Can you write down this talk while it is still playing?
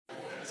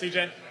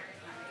CJ,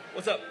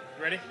 what's up?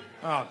 Ready?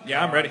 Oh,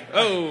 yeah, I'm ready.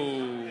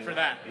 Oh, For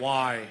that.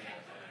 Why?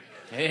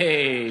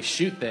 Hey,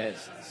 shoot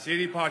this.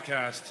 CD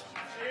podcast.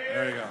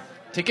 There you go.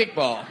 To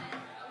Kickball.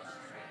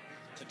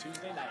 To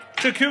Tuesday night.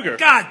 to Cougar.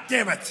 God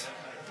damn it!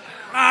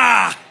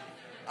 Ah!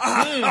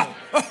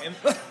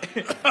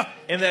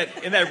 And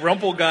that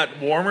rumple got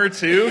warmer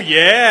too.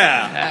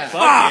 Yeah.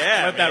 Fuck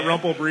yeah. Let that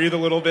rumple breathe a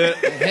little bit.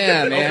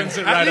 Yeah, man. Opens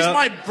it At right least up.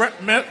 my breath.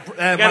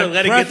 Gotta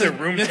let it get to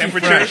room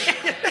temperature.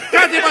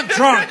 God damn, I'm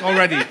drunk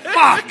already.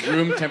 Fuck!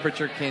 Room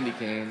temperature candy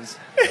canes.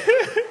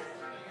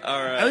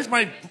 All right. At least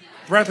my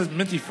breath is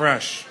minty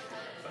fresh.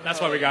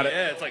 That's why we got it.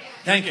 Yeah, it's like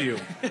Thank you.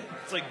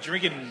 it's like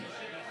drinking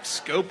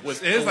Scope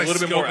with It is a like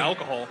little bit more scoping.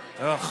 alcohol.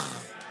 Ugh.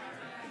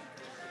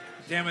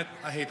 Damn it!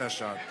 I hate that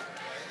shot.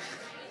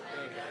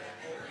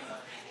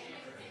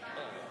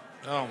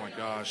 Oh my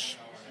gosh.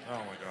 Oh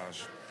my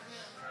gosh.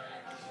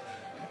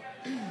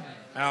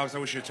 Alex, I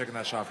wish you had taken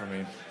that shot from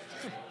me.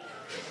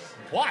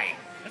 Why?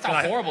 That's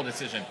a horrible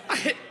decision.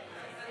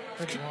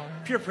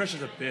 Peer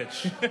pressure's a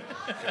bitch.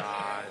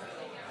 God.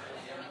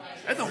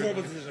 That's a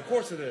horrible decision. Of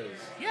course it is.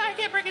 Yeah, I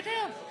can't break it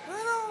down.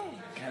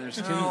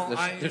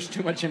 God, there's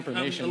too much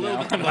information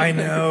now. I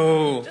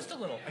know. Just a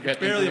little. I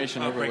got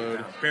information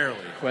overload. Barely.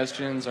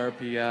 Questions,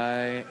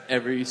 RPI,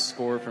 every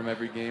score from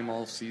every game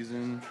all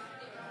season.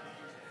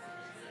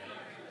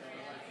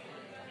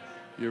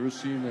 You ever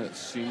seen that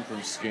scene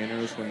from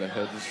Scanners when the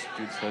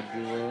dude's head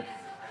blew up?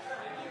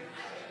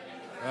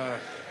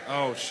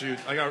 Oh shoot!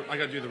 I got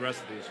to do the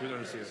rest of these. We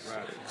don't see it.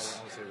 Rats. I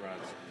want to say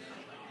rats.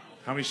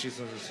 How many sheets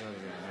does it say?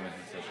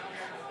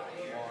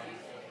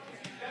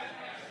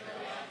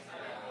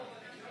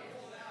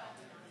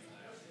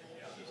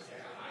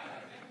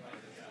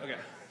 Okay.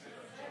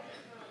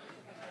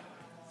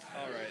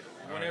 All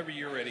right. Whenever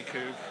you're ready,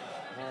 Coog.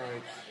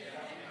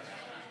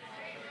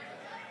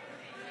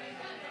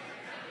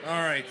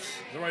 All right.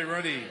 Everybody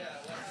ready?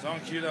 Song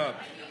queued up.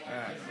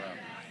 Ah, crap.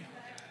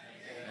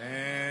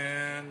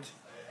 And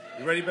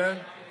you ready, Ben?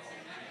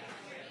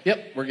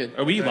 Yep, we're good.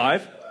 Are we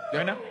live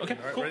right now? Okay.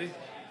 All right, Cool. ready?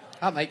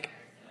 Hi, Mike.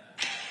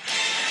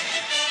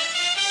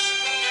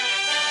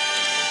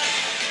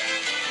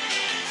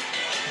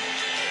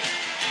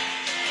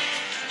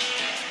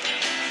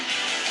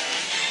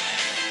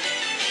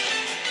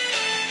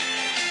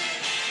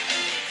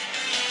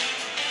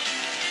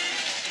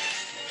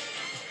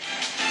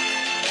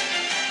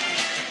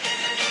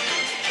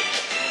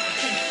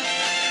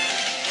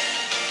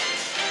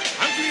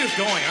 I'm keeping this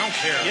going. I don't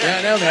care. Yeah,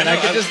 I know, man. I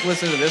know. could just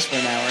listen to this for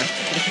an hour.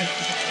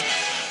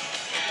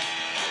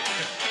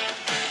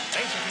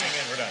 Thanks for tuning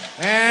in. We're done.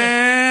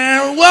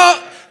 And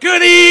well,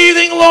 good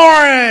evening,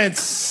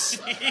 Lawrence.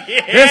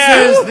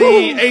 This is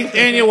the 8th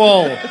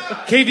annual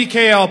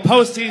KVKL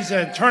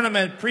postseason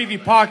tournament preview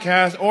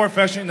podcast, or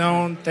affectionately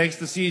known, thanks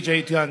to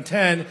CJ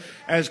 2010,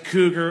 as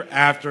Cougar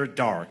After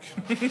Dark.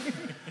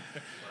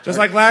 Just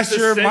like last The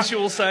year.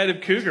 sensual side of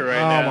Cougar right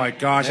now. Oh my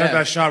gosh! Yeah. I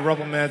that shot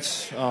Rubble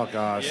Mitts. Oh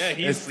gosh! Yeah,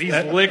 he's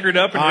It's- liquored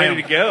up and I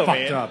ready am to go, fucked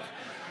man. up.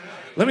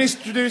 Let me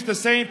introduce the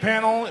same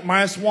panel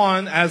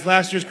 -1 as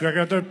last year's Cougar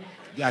After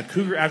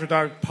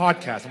Dark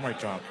podcast. I'm right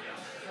drunk.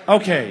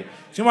 Okay,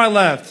 to my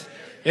left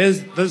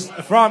is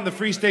from the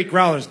Free State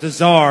Growlers, the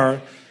czar,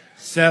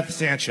 Seth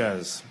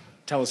Sanchez.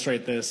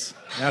 Telestrate this.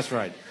 That's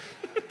right.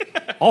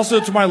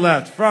 Also to my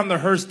left, from the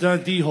Hearst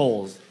Dundee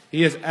Holes,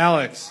 he is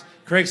Alex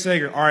Craig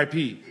Sager,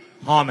 R.I.P.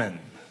 Hammond.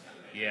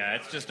 Yeah,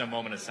 it's just a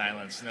moment of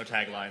silence. No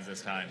taglines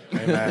this time.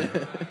 Amen.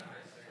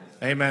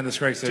 Amen to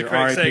Craig Sager, To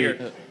Craig R.I.P.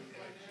 Sager.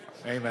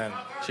 Amen.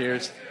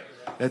 Cheers.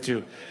 That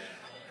too.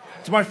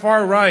 To my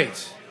far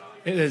right,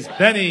 it is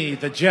Benny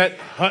the Jet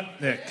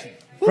Hutnick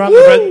from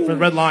the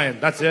Red Lion.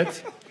 That's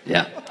it.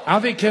 Yeah. I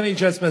don't think Kenny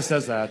Jet Smith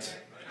says that.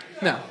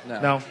 No.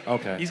 No?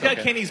 Okay. He's got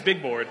Okay. Kenny's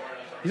big board.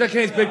 He's got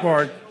Kenny's big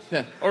board.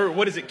 Yeah. Or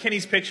what is it?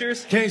 Kenny's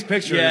Pictures? Kenny's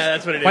pictures. Yeah,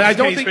 that's what it is. But I It's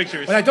don't Kenny's think.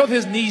 pictures. But I don't think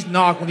his knees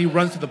knock when he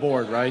runs to the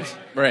board. Right.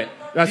 Right.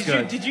 That's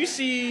good. Did you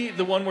see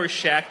the one where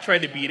Shaq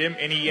tried to beat him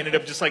and he ended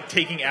up just like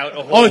taking out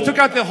a whole Oh, he took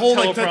out the whole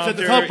like the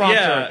teleprompter. teleprompter,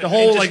 Yeah, the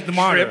whole and like just the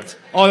monitor. tripped.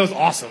 Oh, that was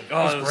awesome.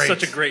 Oh, That it was great.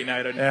 such a great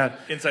night Yeah.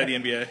 inside the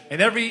NBA. And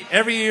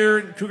every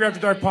year, Cougar After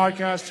Dark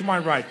podcast, to my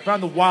right,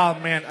 from the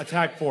Wild Man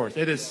Attack Force,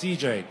 it is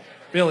CJ,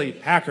 Billy,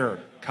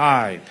 Packer,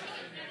 Kai.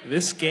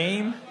 This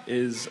game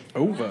is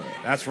over.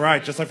 That's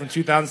right, just like from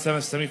 2007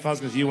 semifinals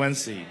against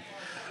UNC.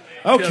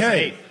 Okay.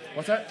 2008.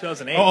 What's that?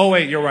 2008. Oh,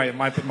 wait, you're right.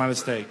 My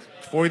mistake.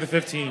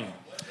 40-15.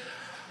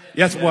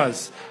 Yes, it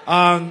was.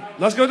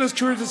 Let's go to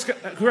this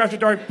Cougar After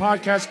Dark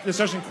podcast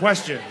discussion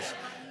questions.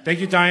 Thank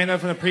you, Diana,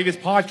 from the previous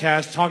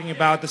podcast talking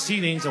about the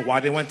seedings and why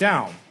they went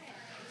down.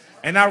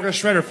 And now we're going to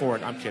shred her for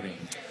it. I'm kidding.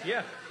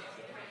 Yeah.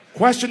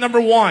 Question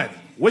number 1.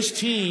 Which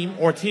team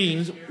or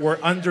teams were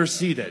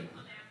underseeded?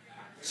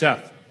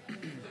 Seth.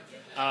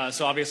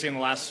 So obviously in the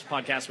last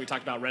podcast we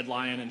talked about Red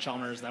Lion and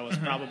Chalmers. That was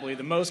probably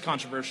the most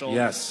controversial.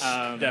 Yes.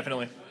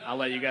 Definitely. I'll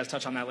let you guys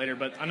touch on that later.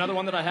 But another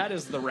one that I had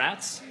is the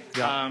Rats.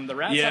 Yeah. The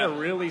Rats Yeah. had a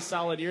really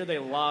solid year. They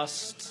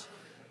lost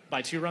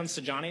by 2 runs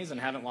to Johnny's and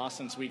haven't lost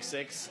since week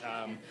 6.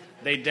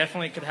 They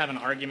definitely could have an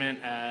argument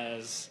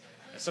as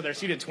So they're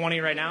seeded 20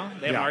 right now.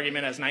 They have an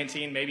argument as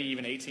 19, maybe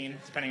even 18,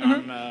 depending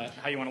on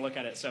how you want to look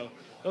at it. So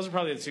those are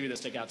probably the two that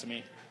stick out to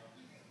me.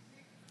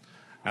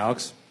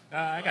 Alex?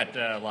 I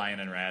got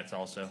Lion and Rats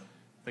also.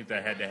 I think the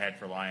head-to-head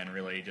for Lion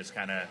really just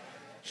kind of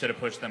should have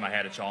pushed them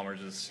ahead of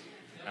Chalmers's.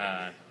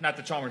 Not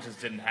that Chalmers's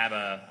didn't have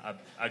a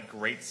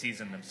great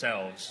season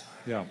themselves.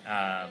 Yeah.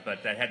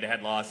 But that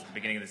head-to-head loss at the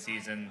beginning of the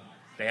season,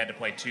 they had to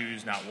play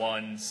 2s, not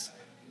 1s.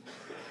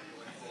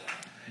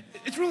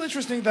 It's really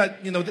interesting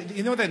that, that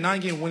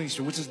 9-game winning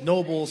streak, which is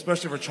noble,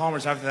 especially for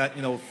Chalmers after that,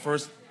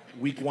 first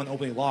week 1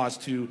 opening loss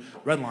to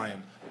Red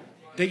Lion.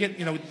 They get,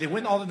 they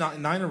win all the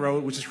 9 in a row,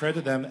 which is credit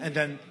to them, and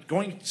then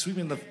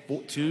sweeping the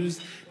 2s,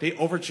 they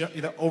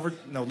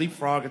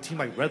leapfrog a team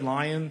like Red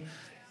Lion,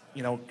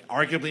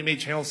 arguably made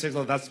Channel 6,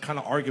 although that's kind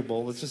of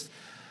arguable. It's just,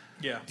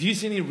 do you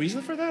see any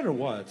reason for that or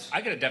what? I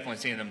could have definitely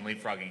seen them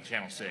leapfrogging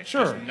Channel 6.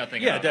 Sure. There's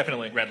nothing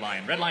definitely. Red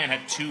Lion. Red Lion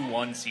had 2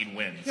 1-seed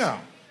wins. Yeah.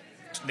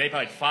 They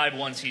played 5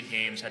 1-seed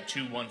games, had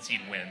 2 1-seed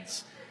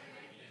wins.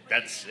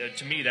 That's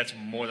to me, that's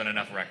more than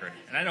enough record.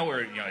 And I know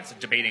we're it's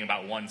debating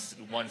about one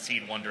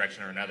seed, one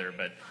direction or another,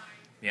 but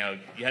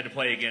you had to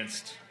play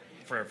against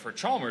for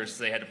Chalmers.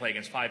 They had to play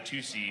against 5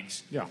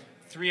 2-seeds. Yeah.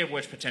 3 of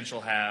which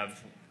potential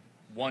have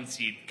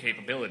 1-seed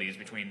capabilities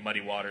between Muddy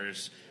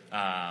Waters.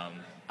 I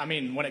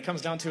mean, when it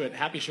comes down to it,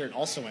 Happy Shirt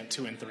also went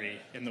 2 and 3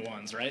 in the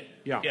 1s, right?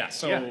 Yeah. Yeah.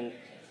 So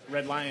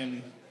Red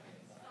Lion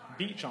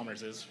beat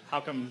Chalmers's.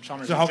 How come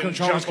Chalmers? So how come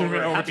Chalmers couldn't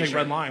can overtake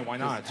Red Lion? Why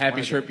not?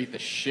 Happy Shirt beat the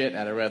shit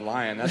out of Red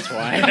Lion. That's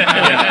why.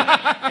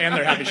 And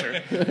their Happy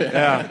Shirt.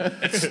 Yeah.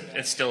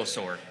 It's still a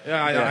sore.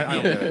 Yeah, I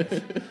don't get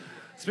it.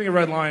 Speaking of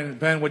Red Lion,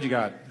 Ben, what you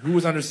got? Who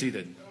was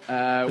underseeded?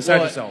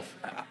 Besides yourself.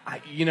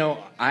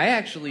 I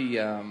actually,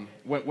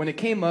 when it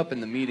came up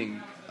in the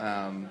meeting,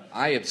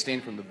 I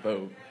abstained from the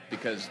vote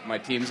because my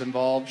team's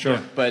involved.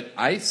 Sure. But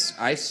I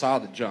saw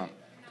the jump.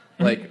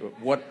 Like,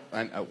 what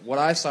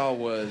I saw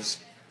was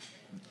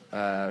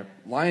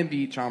Lion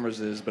beat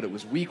Chalmers's, but it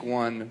was week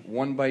 1,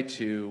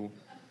 1-2.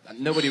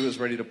 Nobody was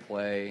ready to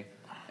play.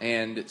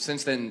 And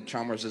since then,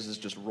 Chalmers's has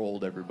just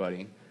rolled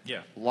everybody.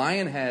 Yeah.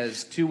 Lion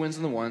has 2 wins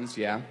in the 1s,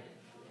 yeah.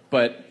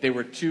 But they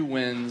were 2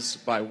 wins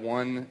by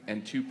 1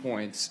 and 2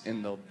 points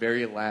in the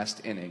very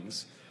last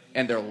innings.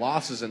 And their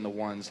losses in the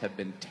 1s have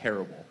been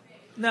terrible.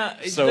 No,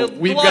 So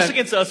the loss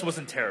against us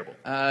wasn't terrible.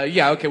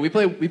 Yeah, okay, we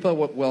played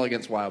well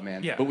against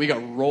Wildman. Yeah. But we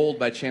got rolled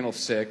by Channel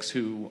 6,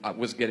 who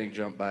was getting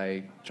jumped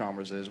by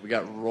Chalmers's. We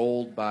got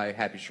rolled by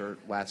Happy Shirt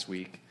last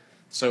week.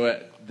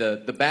 So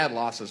the bad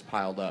losses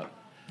piled up.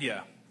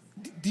 Yeah.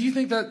 Do you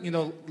think that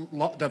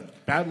the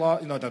bad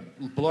loss, the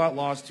blowout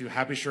loss to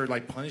Happy Shirt,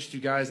 punished you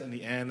guys in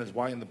the end? Is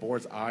why in the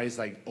board's eyes,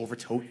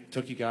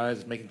 overtook you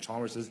guys, making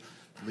Chalmers's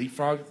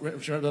leapfrog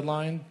Red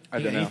Lion? I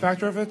don't Any know.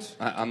 factor of it?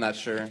 I'm not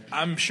sure.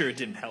 I'm sure it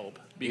didn't help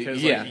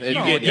because Yeah,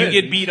 you it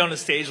get beat on a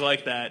stage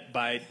like that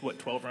by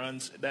 12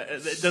 runs. That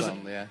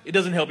doesn't it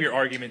doesn't help your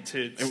argument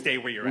to stay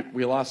where you're at.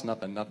 We lost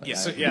nothing.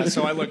 Yeah,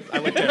 so I looked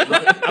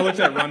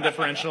at run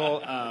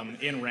differential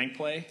in rank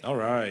play. All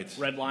right.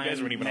 Red Lion guys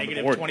weren't even on the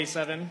negative board.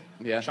 27.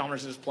 Yeah.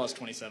 Chalmers is plus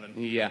 27.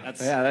 Yeah,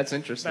 that's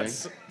interesting.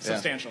 That's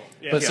substantial.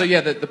 Yeah. But so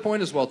the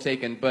point is well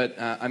taken. But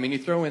I mean, you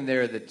throw in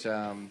there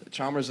that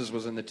Chalmers's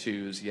was in the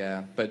 2s,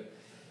 yeah. But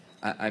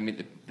I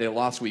mean, they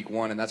lost week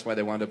 1, and that's why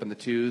they wound up in the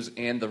 2s.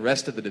 And the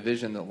rest of the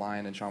division that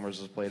Lion and Chalmers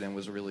has played in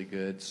was really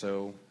good.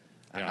 So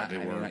Yeah, they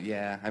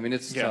were. I mean,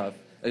 it's tough.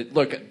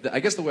 Look, I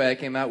guess the way I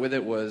came out with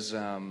it was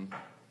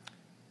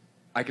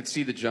I could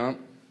see the jump.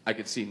 I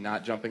could see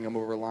not jumping him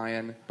over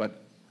Lion,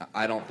 but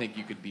I don't think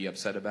you could be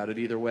upset about it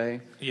either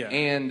way. Yeah.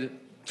 And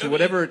to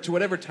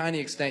whatever tiny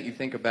extent you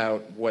think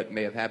about what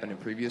may have happened in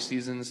previous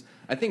seasons,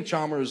 I think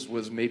Chalmers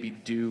was maybe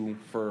due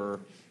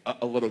for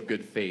a little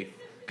good faith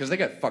because they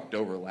got fucked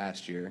over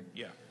last year.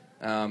 Yeah.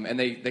 And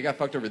they got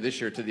fucked over this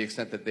year to the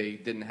extent that they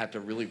didn't have to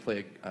really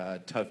play a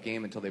tough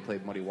game until they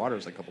played Muddy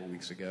Waters a couple of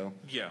weeks ago.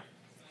 Yeah.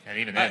 And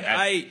even then,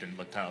 that didn't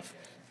look tough.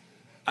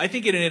 I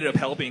think it ended up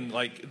helping.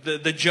 Like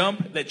the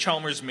jump that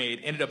Chalmers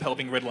made ended up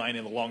helping Red Lion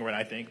in the long run.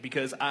 I think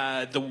because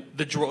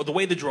the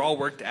way the draw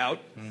worked out,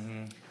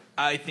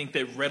 I think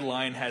that Red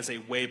Lion has a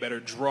way better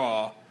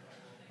draw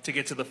to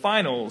get to the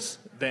finals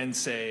than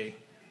say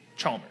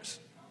Chalmers.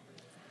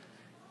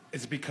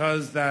 Is it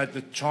because that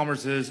the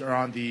Chalmerses are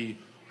on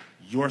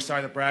your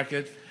side of the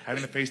bracket,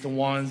 having to face the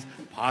 1s,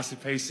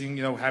 possibly facing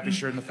Happy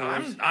Shirt in the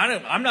 4s?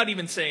 I'm not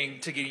even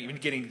saying even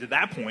getting to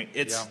that point.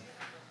 It's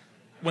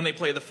when they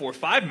play the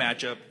 4-5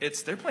 matchup.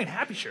 They're playing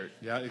Happy Shirt.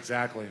 Yeah,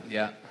 exactly.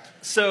 Yeah.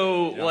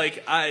 So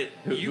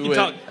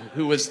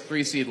who was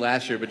 3 seed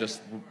last year but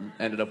just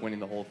ended up winning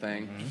the whole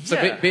thing.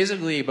 So Yeah.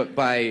 basically, but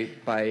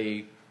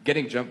by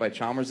getting jumped by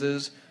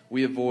Chalmers's,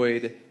 we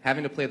avoid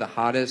having to play the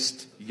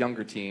hottest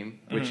younger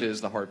team, which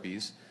is the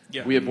Harpies.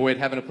 Yeah. We avoid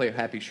having to play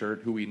Happy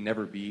Shirt, who we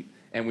never beat,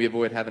 and we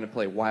avoid having to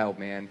play Wild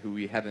Man, who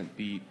we haven't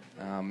beat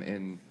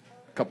in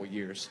a couple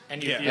years.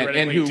 And you Yeah.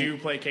 theoretically And who- do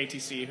play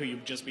KTC, who you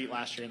just beat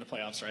last year in the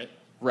playoffs, right?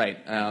 Right,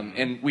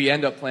 and we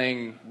end up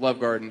playing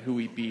Love Garden, who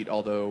we beat,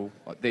 although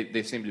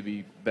they seem to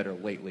be better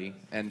lately,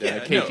 and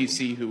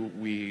KTC, who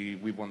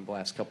we won the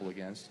last couple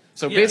against.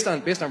 So based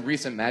on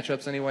recent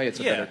matchups, anyway, it's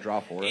a better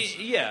draw for us.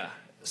 Yeah.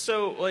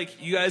 So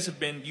like you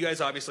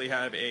guys obviously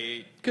have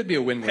a Could be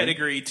a win-win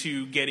pedigree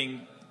to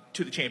getting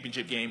to the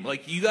championship game.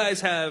 Like you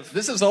guys have.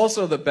 This is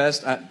also the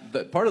best.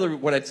 Part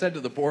of what I said to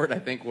the board, I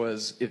think,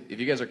 was if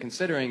you guys are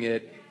considering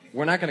it,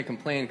 we're not going to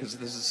complain because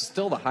this is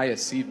still the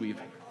highest seed we've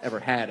ever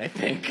had. I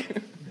think.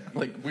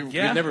 Like we've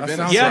never been.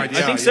 Yeah, right.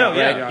 I think so.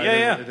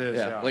 Yeah. It is.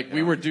 Yeah. Like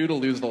we were due to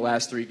lose the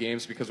last 3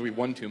 games because we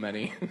won too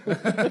many.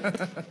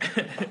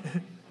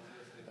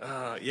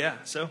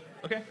 So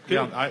okay.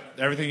 Good. Yeah,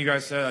 everything you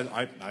guys said,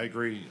 I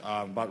agree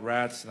about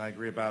Rats, and I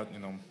agree about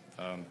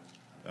Redline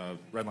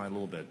a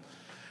little bit.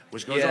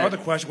 Which goes to our other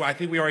question. Well, I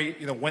think we already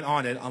went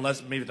on it,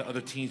 unless maybe the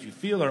other teams you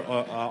feel are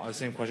on the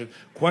same question.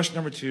 Question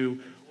number 2: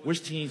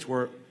 which teams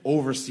were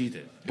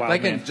overseeded? If I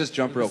can just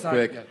jump real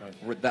quick,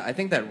 I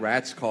think that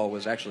Rats call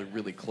was actually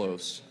really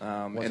close,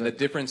 and the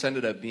difference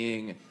ended up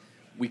being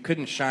we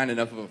couldn't shine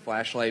enough of a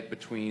flashlight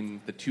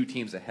between the 2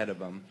 teams ahead of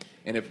them.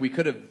 And if we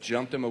could have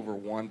jumped them over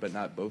one, but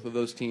not both of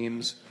those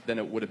teams, then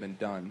it would have been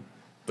done.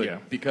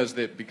 But because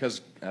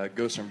Ghost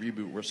and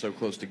Reboot were so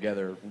close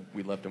together,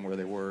 we left them where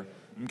they were.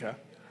 Okay.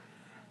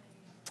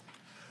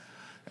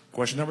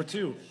 Question number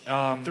 2.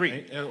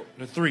 3.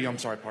 3. I'm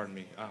sorry. Pardon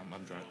me.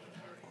 I'm drunk.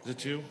 Is it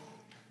 2?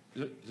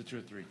 Is it 2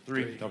 or 3?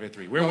 3. Okay,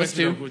 3. We went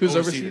to who's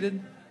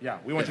overseeded? Yeah,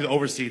 we went to the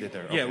overseeded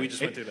there. Okay. Yeah, we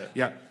just went through that.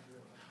 Yeah.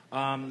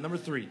 Number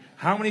 3.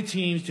 How many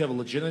teams do you have a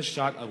legitimate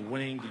shot of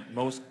winning the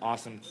most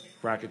awesome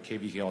bracket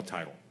KVKL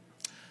title?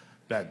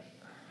 Ben.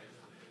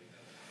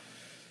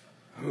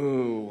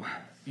 Ooh,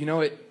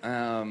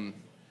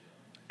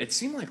 it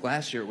seemed like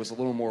last year it was a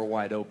little more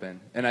wide open,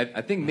 and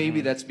I think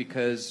maybe that's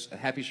because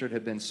Happy Shirt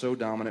had been so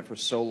dominant for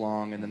so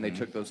long, and then they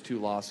took those 2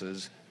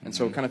 losses, and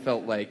so it kind of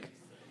felt like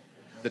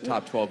the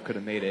top 12 could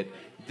have made it.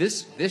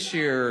 This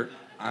year,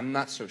 I'm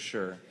not so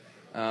sure.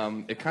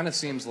 It kind of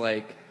seems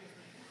like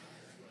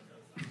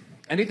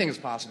anything is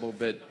possible,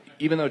 but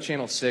even though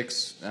Channel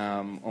 6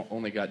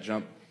 only got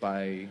jumped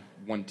by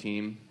 1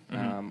 team,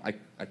 I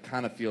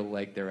kind of feel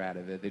like they're out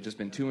of it. They've just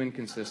been too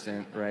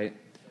inconsistent, right?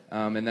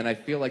 And then I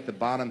feel like the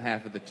bottom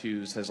half of the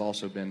 2s has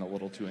also been a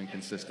little too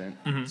inconsistent.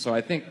 So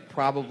I think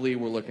probably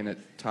we're looking at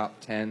top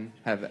 10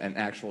 have an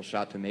actual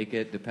shot to make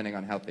it, depending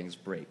on how things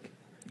break.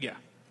 Yeah.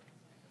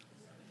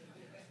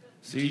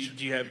 Do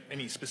Siege? you have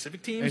any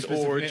specific teams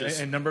or just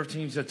a number of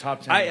teams at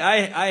top 10?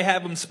 I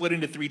have them split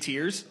into 3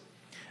 tiers.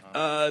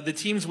 The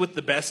teams with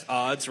the best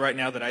odds right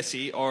now that I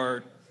see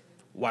are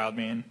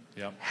Wildman,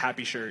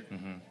 Happy Shirt,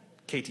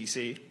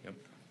 KTC,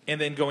 and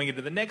then going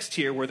into the next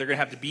tier where they're going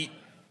to have to beat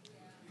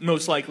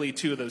most likely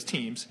 2 of those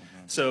teams.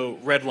 So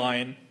Red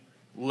Lion,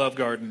 Love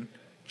Garden,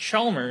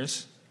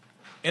 Chalmers,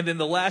 and then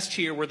the last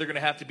tier where they're going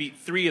to have to beat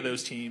 3 of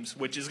those teams,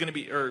 which is going to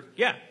be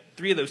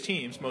 3 of those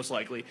teams most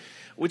likely,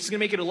 which is going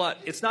to make it a lot.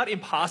 It's not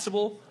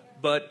impossible,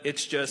 but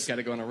it's just Got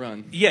to go on a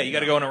run. Yeah, you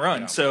got to go on a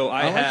run. So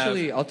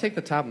I'll take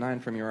the top 9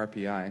 from your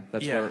RPI.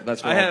 That's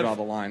where I'll draw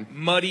the line.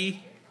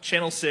 Muddy,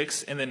 Channel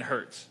 6, and then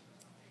Hertz.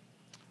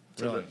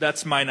 So Really?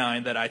 that's my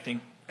 9 that I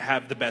think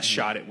have the best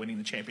shot at winning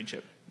the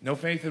championship. No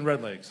faith in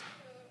Red Legs.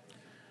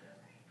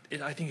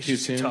 I think it's Too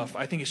just too soon? tough.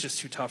 I think it's just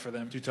too tough for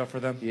them. Too tough for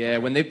them? Yeah,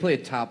 when they play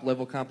top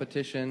level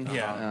competition,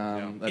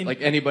 like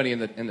anybody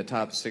in the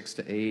top 6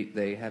 to 8,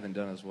 they haven't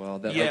done as well.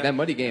 That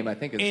Muddy game, I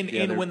think, is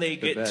and when they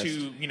get best.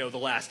 to the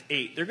last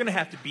 8, they're going to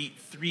have to beat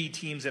 3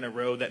 teams in a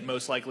row that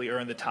most likely are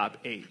in the top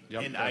 8,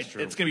 and that's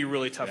true. it's going to be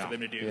really tough for them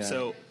to do. Yeah.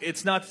 So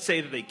it's not to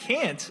say that they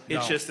can't.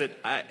 It's just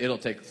that it'll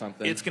take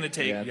something. It's going to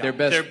take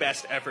their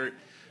best effort.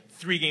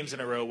 3 games in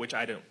a row, which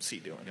I don't see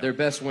doing. Their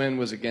best win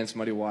was against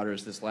Muddy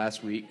Waters this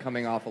last week,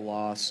 coming off a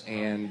loss,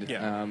 and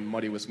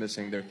Muddy was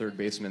missing their 3rd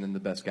baseman and the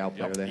best gal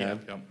player they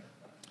have.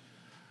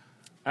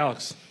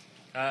 Alex.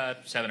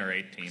 7 or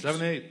 8 teams. 7,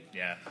 8.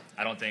 Yeah,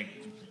 I don't think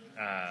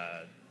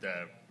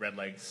the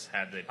Redlegs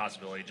had the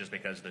possibility just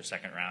because of their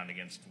second round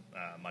against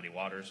Muddy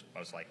Waters,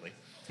 most likely.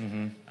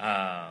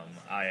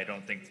 I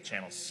don't think the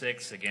Channel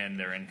 6, again,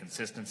 their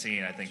inconsistency,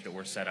 and I think that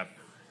we're set up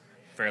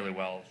fairly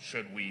well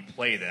should we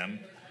play them,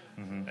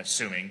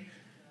 assuming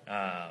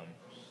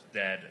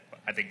that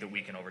I think that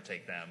we can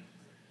overtake them.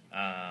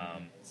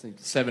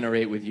 7 or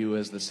 8 with you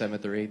as the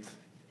 7th or 8th.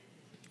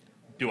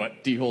 Do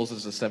what? D-Holes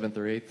is the 7th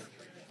or 8th.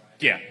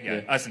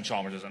 Yeah. Us and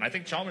Chalmers is. And I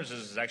think Chalmers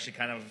is actually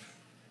kind of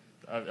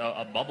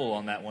a bubble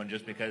on that one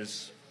just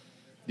because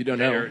you don't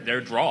know their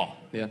draw.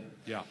 Yeah.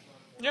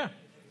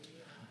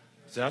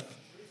 Seth?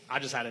 I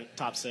just had it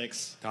top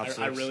 6. Top 6.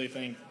 I really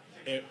think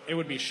it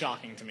would be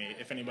shocking to me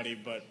if anybody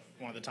but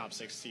one of the top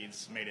 6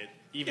 seeds made it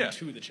even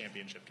to the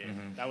championship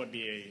game. That would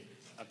be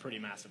a pretty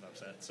massive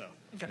upset. So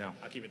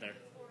I'll keep it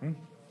there.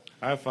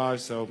 I have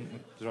 5, so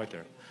it's right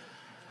there.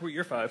 Who are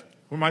your 5?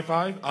 Who are my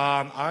 5?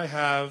 I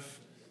have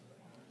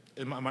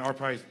in my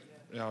RPI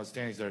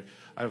standings there.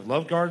 I have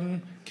Love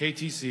Garden,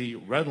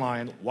 KTC, Red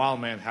Lion,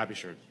 Wildman, Happy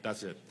Shirt.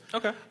 That's it.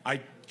 Okay.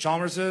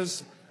 Chalmers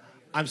is.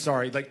 I'm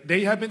sorry. Like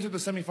they have been to the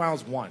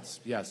semifinals once,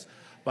 yes,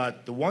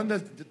 But the one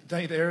that's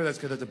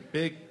a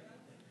big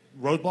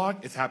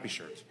roadblock is Happy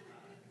Shirt.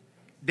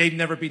 They've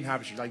never beaten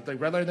Happy Shirt. Like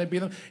Red Line, they beat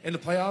them in the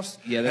playoffs.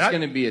 Yeah, that's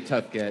going to be a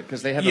tough get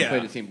because they haven't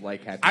played a team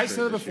like Happy Shirt. I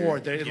said it before.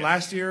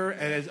 Last year,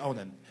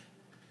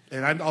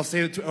 I'll say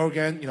it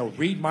again.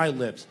 Read my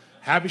lips.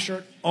 Happy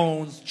Shirt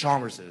owns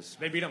Chalmers's.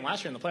 They beat them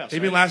last year in the playoffs. They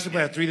beat last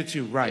year at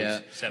 3-2, right? Yeah.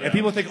 And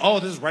people think,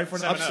 this is right for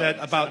an upset.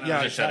 About the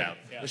shutout.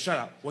 The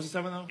shutout. Was it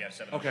 7-0? Yeah,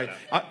 7-0. Okay.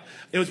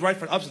 It was right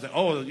for an upset.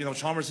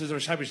 Chalmers's or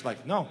Happy Shirt.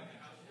 Like, no.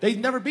 They've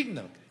never beaten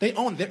them. They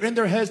own. They're in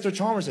their heads. They're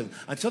Chalmers's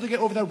until they get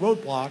over that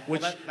roadblock.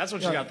 Which that's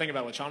what you got to think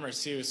about with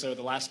Chalmers too. So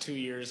the last 2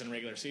 years in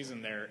regular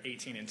season, they're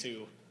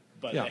 18-2,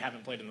 but they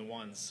haven't played in the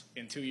ones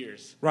in 2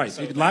 years. Right.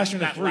 So last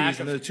year in the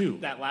threes and the two.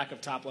 That lack of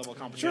top level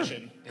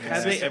competition.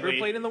 Have they ever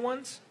played in the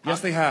ones?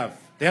 Yes, they have.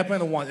 They have played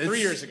in the ones. 3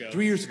 years ago.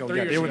 3 years ago.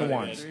 They were in the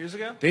ones. 3 years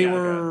ago? They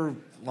were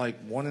like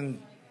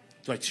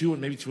 2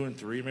 and maybe 2 and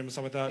 3, maybe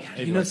something like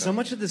that. So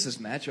much of this is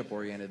matchup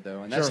oriented,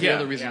 though, and that's the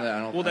other reason that I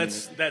don't. Well,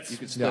 that's you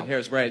could split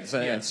hairs, right? So,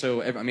 and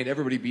so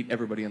everybody beat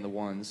everybody in the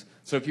ones.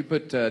 So if you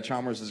put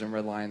Chalmers in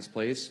Red Lion's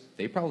place,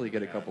 they probably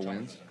get a couple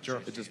wins.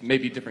 Sure, it's just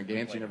maybe different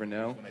games. You never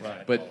know.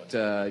 Right. But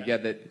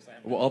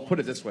I'll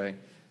put it this way: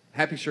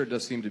 Happy Shirt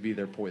does seem to be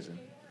their poison.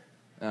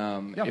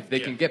 If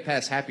they can get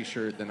past Happy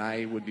Shirt, then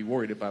I would be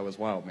worried if I was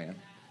Wildman.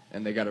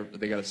 And they got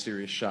a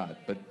serious shot,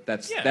 but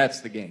that's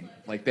the game.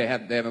 Like they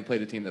haven't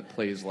played a team that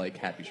plays like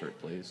Happy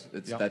Shirt plays.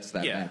 That's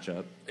that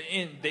matchup.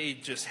 And they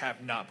just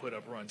have not put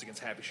up runs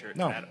against Happy Shirt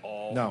at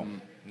all. No.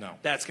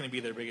 That's going to be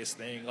their biggest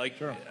thing.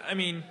 I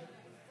mean,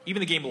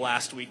 even the game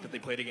last week that they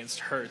played against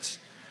Hertz,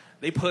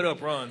 they put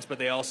up runs, but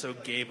they also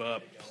gave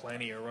up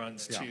plenty of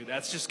runs too.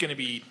 That's just going to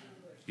be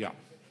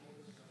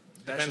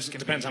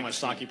Depends how much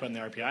stock you put in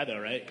the RPI, though,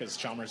 right? Because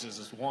Chalmers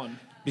is 1.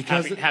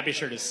 Because Happy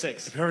Shirt is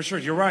 6. Happy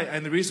Shirt, you're right.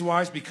 And the reason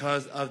why is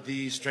because of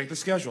the strength of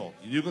schedule.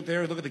 You look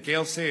there, look at the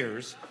Gale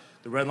Sayers,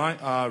 the Red Line,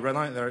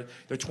 they're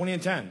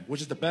 20-10,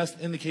 which is the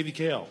best in the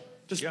KVKL.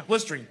 Just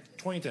blistering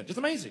 20-10. Just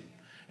amazing.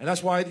 And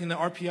that's why in the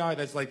RPI,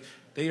 that's like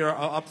they are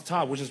up the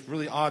top, which is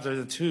really odd. They're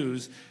the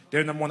 2s.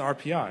 They're number 1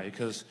 RPI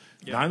because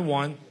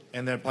 9-1,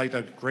 and they're like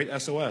the great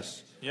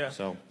SOS. Yeah.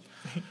 So.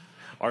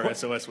 Our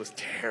SOS was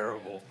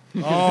terrible.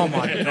 Oh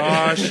my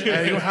gosh!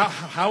 And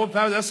how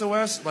about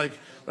SOS? Like,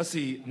 let's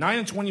see,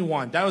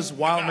 9-21. That was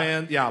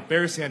Wildman. Yeah,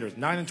 Barry Sanders,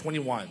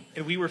 9-21.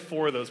 And we were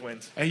 4 of those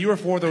wins. And you were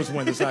 4 of those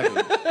wins,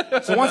 exactly.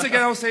 So once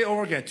again, I'll say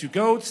over again: to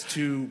Goats,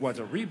 to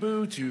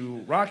Reboot,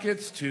 to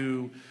Rockets,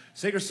 to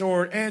Sacred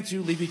Sword, and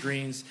to Leafy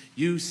Greens.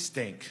 You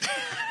stink.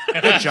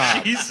 Good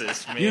job.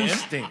 Jesus, man. You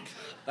stink.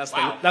 That's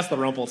the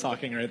Rumpel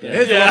talking right there.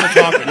 It's the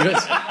Rumpel talking.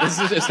 This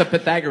is just a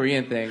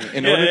Pythagorean thing.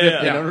 In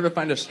order to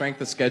find a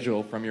strength of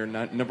schedule from your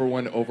number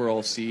 1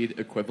 overall seed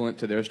equivalent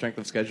to their strength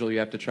of schedule, you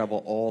have to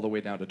travel all the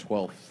way down to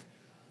 12th.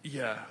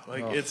 Yeah,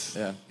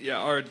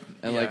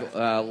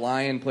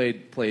 Lion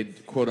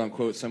played quote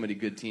unquote so many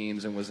good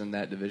teams and was in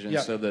that division,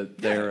 so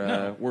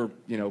that we're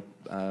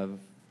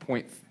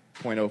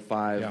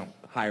 0.05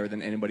 higher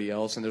than anybody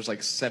else, and there's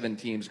like 7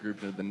 teams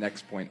grouped into the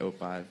next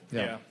 0.05.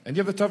 Yeah. And you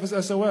have the toughest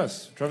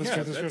SOS.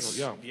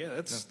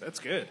 That's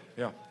good.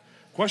 Yeah.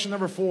 Question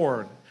number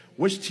 4.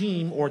 Which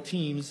team or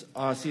teams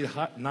seed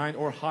 9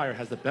 or higher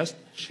has the best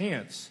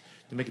chance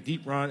to make a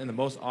deep run in the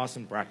most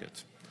awesome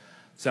bracket?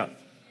 Seth.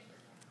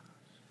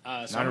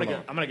 So I'm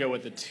gonna go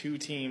with the 2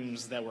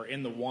 teams that were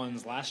in the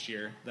ones last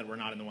year that were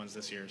not in the ones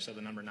this year. So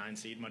the number 9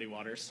 seed, Muddy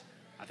Waters.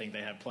 I think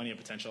they have plenty of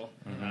potential.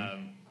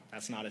 Mm-hmm.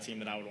 That's not a team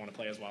that I would want to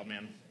play as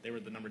Wildman. They were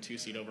the number 2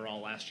 seed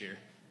overall last year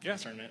in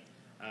this tournament.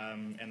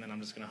 And then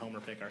I'm just going to homer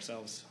pick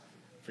ourselves,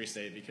 Free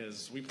State,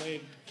 because we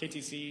played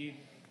KTC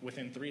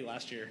within 3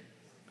 last year.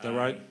 Is that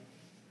right?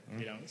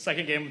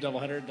 Second game of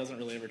doubleheader doesn't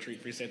really ever treat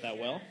Free State that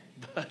well,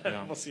 but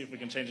we'll see if we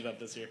can change it up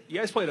this year. You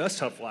guys played us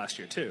tough last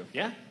year, too.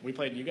 Yeah, we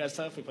played you guys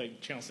tough. We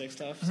played Channel 6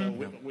 tough.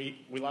 Mm-hmm. So we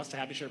lost to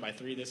Happy Shirt by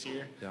 3 this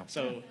year. Yeah.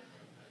 So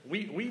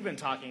we've been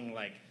talking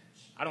like,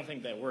 I don't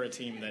think that we're a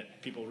team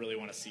that people really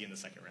want to see in the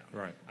second round.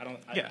 Right.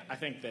 I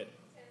think that,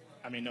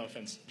 no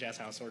offense, Jazz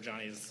House or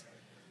Johnny's,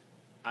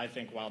 I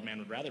think Wildman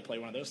would rather play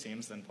one of those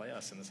teams than play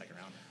us in the second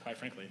round, quite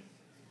frankly.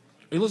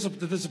 Are you a little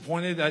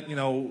disappointed that,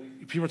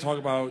 people talk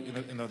about,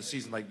 the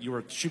season, like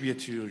you should be a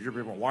 2,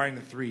 you're wiring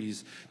the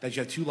 3s, that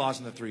you had 2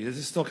 losses in the 3s. This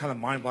is still kind of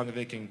mind-boggling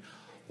thinking,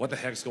 what the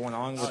heck's going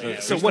on with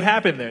the... So what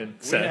happened then,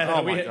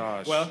 Seth?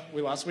 Gosh. Well,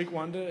 we lost week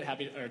 1 to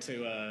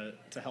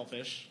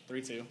Hellfish,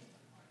 3-2.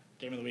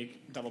 Game of the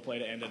week, double play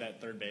to end it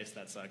at third base.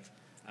 That sucked.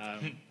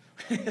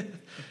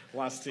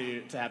 Lost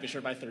to Happy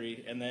Shirt by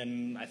 3, and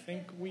then I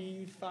think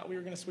we thought we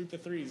were going to sweep the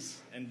 3s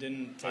and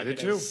didn't take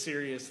it as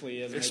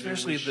seriously as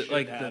especially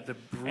the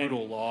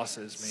brutal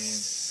losses, man.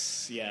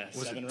 Yeah,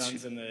 7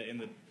 runs in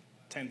the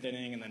 10th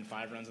inning, and then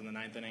 5 runs in the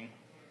 9th inning.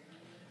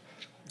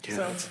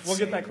 Yeah, so we'll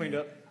get that cleaned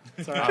up.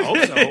 Sorry. I hope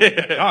so.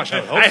 Gosh,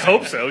 I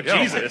hope so.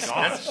 Yeah, Jesus,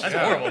 that's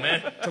horrible,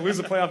 man. To lose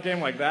a playoff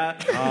game like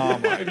that. Oh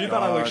my If you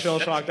thought I looked shell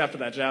shocked after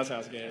that Jazz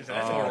House game.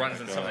 That's more runs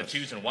than some of the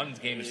 2s and 1s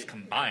games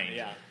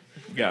combined.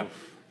 Yeah.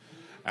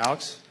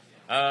 Alex?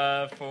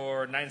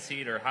 For 9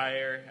 seed or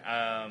higher,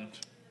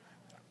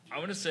 I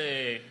want to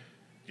say,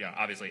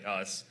 obviously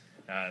us,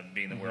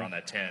 being that we're on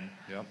that 10.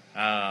 Yep.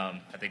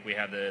 I think we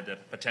have the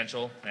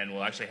potential, and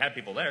we'll actually have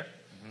people there.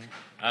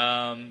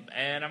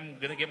 And I'm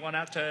going to give one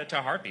out to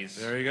Harpies.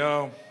 There you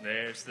go.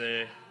 There's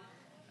the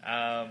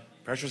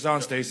Pressure's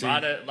on, Stacy.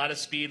 a lot of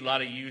speed, a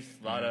lot of youth,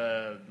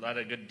 a lot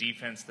of good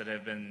defense that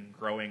have been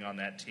growing on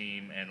that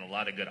team, and a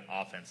lot of good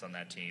offense on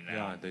that team now.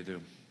 Yeah, they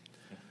do.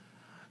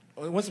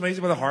 What's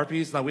amazing about the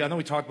Harpies, I know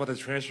we talked about the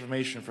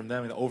transformation from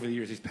them over the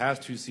years, these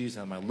past 2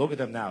 seasons. I'm like, look at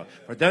them now.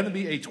 For them to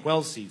be a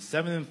 12 seed,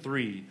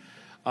 7-3,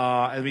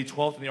 and be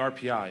 12th in the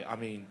RPI, I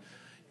mean,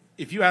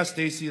 if you asked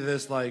Stacy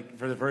this like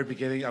for the very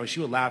beginning, I mean, she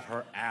would laugh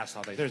her ass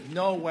off. Like, there's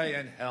no way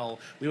in hell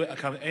we would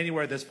come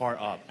anywhere this far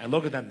up. And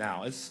look at them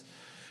now. It's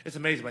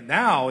amazing. But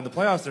now in the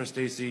playoffs, there,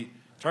 Stacy,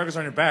 targets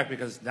on your back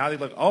because now they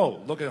look.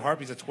 Oh, look at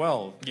Harpies at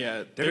 12.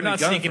 Yeah, they're not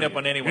sneaking up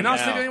on anyone. You're not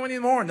now. sneaking anyone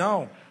anymore.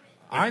 No,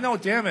 I know.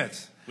 Damn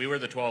it. We were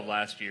the 12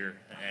 last year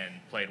and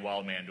played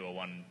Wildman to a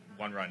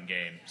one-run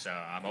game. So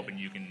I'm hoping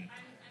you can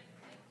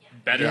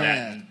better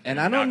that and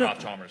I don't knock know. off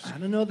Chalmers. I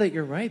don't know that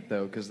you're right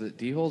though, because the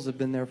D-holes have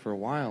been there for a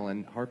while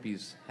and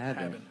Harpies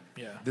haven't.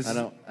 Yeah.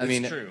 I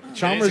mean, true.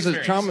 Chalmers It is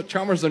experience.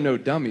 Chalmers are no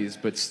dummies,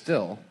 but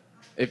still,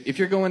 if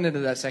you're going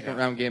into that second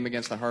round game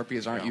against the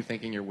Harpies, aren't you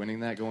thinking you're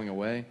winning that going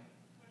away?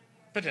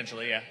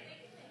 Potentially, yeah.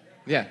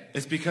 Yeah.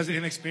 It's because of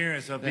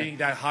inexperience of being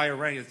that higher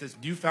rank. It's this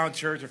newfound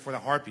territory for the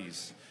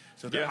Harpies.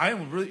 So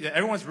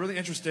everyone's really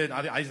interested,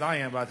 as I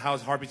am, about how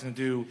Harpies going to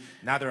do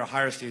now they're a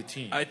higher state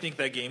team. I think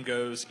that game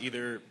goes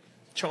either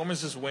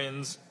Chalmers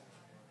wins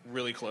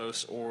really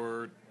close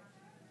or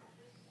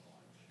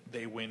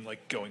they win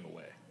like going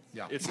away.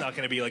 Yeah. It's not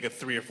going to be like a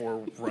 3 or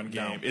 4 run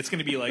game. It's going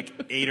to be like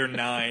 8 or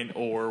 9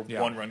 or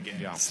 1 run game.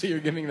 Yeah. So you're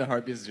giving the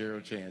Harpies zero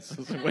chance.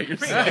 Is what you're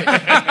saying.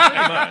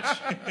 Pretty much.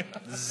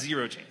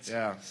 0 chance.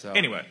 Yeah. So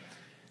Anyway,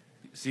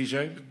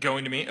 CJ,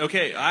 going to me.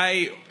 Okay,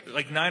 I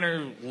like 9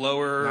 or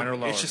lower. 9 or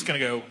lower. It's just going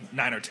to go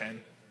 9 or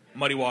 10.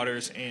 Muddy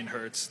Waters and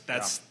Hertz.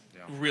 That's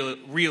Yeah.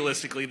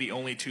 realistically the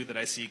only 2 that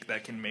I seek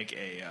that can make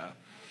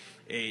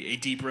a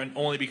deep run.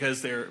 Only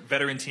because they're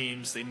veteran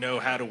teams. They know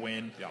how to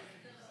win. Yeah.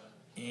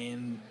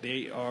 And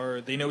they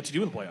know what to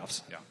do in the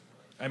playoffs. Yeah.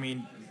 I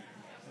mean,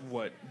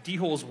 what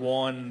D-Holes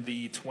won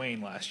the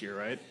Twain last year,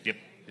 right? Yep.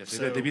 Yes,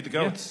 So, they beat the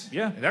Goats.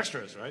 yeah. And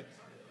extras, right?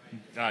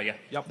 Yeah.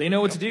 Yep. They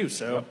know what to do,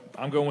 so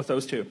I'm going with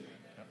those 2.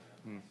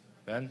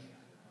 Ben?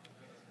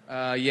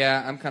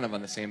 Yeah, I'm kind of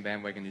on the same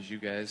bandwagon as you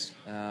guys.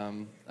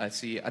 I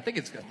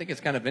think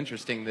it's kind of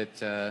interesting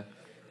that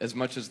as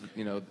much as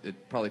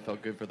it probably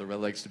felt good for the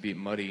Redlegs to beat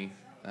Muddy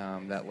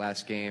that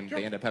last game,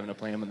 they end up having to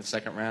play him in the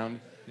second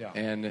round. Yeah.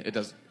 And it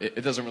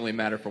doesn't really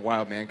matter for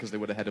Wildman because they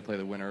would have had to play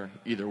the winner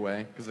either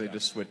way because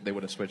they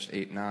would have switched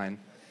 8-9.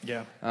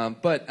 Yeah.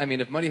 But I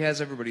mean, if Muddy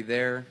has everybody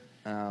there.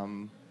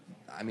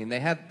 I mean, they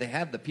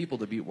have the people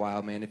to beat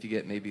Wildman. If you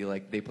get maybe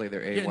like they play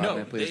their A,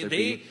 Wildman plays their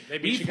B. They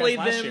beat We you guys played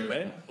last them. year,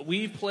 right?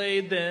 We've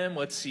played them.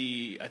 Let's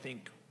see. I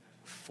think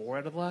 4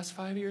 out of the last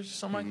 5 years or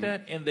something like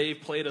that, and they've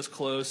played us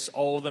close.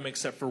 All of them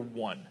except for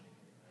 1.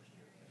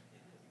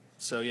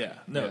 So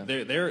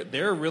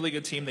they're a really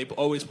good team. They've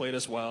always played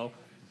us well.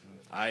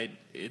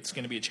 It's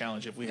going to be a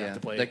challenge if we have to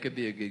play. That could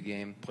be a good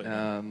game. Play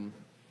I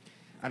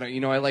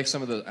don't. I like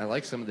some of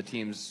the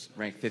teams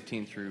ranked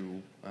 15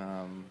 through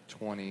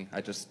 20.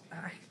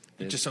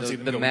 You just don't see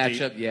them the going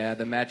matchup. deep. Yeah,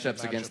 the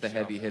matchups against the matchups,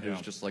 heavy yeah. hitters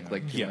Yeah. just like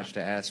too much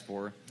to ask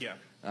for. Yeah.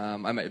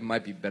 It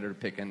might be better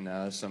picking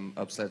some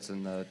upsets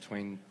in the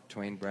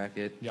Twain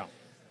bracket. Yeah.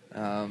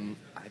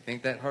 I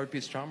think that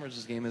Harpies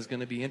Chalmers game is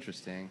going to be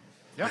interesting.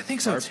 Yeah. I think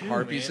so too.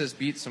 Harpies man. has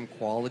beat some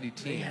quality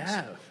teams.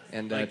 have.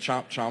 And Like-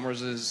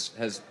 Chalmers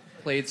has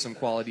played some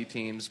quality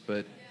teams,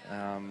 but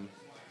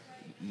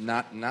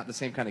not the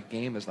same kind of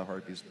game as the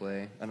Harpies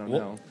play. I don't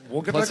know.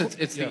 we'll get Plus, back-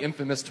 it's the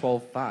infamous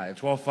 12-5.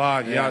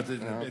 12-5. Yeah. Yeah. The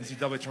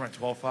NCAA tournament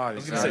 12-5. I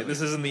was going to say,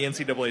 this isn't the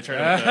NCAA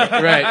tournament.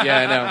 though. Right? Yeah,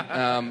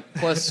 I know.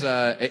 Plus,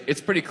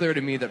 it's pretty clear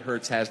to me that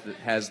Hertz has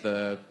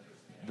the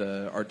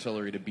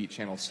artillery to beat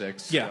Channel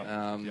 6.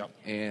 Yeah. Yep.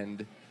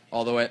 And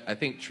although I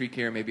think Tree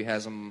Care maybe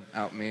has them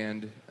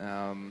outmanned,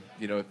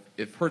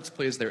 if Hertz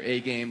plays their A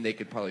game, they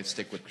could probably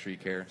stick with Tree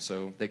Care,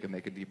 so they could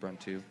make a deep run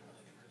too.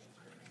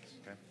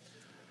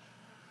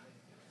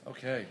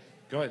 Okay.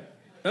 Go ahead.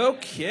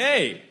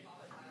 Okay.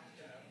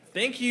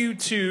 Thank you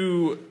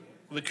to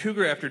the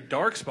Cougar After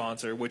Dark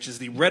sponsor, which is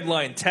the Red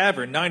Lion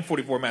Tavern,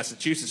 944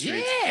 Massachusetts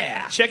Street.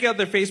 Yeah! Check out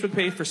their Facebook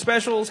page for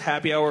specials,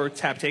 happy hour,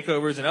 tap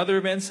takeovers, and other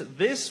events.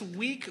 This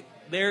week,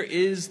 there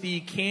is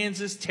the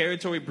Kansas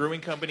Territory Brewing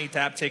Company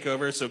tap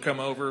takeover, so come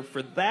over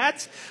for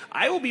that.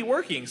 I will be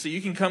working, so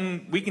you can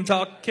come. We can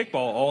talk kickball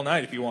all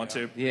night if you want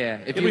to. Yeah,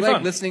 if It'll you be like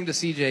fun. listening to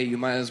CJ, you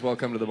might as well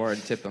come to the bar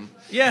and tip him.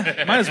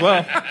 Yeah, might as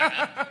well.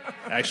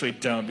 Actually,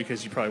 don't,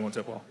 because you probably won't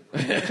tip well.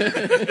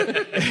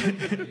 The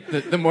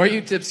more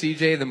you tip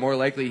CJ, the more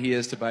likely he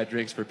is to buy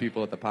drinks for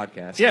people at the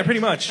podcast. Yeah,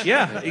 pretty much.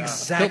 Yeah,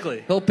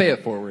 exactly. He'll pay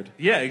it forward.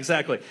 Yeah,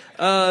 exactly.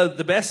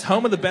 The best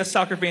home of the best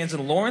soccer fans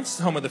in Lawrence,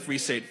 home of the Free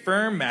State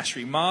Firm,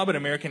 Mastery Mob, and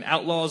American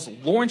Outlaws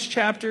Lawrence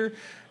chapter.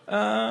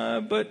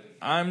 But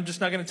I'm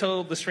just not going to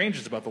tell the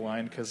strangers about the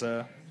line because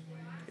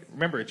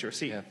Remember, it's your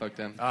seat. Yeah, fuck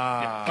them.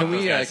 Ah, Can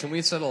we guys. can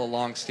we settle a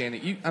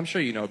long-standing? I'm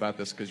sure you know about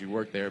this because you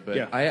work there, but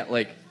Yeah. I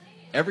like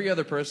every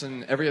other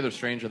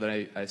stranger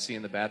that I see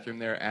in the bathroom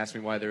there asks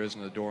me why there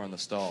isn't a door on the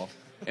stall,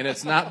 and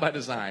it's not by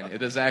design.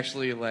 It is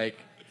actually like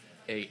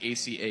a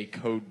ACA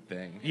code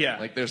thing. Yeah.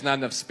 Like there's not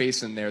enough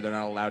space in there. They're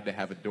not allowed to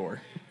have a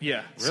door.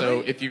 Yeah.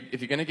 So if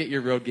you're gonna get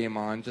your road game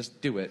on, just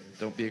do it.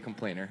 Don't be a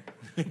complainer.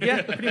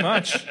 Yeah, pretty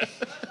much.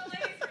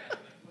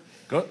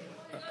 Go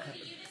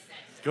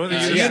to the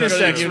yeah.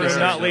 Unisex Yeah. room,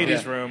 not Yeah.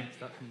 ladies' room.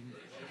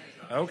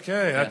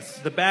 Okay, that's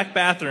The back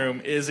bathroom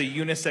is a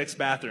unisex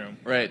bathroom.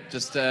 Right.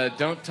 Just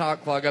don't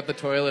clog up the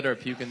toilet or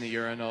puke in the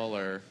urinal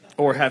or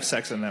Or have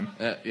sex in them,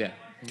 yeah.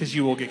 because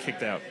you will get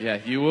kicked out. Yeah,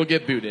 you will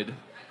get booted.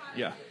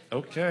 Yeah.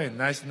 okay.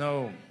 Nice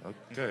no.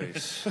 Okay.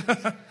 Sounds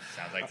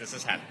like this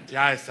has happened.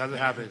 Yeah, it doesn't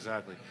happen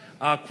exactly.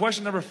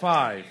 Question number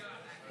 5.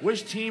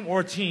 Which team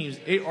or teams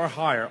 8 or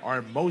higher are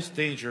in most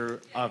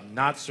danger of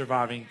not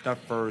surviving the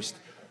first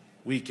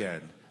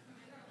weekend?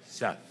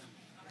 Seth.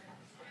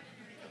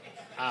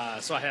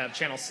 So I have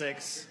Channel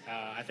 6.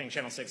 I think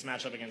Channel 6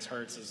 matchup against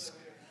Hertz is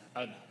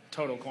a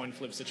total coin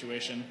flip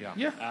situation. Yeah.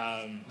 Yeah.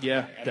 And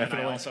definitely.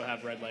 then I also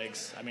have Red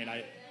Legs. I mean,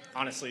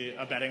 honestly,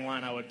 a betting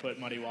line, I would put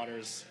Muddy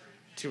Waters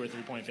 2 or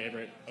 3 point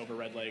favorite over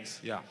Red Legs.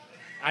 Yeah.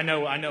 I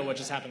know what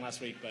just happened last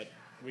week, but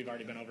we've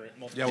already been over it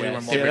multiple Yeah, we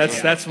times. went Yeah,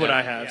 multiple that's what Yeah.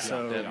 I have.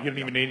 So you don't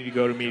even need to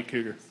go to meet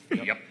Cougar.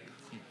 Yep.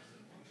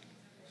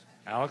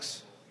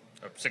 Alex?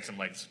 6 and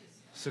legs.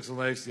 6 and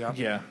legs. Yeah.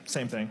 Yeah,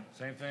 same thing.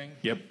 Same thing.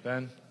 Yep.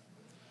 Ben.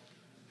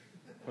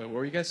 Wait, what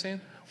were you guys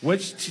saying?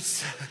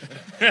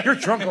 You're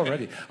drunk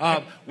already.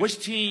 Which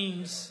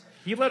teams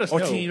You let us or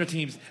know.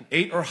 teams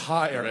 8 or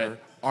higher Right.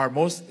 are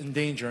most in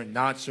danger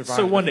not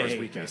surviving So 1 the to first 8,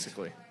 weekend?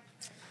 basically.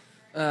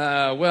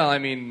 Well, I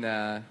mean,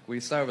 we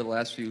saw over the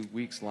last few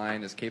weeks,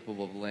 Lion is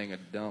capable of laying a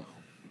dump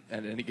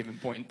at any given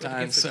point in time.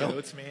 Against the So,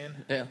 Goats,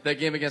 man. yeah, that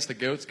game against the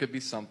Goats could be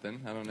something.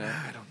 I don't know.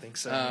 I don't think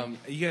so.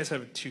 You guys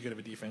have too good of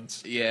a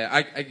defense. Yeah,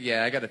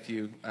 I got a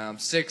few.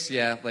 6,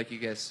 yeah, like you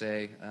guys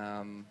say.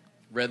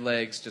 Red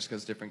Legs, just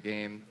because different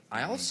game.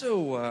 I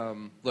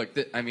also look.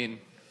 I mean,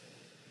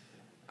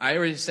 I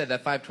already said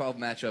that 5-12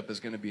 matchup is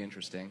going to be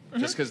interesting,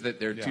 just because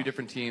they're two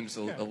different teams,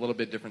 a little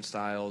bit different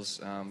styles,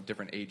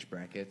 different age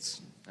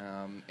brackets,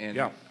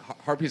 and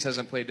Harpies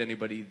hasn't played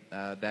anybody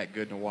that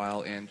good in a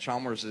while, and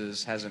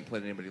Chalmers hasn't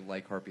played anybody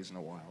like Harpies in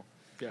a while.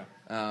 Yeah.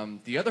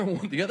 The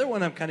other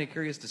one I'm kind of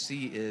curious to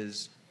see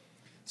is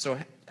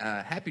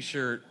Happy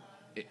Shirt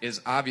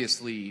is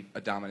obviously a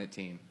dominant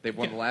team. They've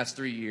won the last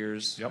 3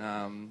 years. Yep.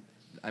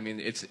 I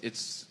mean,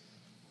 it's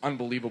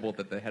unbelievable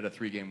that they had a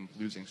 3-game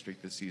losing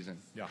streak this season.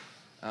 Yeah.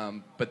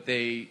 But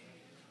they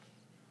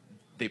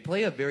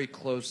play a very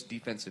close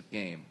defensive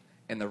game,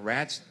 and the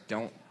Rats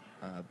don't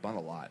bunt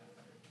a lot.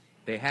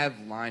 They have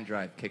line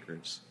drive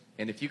kickers,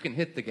 and if you can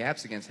hit the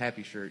gaps against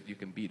Happy Shirt, you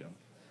can beat them.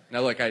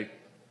 Now, look, I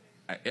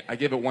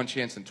give it 1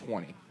 chance in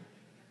 20,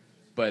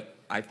 but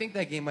I think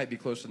that game might be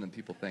closer than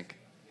people think.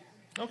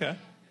 Okay.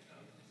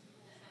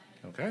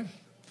 Okay.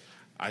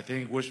 I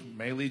think which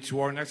may lead to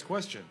our next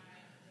question.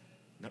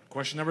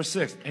 Question number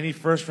 6. Any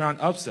first round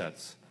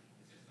upsets?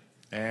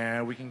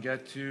 And we can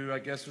get to, I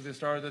guess, with the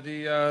start of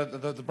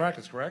the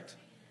brackets, correct?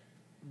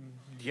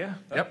 Yeah.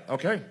 Yep.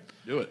 Okay.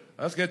 Do it.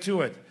 Let's get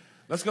to it.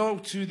 Let's go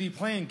to the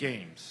playing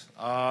games.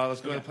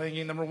 Let's go to playing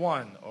game number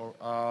 1.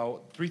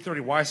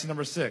 3:30 YC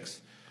number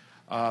 6.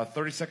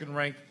 32nd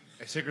ranked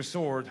Sacred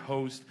Sword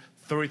host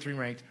 33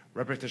 ranked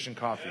Repetition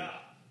Coffee.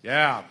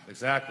 Yeah,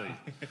 exactly.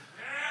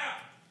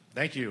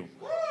 Thank you.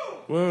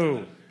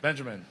 Woo.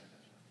 Benjamin.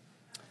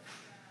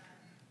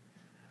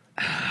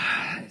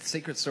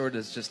 Sacred Sword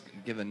has just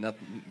given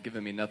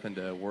me nothing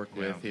to work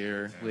with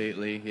here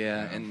lately.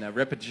 Yeah, and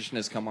Repetition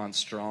has come on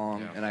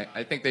strong, and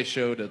I think they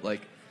showed it.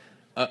 Like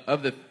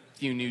of the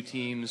few new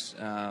teams,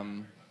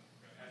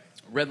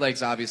 Red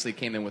Legs obviously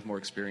came in with more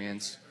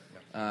experience.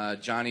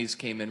 Johnny's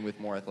came in with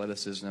more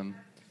athleticism,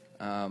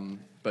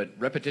 but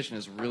Repetition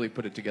has really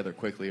put it together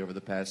quickly over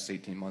the past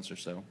 18 months or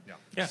so.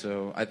 Yeah.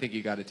 So I think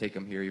you got to take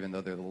them here, even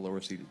though they're the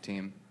lower seeded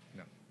team.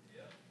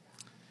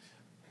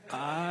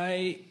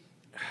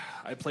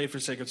 I played for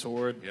Sacred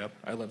Sword. Yep.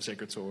 I love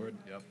Sacred Sword.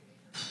 Yep.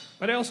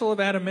 But I also love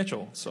Adam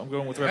Mitchell, so I'm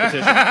going with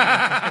Repetition.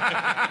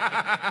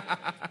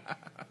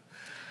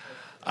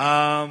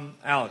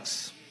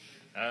 Alex.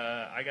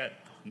 I got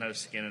no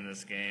skin in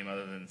this game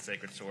other than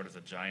Sacred Sword is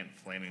a giant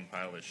flaming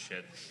pile of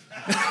shit.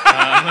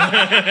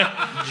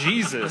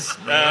 Jesus.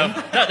 No,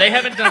 they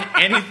haven't done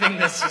anything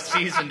this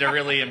season to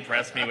really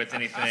impress me with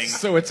anything.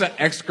 So it's an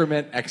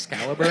excrement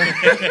Excalibur.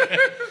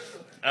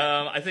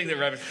 I think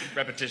that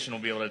Repetition will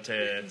be able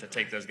to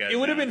take those guys. It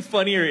would have down. been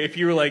funnier if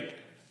you were like,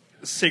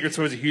 Sacred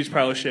Sword's a huge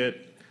pile of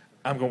shit.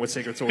 I'm going with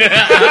Sacred Sword. I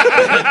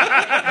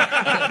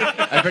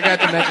forgot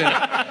to mention.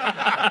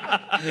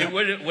 It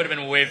would have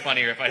been way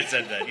funnier if I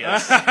said that,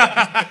 yes.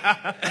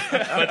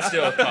 But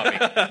still, coffee.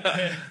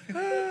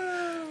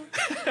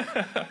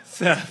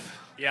 Seth.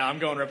 Yeah, I'm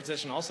going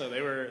Repetition also.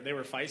 They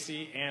were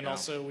feisty, and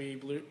also we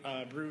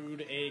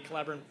brewed a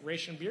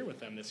collaboration beer with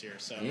them this year.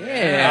 So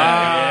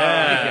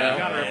Yeah.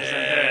 gotta represent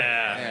there.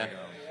 Yeah.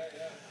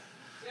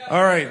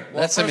 All right.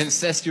 Well, That's some first,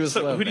 incestuous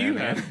So love. who do you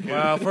man. have?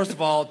 well, first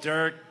of all,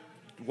 Derek,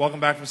 welcome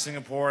back from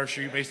Singapore. I'm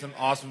sure you made some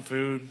awesome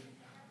food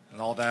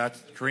and all that.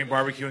 Korean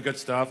barbecue and good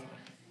stuff.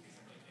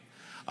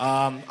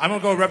 I'm going to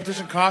go with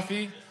Repetition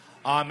Coffee,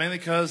 mainly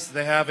because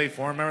they have a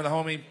former member of the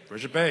homie,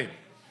 Bridget Bay.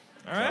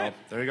 All right.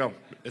 So, there you go.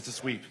 It's a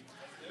sweep.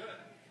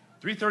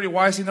 330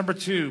 YC number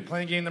 2,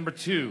 playing game number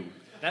 2.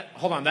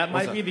 Hold on, that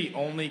What's might be that? the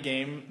only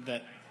game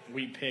that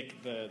we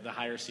pick the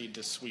higher seed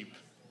to sweep.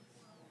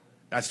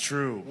 That's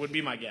true. Would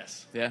be my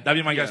guess. Yeah. That'd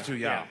be my guess too,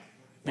 yeah.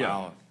 Yeah.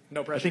 Wow.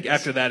 No pressure. I think guess.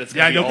 after that it's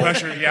Yeah, gonna be no all-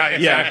 pressure. Yeah,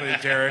 exactly,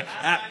 Derek.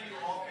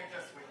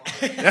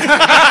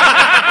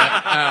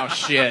 Oh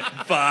shit.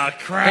 Fuck.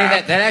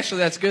 Hey,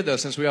 that's good though,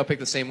 since we all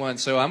picked the same one.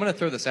 So I'm gonna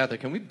throw this out there.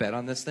 Can we bet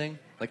on this thing?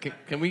 Like,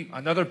 can we?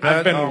 Another bet.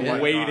 I've been Oh, my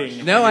waiting.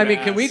 gosh. No, for I you mean,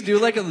 to can we ask. do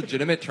like a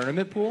legitimate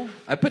tournament pool?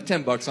 I put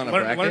 $10 on a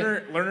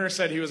bracket. Lerner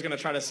said he was going to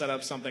try to set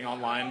up something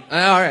online.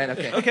 All right,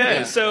 okay. Okay,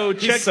 Yeah. so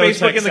check so Facebook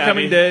tech in the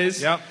coming savvy.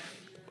 days. Yep.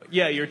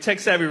 Yeah, your tech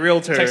savvy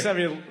realtor. Tech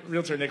savvy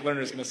realtor Nick Lerner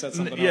is going to set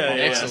something Yeah, up. yeah, online.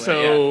 Excellent.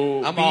 So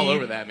yeah. I'm all be-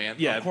 over that, man.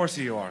 Yeah, Of course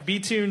you are. be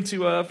tuned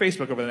to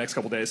Facebook over the next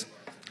couple days.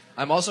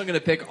 I'm also going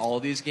to pick all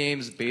of these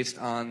games based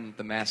on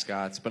the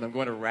mascots, but I'm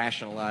going to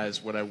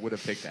rationalize what I would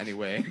have picked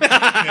anyway.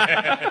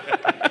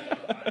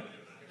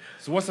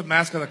 So what's the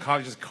mascot of the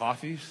coffee? Just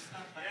coffee?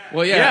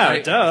 Well, yeah, Yeah,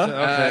 right. duh.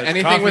 Okay.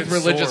 Anything with Coffee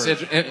religious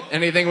sword.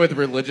 anything with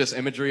religious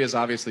imagery is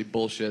obviously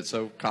bullshit.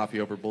 So coffee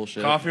over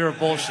bullshit. Coffee or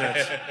bullshit.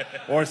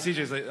 Or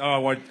CJ's like,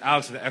 oh, what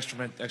Alex is the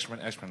excrement,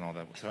 and all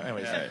that. So,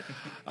 anyways.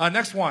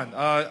 Next one.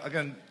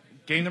 Again,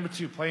 game number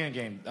 2, playing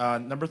game.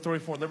 Number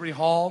 34, Liberty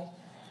Hall.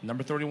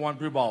 Number 31,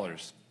 Brew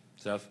Ballers.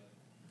 Seth?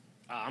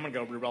 I'm going to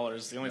go Brew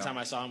Ballers. The only time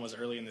I saw him was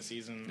early in the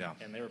season, Yeah.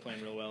 and they were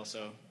playing real well.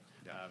 So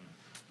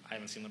I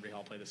haven't seen Liberty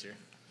Hall play this year.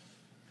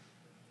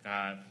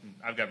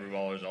 I've got Brew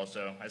Ballers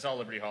also. I saw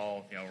Liberty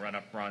Hall, run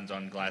up runs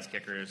on glass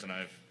kickers, and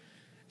I've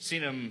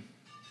seen them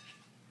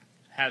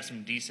have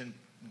some decent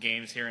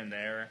games here and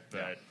there,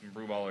 but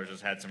Brew Ballers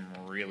has had some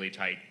really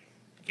tight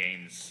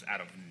games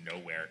out of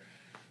nowhere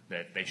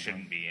that they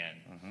shouldn't be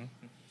in.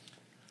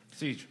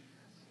 Siege.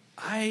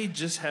 I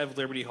just have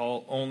Liberty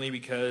Hall only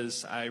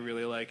because I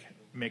really like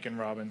Mick and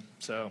Robin.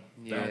 So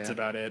Yeah. that's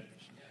about it.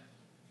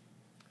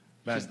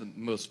 She's the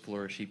most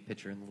flourishy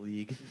pitcher in the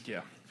league.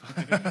 Yeah.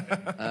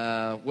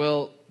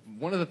 Well,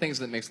 one of the things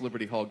that makes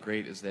Liberty Hall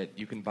great is that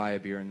you can buy a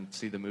beer and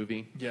see the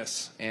movie,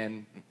 Yes.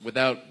 and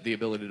without the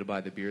ability to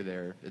buy the beer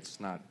there, it's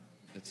not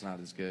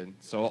as good.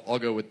 So I'll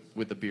go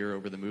with the beer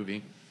over the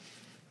movie.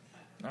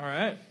 All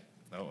right.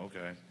 Oh,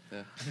 okay.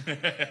 Yeah.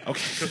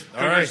 Okay.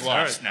 Cougars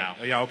lost now.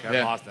 Oh, yeah, okay. Yeah.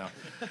 I'm lost now.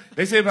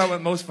 They say about what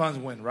most funds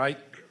win, right?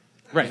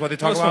 Right. That's what they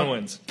talk Most about? fun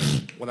wins.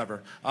 Whatever.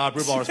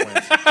 Brew Ballers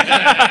wins.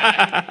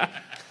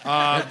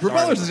 Brew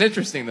Ballers is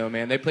interesting though,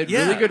 man. They played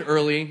Yeah. really good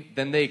early,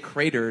 then they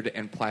cratered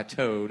and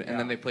plateaued, and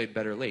then they played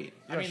better late.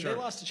 I mean, sure. they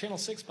lost to Channel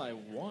 6 by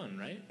 1,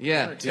 right?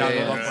 Yeah, One or two. Yeah, yeah, they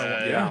yeah. lost by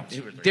one.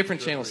 Yeah.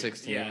 Different Channel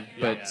 6 team, Yeah,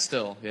 but yeah.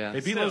 still, yeah. They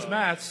beat Los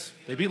Mats.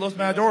 They beat Los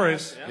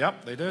Matadores.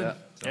 Yep, they did. Yeah.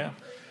 So. Yeah.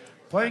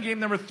 Playing game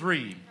number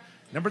 3.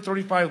 Number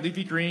 35,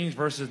 Leafy Greens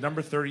versus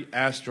number 30,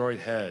 Asteroid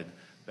Head.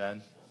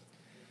 Ben?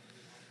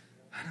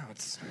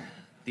 It's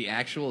the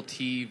actual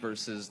tea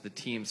versus the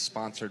team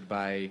sponsored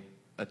by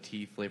a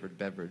tea flavored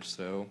beverage.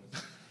 So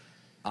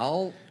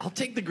I'll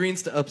take the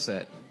greens to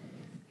upset.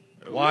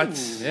 What?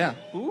 Yeah.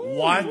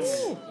 What?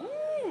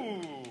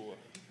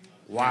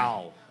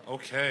 Wow.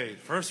 Okay.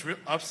 First real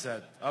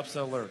upset.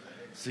 Upset alert.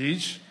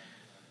 Siege?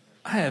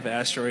 I have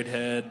Asteroid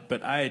Head,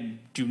 but I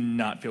do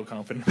not feel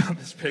confident about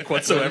this pick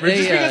whatsoever. They,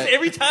 Just because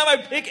every time I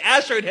pick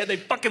Asteroid Head, they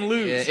fucking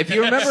lose. Yeah, if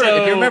you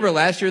remember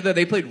last year though,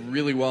 they played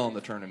really well in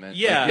the tournament.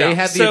 Yeah. Like, they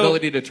had the So-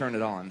 ability to turn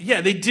it on. Yeah,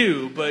 they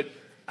do, but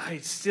I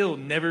still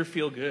never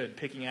feel good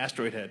picking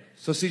Asteroid Head.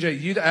 So, CJ,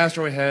 you to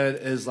Asteroid Head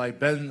is like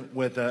Ben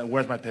with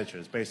Where's My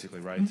Pitches, basically,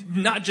 right?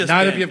 Not just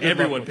Now to Ben, be a good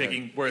everyone luck with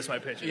picking Where's My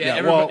Pitches.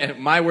 Yeah, well- and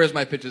my Where's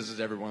My Pitches is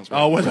everyone's.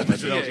 Oh, Where's My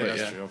Pitches? Yeah, Okay, yeah, that's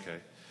yeah. true. Okay.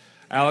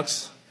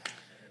 Alex?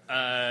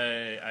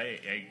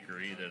 I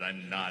agree that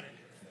I'm not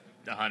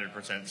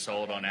 100%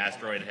 sold on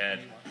Asteroid Head.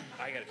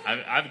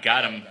 I've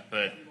got him,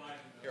 but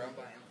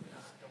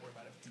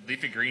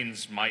Leafy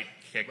Greens might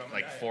kick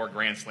like 4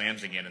 Grand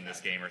Slams again in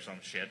this game or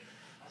some shit.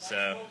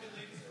 So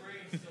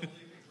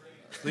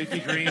Leafy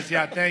Greens,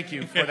 yeah, thank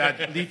you for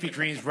that Leafy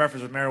Greens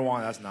reference with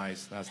marijuana. That's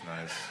nice. That's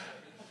nice.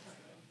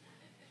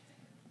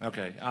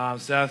 Okay,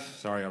 Seth,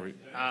 sorry,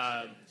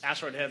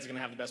 Asteroid Head's going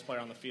to have the best player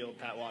on the field,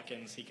 Pat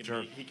Watkins. He could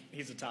Sure.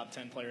 he's a top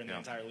 10 player in the Yeah.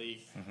 entire league.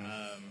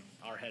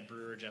 Our head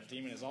brewer, Jeff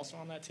Demon, is also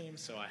on that team,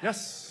 so I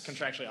Yes.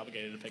 contractually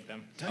obligated to pick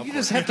them. Don't you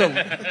just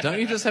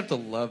have to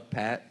love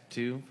Pat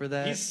too for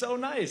that? He's so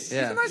nice.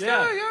 Yeah. Nice Yeah.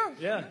 guy, yeah.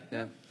 Yeah.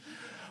 yeah.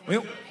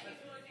 Well,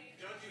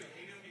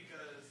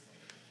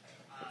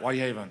 why do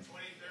you hate him?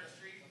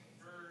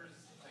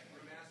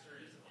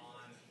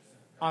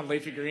 On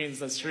Leafy Greens,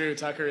 that's true.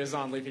 Tucker is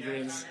on Leafy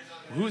Greens.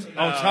 Who's?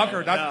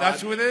 Tucker.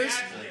 That's who it is.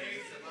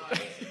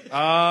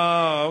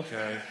 Oh,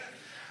 okay.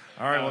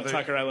 All right. Well,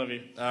 Tucker, I love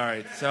you. all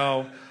right.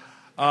 So,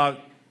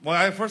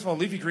 Well, first of all,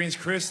 Leafy Green's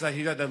Chris, that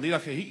he got the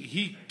leadoff.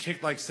 He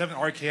kicked like 7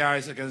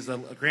 RKIs against the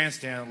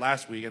grandstand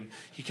last week, and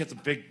he kicked a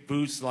big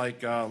boost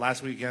like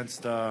last week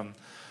against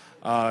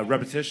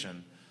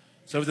Repetition.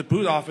 So it was a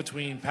boot off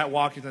between Pat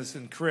Watkins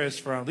and Chris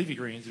from Leafy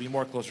Green to be a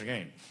more closer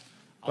game.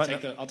 I'll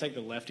take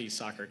the lefty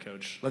soccer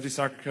coach. Lefty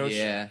soccer coach.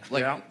 Yeah.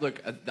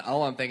 Look.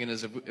 All I'm thinking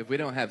is if we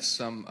don't have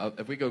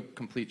if we go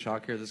complete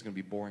chalk here, this is gonna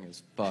be boring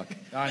as fuck.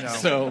 I know.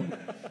 So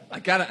I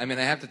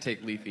have to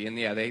take Leafy, and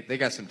yeah, they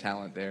got some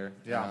talent there.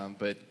 Yeah.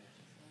 But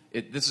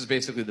this is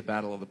basically the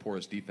battle of the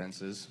poorest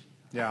defenses.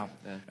 Yeah.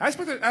 Yeah. I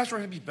expected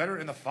Asteroid to be better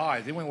in the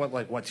 5. They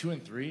went, 2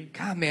 and 3?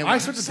 God, man. I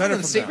expected better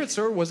from Sacred them.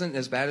 Sword wasn't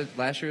as bad as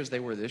last year as they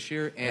were this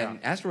year, and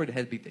Yeah. Asteroid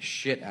had beat the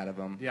shit out of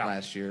them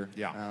last year.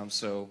 Yeah.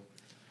 So,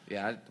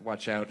 yeah,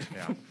 watch out.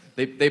 Yeah.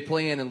 They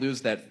play in and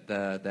lose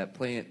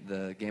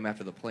the game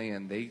after the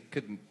play-in. They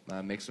could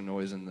make some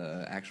noise in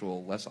the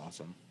actual less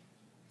awesome.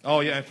 Oh,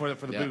 yeah, and for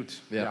the Yeah. boot.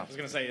 Yeah. I was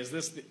gonna say, is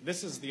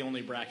this is the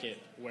only bracket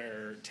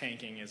where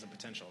tanking is a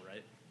potential,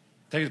 right?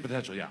 Take his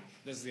potential, yeah.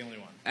 This is the only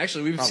one.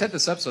 Actually, we've set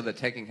this up so that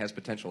tanking has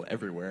potential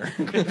everywhere.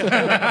 You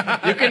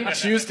can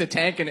choose to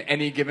tank in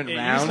any given It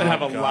round. used to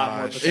have a lot more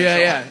gosh. potential.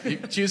 Yeah. You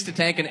choose to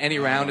tank in any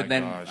round and my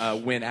then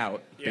gosh. win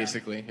out, Yeah.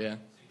 basically. Yeah.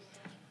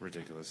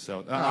 Ridiculous. So,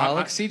 Look,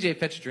 CJ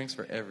fetched drinks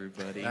for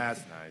everybody.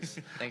 that's nice.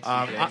 Thanks,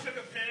 Um, CJ. I-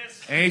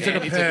 And he took a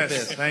he took a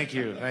piss. piss. Thank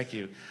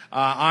you.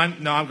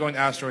 I'm going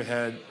Asteroid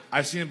Head.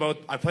 I've seen them both.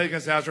 I played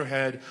against Asteroid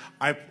Head.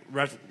 I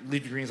ref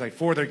Leafy Greens like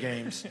 4 of their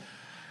games.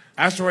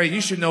 Asteroid,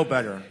 you should know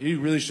better. You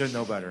really should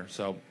know better.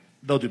 So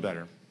they'll do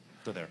better.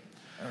 They're there.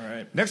 All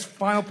right. Next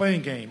final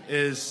playing game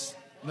is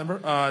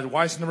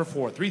YC number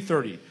 4,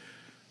 3:30.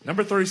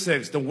 Number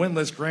 36, the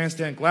winless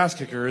Grandstand Glass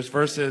Kickers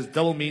versus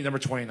Double Meat number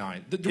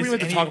 29. Do we Is need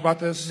to any- talk about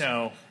this?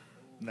 No.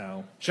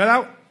 Shut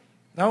out?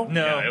 No?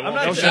 No. it I'm won't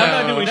not, be I'm shut not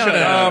out. doing No, shut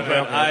no, out, okay,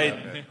 but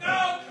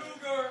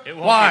okay. It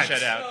won't What? be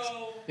shut out.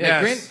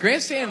 Yeah, Yes.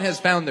 Grandstand has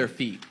found their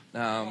feet.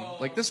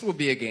 This will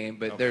be a game,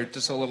 but they're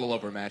just a little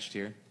overmatched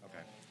here.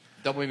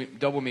 Okay.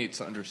 Double Meat's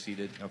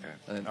underseeded.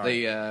 Okay.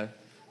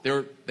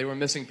 All They were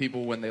missing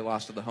people when they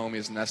lost to the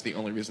homies, and that's the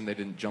only reason they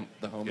didn't jump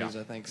the homies.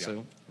 Yeah. I think Yeah.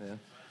 so. Yeah.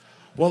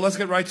 Well, let's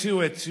get right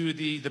to it, to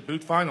the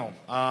boot final.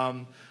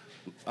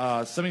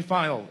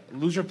 Semi-final,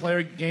 loser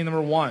player game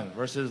number 1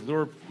 versus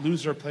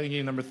loser playing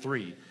game number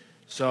 3.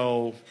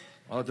 So,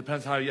 it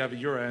depends how you have at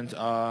your end.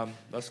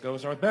 Let's go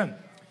start with Ben.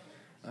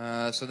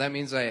 So that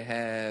means I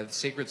have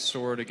Sacred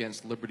Sword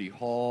against Liberty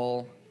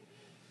Hall.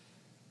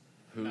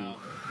 Who? No,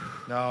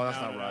 that's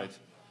not no. right.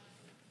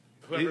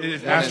 Whoever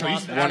It's was Asteroid.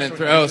 lost- One and Asteroid-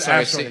 three. Oh,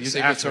 sorry. Asteroid. Use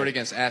Sacred Asteroid. Sword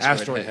against Asteroid.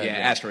 Asteroid Head, Yeah,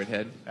 yeah. Asteroid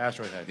Head.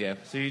 Asteroid Head. Yeah.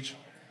 Siege.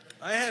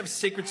 I have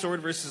Sacred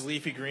Sword versus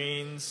Leafy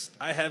Greens.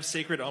 I have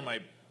Sacred on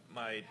my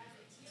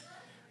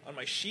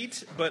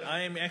sheet, but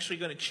I am actually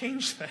going to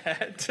change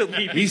that to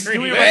Leafy He's Greens.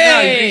 doing it right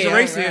now. He's Hey,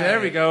 erasing it. all right. There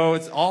we go.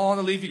 It's all on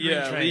the Leafy Green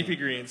Yeah, train. Leafy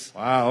Greens.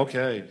 Wow,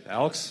 okay.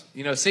 Alex?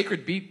 You know,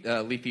 Sacred beat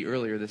Leafy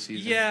earlier this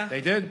season. Yeah,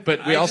 They did?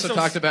 But we I also just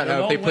don't talked about they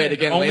how if they won't play it win.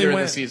 again Only later in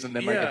win. the season, they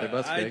might get their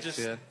butts I kicked. just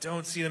Yeah.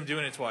 don't see them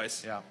doing it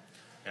twice. Yeah.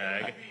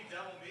 Yeah,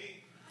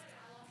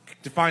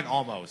 Define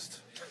almost.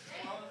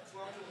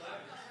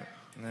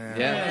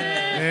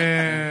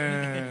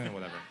 Yeah.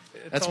 Whatever.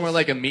 That's more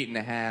like a meat and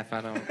a half.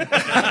 I don't.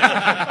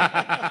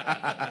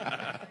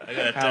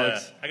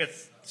 I got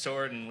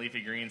Sword and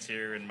Leafy Greens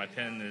here, and my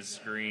pen is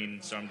green,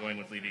 so I'm going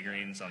with Leafy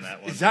Greens on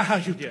that one. Is that how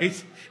you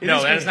base it? No,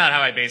 is that is good. not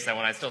how I base that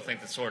one. I still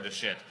think the Sword is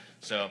shit.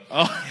 So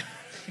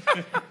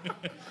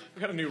We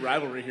got a new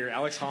rivalry here: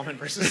 Alex Hallman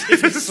versus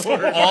Sacred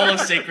Sword. all of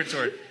Sacred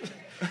Sword.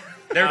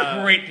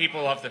 They're great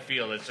people off the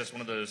field. It's just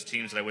one of those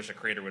teams that I wish a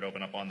crater would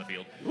open up on the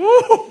field.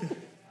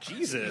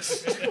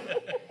 Jesus.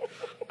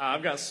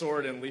 I've got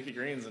Sword and Leafy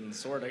Greens, and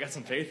Sword, I got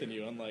some faith in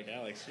you, unlike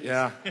Alex. Jeez.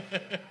 Yeah.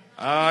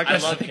 I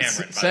love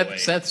Cameron, by the way.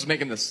 Seth's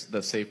making the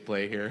safe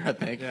play here. I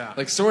think. Yeah.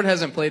 Like Sword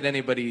hasn't played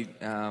anybody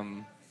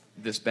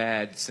this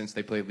bad since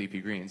they played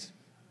Leafy Greens.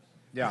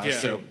 Yeah, Yeah.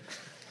 that's true.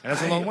 And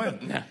that's a long win.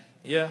 Nah.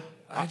 Yeah,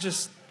 I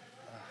just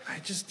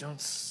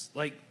don't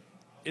like.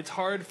 It's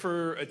hard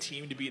for a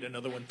team to beat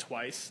another one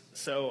twice,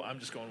 so I'm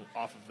just going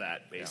off of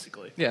that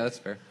basically. Yeah, that's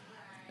fair.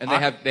 And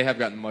they have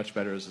gotten much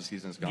better as the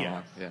season's gone Yeah.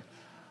 on. Yeah.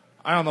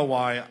 I don't know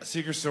why.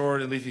 Secret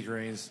Sword and Leafy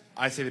Greens.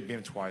 I say they beat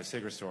him twice.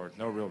 Secret Sword.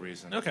 No real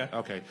reason. Okay.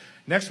 Okay.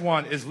 Next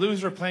one is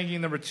loser playing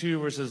game number 2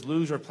 versus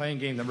loser playing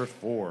game number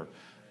 4.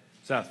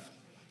 Seth.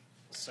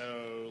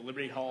 So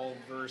Liberty Hall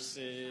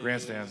versus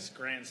Grandstand.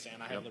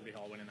 Grandstand. I have Liberty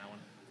Hall winning that one.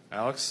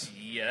 Alex.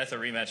 Yeah, that's a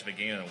rematch of a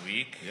game of the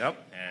week. Yep.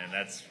 And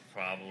that's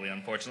probably,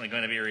 unfortunately,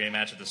 going to be a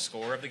rematch of the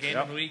score of the game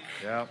Yep. of the week.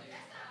 Yep.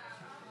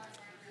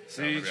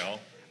 So, Siege. overall.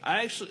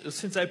 I actually,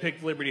 since I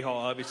picked Liberty Hall,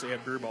 obviously I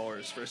have Brew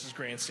Ballers versus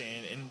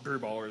Grandstand, and Brew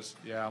Ballers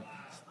Yeah.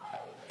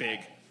 big.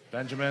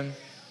 Benjamin.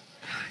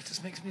 It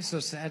just makes me so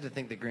sad to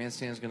think that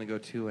Grandstand's going to go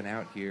 2 and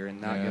out here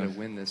and not Yeah. get a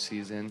win this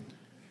season.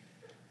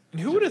 And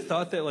who would have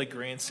thought that like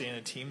Grandstand,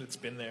 a team that's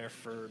been there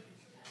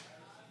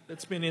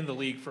that's been in the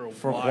league for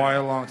For quite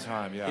a long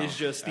time, yeah. is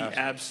just the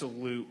Absolutely.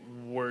 absolute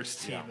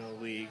worst team Yeah. in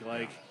the league.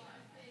 Like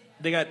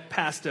they got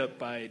passed up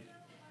by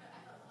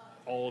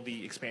all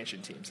the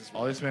expansion teams as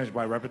well. All these managed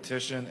by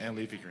repetition and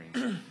leafy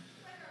greens.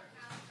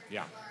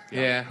 Yeah.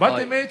 Yeah, But I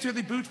they like- made it to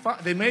the boot.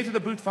 They made it to the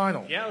boot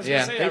final. Yeah, I was Yeah.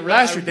 gonna say They, I re-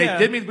 last I- year they yeah.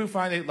 did make the boot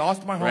final. They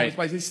lost to my homies, Right.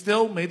 but they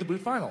still made the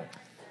boot final.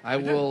 I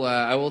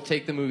will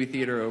take the movie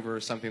theater over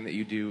something that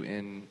you do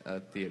in a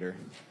theater.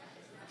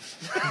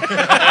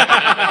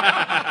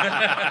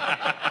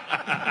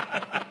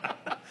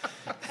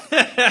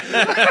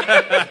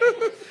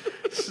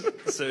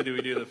 So do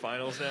we do the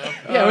finals now?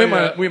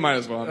 Yeah, we might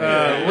as well.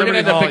 We're Liberty gonna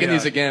end up Hall, picking yeah.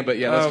 these again, but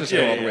yeah, let's just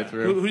go all the way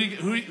through.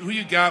 Who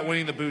you got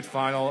winning the boot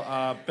final?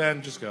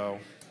 Ben, just go.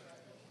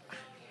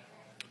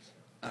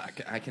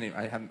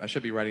 I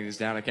should be writing these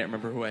down. I can't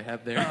remember who I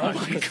have there.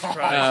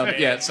 Christ,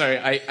 Yeah, sorry.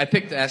 I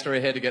picked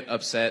Asteroid Head to get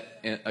upset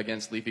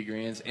against Leafy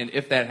Greens, and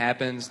if that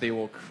happens, they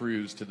will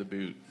cruise to the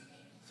boot.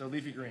 So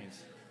leafy greens.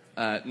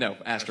 No,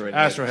 Asteroid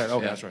Asteroid Head.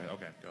 Okay, Yeah. Asteroid Head.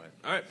 Okay, go ahead.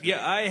 All right.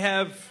 Yeah, I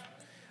have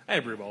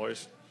Brew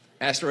Ballers.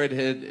 Asteroid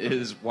Head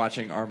is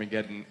watching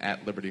Armageddon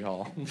at Liberty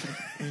Hall.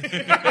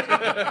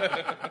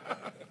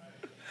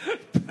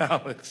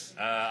 Alex.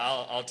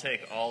 I'll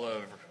take all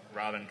of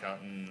Robin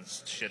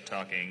Cotton's shit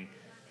talking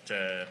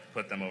to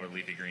put them over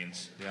leafy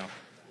greens. Yeah.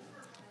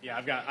 Yeah,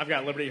 I've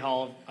got Liberty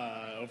Hall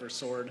over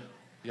Sword.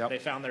 Yep. They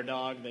found their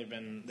dog. They've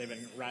been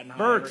riding high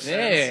Bert. ever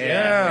since.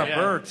 Yeah,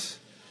 Bert.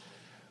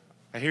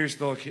 I hear you're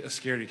still a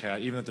scaredy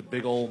cat, even with the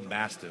big old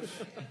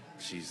mastiff.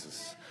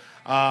 Jesus.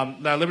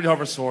 Now, Liberty Hall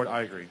versus Sword,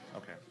 I agree.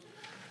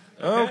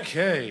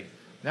 Okay.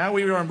 Now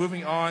we are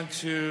moving on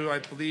to, I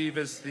believe,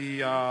 it's the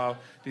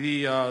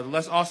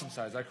less awesome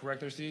side. Is that correct,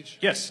 there, Siege?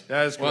 Yes.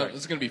 That is Well, correct.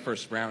 this is going to be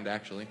first round,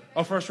 actually.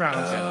 Oh, first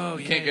round.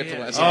 You can't get to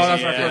last. Oh,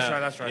 that's right. Yeah. First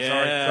round. That's right.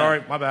 Yeah.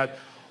 Sorry. My bad.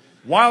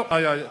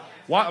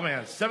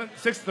 Wildman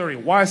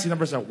 6:30. YC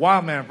number 7.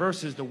 Wildman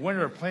versus the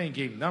winner of playing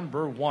game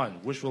number 1,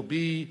 which will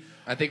be.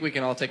 I think we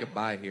can all take a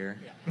bye here.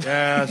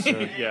 Yeah,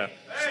 sir. Yeah.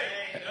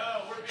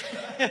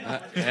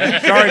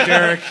 Sorry,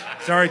 Derek.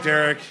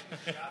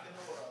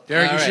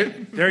 Derek, All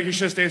right. you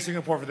should stay in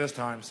Singapore for this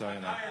time. So you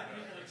know.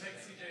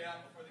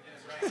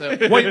 So,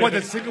 Wait,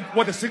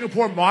 the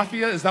Singapore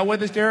Mafia? Is that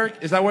what it is, Derek?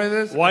 Is that what it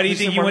is? Why do you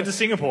think you went to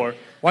Singapore?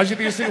 Why did you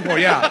think of Singapore?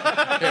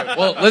 Yeah. here,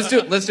 well, let's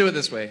do it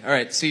this way. All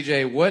right,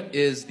 CJ, what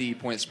is the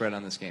point spread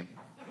on this game?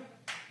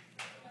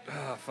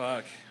 Oh,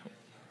 fuck.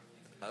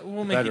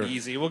 We'll make Better. it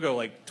easy. We'll go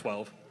like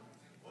 12.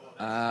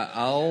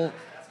 I'll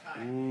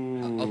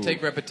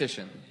take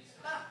repetition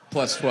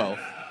plus 12.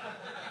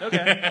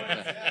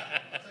 Okay.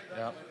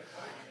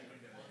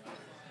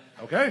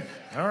 Okay.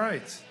 All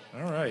right.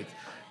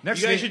 Next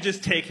You guys game. should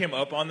just take him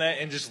up on that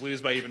and just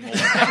lose by even more.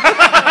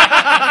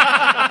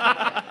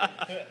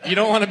 You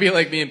don't want to be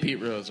like me and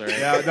Pete Rose, all right?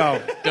 Yeah,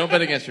 no. Don't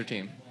bet against your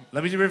team.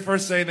 Let me just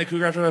first say in the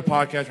Cougar After the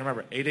podcast,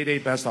 remember,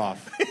 888 bets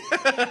off.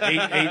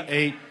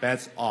 888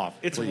 bets off.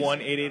 It's please.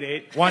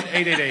 1-888.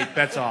 1-888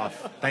 bets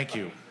off. Thank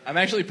you. I'm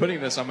actually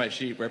putting this on my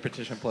sheet,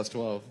 repetition plus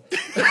 12.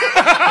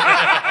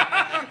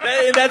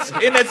 And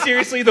that's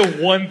seriously the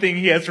one thing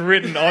he has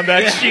written on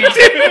that sheet.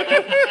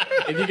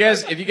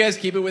 If you guys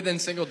keep it within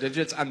single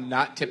digits, I'm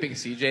not tipping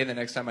CJ the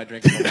next time I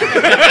drink.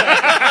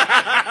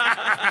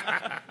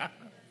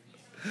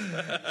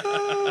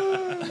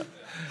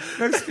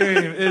 Next game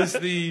is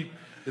the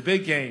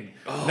big game.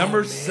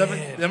 Number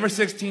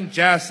 16,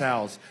 Jazz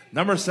House.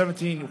 Number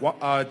 17,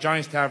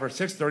 Giants Tavern.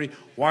 6:30,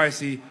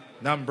 YC.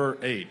 Number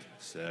 8.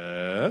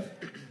 Seth.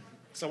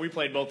 So we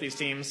played both these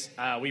teams.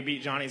 We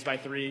beat Johnny's by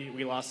 3.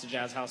 We lost to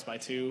Jazz House by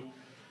 2.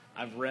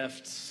 I've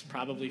reffed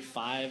probably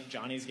 5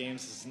 Johnny's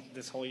games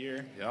this whole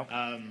year. Yep.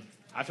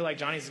 I feel like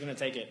Johnny's is going to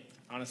take it,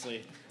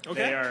 honestly.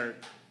 Okay.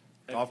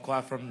 Golf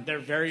clap from They're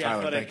very Tyler,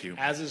 athletic, thank you.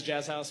 as is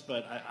Jazz House,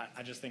 but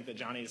I just think that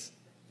Johnny's,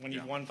 when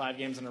you've won 5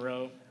 games in a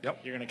row, Yep.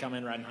 you're going to come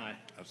in riding high.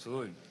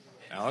 Absolutely.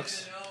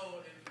 Alex?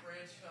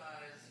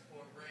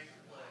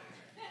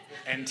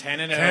 And 10-0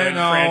 in 10-0.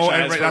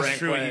 franchise for That's rank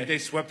true. play. They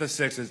swept the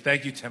Sixes.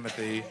 Thank you,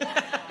 Timothy.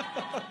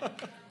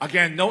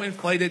 Again, no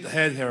inflated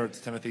head here,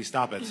 Timothy.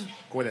 Stop it.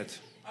 Quit it.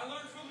 I learned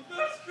from the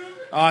best,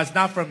 Cougar. It's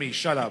not from me.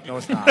 Shut up. No,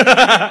 it's not.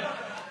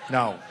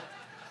 No.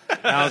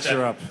 Alex,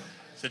 you're up.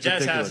 So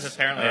Jazz House Ridiculous.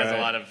 apparently has All a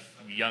right. lot of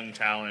young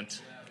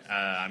talent.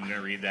 I'm going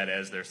to read that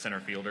as their center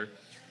fielder.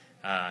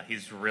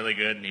 He's really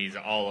good, and he's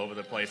all over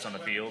the place on the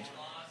field.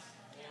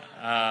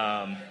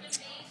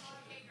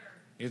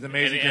 He's an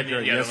amazing kicker.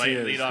 Yeah, Yes, the he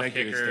is. leadoff Thank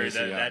you, kicker,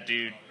 Stacey, yeah. that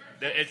dude.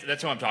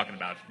 That's who I'm talking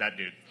about. That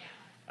dude.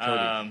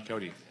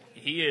 Cody.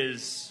 He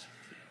is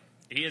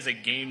a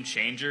game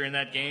changer in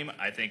that game.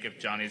 I think if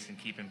Johnny's can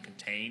keep him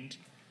contained,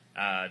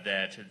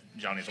 that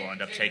Johnny's will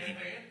end up taking.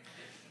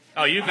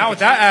 Oh, you can Not with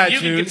that You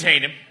can attitude.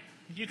 contain him.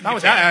 You can Not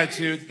with contain that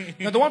him. attitude.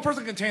 No, the one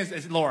person contains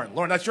is Lauren.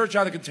 Lauren, that's your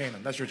job to contain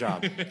him. That's your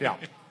job. Yeah.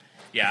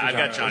 Yeah, I've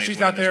got Johnny. If she's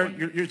not there,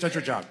 that's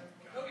your job.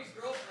 Cody's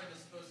girlfriend is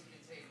supposed to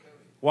contain Cody.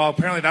 Well,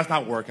 apparently that's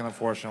not working,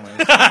 unfortunately.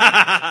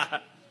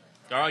 Are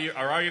all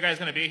you guys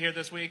going to be here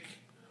this week?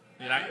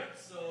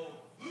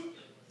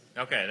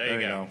 Okay, there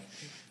you go.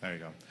 There you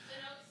go.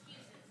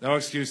 No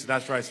excuses.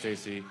 That's right,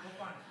 Stacy.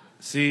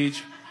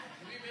 Siege.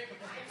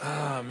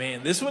 Oh,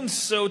 man. This one's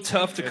so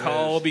tough to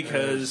call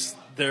because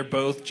they're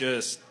both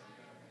just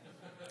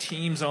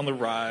teams on the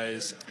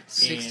rise.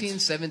 16,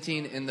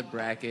 17 in the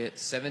bracket,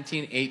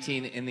 17,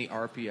 18 in the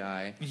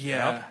RPI.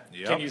 Yeah.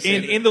 Yep. Can you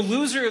say And the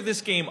loser of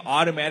this game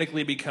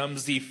automatically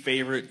becomes the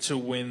favorite to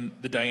win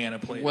the Diana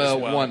plate. Well,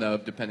 as well. one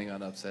of, depending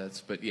on upsets,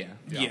 but yeah.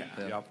 Yeah.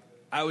 Yep.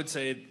 I would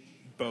say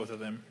both of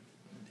them.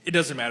 It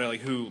doesn't matter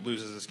like who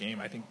loses this game.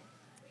 I think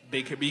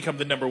they could become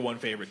the number one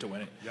favorite to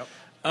win it. Yep.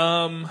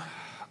 I'm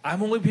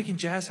only picking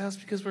Jazz House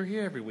because we're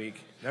here every week.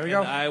 There we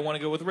and go. I want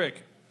to go with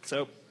Rick.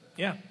 So,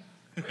 yeah.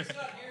 It's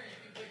not here.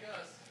 You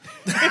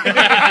can pick us.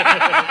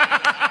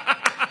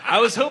 I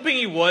was hoping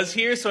he was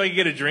here so I could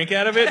get a drink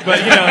out of it, but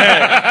hey.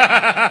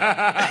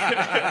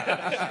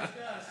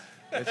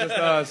 It's just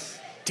us.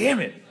 Damn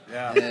it.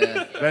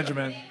 Yeah.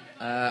 Benjamin.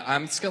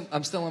 I'm still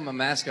on my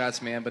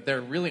mascots, man, but there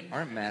really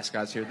aren't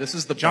mascots here. This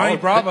is the Johnny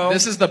bar, Bravo.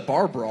 This is the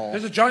bar brawl.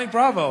 There's a Johnny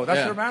Bravo. That's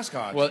Yeah. their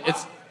mascot. Well,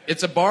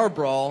 it's a bar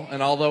brawl,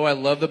 and although I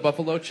love the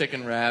buffalo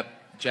chicken wrap,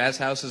 Jazz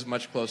House is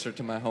much closer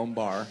to my home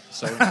bar,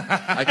 so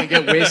I can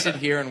get wasted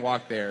here and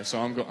walk there. So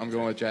I'm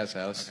going with Jazz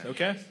House.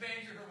 Okay. Expand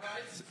your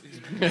horizons.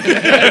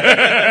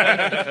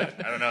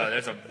 I don't know.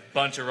 There's a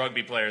bunch of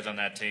rugby players on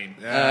that team.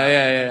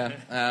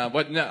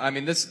 But no, I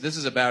mean this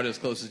is about as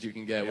close as you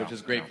can get, which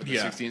is great for the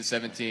Yeah. 16,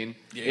 17.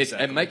 Yeah, It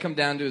exactly. might come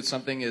down to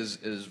something as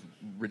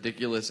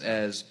ridiculous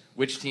as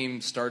which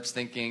team starts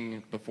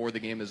thinking before the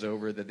game is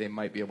over that they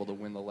might be able to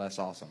win the less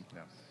awesome.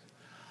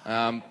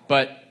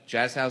 But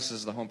Jazz House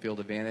is the home field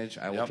advantage.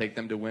 I will Yep. take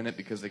them to win it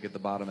because they get the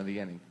bottom of the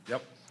inning.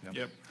 Yep.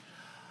 Yep.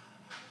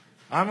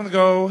 I'm going to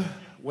go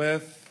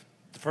with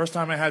the first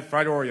time I had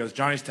fried Oreos,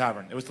 Johnny's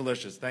Tavern. It was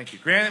delicious. Thank you.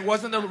 Granted, it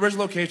wasn't the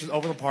original location, it was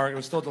over the park. It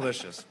was still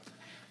delicious.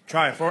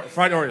 Try it.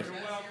 Fried Oreos.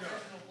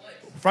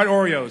 Fried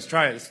Oreos.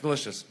 Try it. It's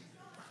delicious.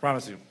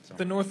 Promise you. So.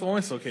 The North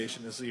Lawrence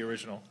location is the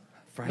original.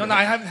 No,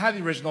 I haven't had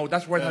the original.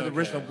 That's where I had the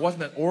original. It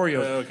wasn't an Oreo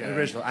Okay. the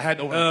original. I had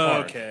it over the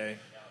park. Okay.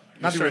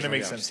 Not the Starting to original,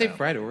 make yeah. sense. Say now.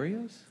 fried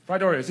Oreos?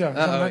 Fried Oreos, yeah. It's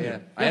on the Oh, menu. yeah.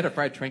 I had a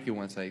fried Twinkie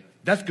once.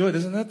 That's good,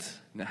 isn't it?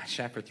 I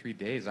shat for 3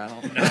 days. I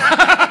don't.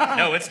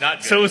 No, it's not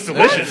good. So it's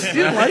delicious. You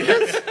didn't like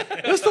it?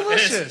 It was It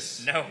delicious.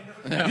 is. No.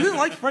 You didn't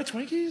like fried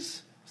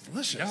Twinkies? It's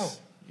delicious. No.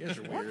 You guys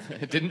are weird.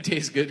 It didn't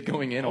taste good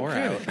going in or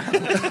out.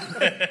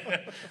 It'd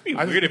be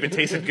weird if it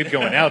tasted good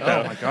going out,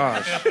 though. Oh my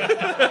gosh.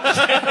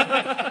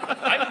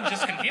 I'm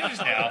just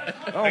confused now.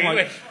 Are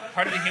my- you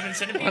part of the human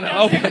centipede?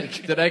 Oh,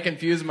 did I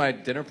confuse my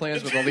dinner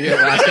plans with the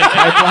Alaskan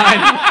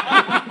pipeline?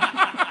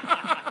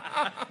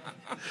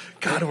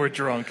 God, we're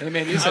drunk. Hey,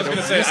 man, you I said, was going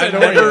to you say, said I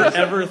never Oreos.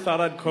 ever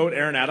thought I'd quote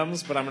Aaron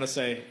Adams, but I'm going to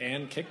say,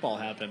 and kickball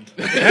happened.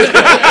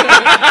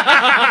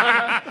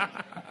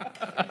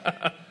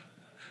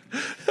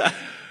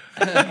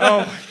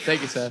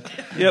 Thank you, Seth.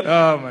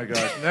 Oh my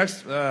gosh.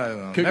 Next,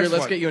 no. Cougar, Next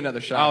let's one. get you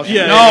another shot.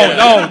 Yeah, No.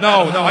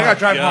 I gotta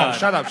drive home.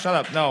 Shut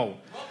up.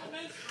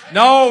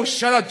 No,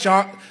 shut up,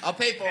 John. I'll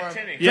pay for him.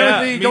 Yeah,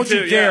 Timothy, me don't too.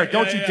 you dare. Yeah,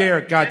 Don't yeah, you yeah.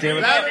 dare. God damn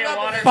it.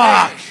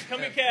 Fuck. Come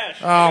get cash.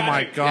 Oh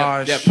my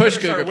gosh. Yeah, push,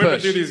 Start Cougar, whipping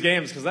push. through these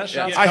games because that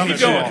shot's I coming.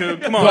 keep going.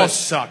 Coog. Come You on. all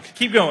suck.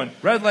 Keep going.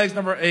 Red legs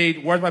number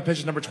 8. Where's my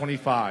pitches number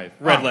 25?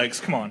 Red legs.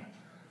 Come on.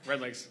 Red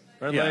legs.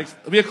 Red Yeah. legs.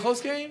 It'll be a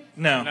close game?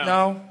 No.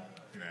 No.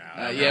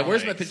 Yeah,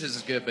 where's my pitches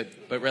is good,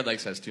 but Red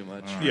Legs has too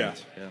much. Yeah.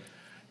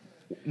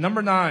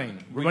 Number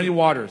 9. Muddy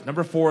Waters.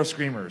 Number 4.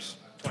 Screamers.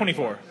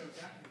 24.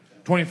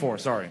 24.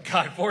 Sorry.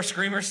 God, 4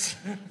 screamers.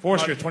 4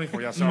 Screamers.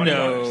 24. Yeah. Sorry.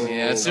 No.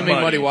 Yeah, assuming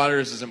Muddy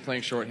Waters isn't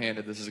playing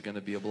shorthanded, this is going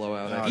to be a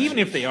blowout. Even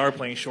if they are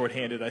playing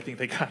shorthanded, I think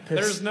they got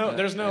this.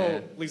 There's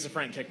no Lisa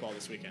Frank kickball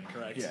this weekend,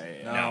 correct?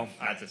 No.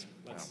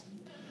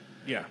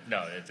 Yeah.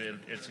 No,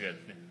 it's good.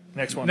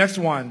 Next one. Next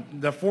one.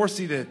 The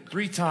 4-seeded,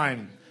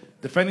 3-time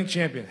defending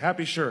champion,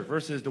 Happy Shirt,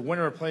 versus the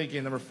winner of play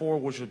game number 4,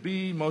 which would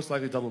be most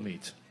likely double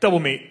meat. Double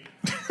meat.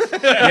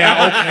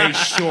 Yeah, okay,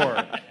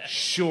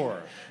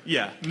 sure.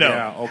 Yeah. No.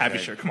 Yeah, okay. Happy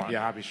shirt. Come on. Yeah,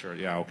 Happy Shirt.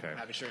 Yeah, okay.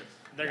 Happy Shirt.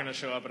 They're going to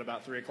show up at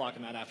about 3 o'clock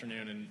in that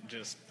afternoon and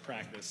just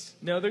practice.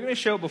 No, they're going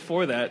to show up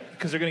before that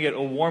because they're going to get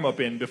a warm up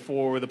in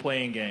before the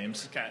playing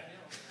games, Okay.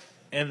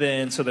 and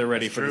then so they're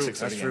ready for the 6:30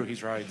 That's true. game.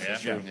 He's right. Yeah.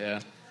 That's true. Yeah.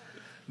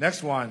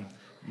 Next one.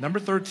 Number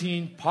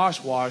 13,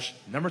 Posh Wash.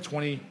 Number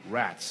 20,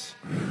 Rats.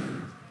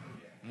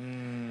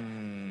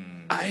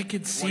 I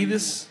could see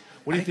this.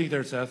 What do you think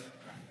there, Seth?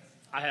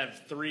 I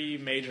have 3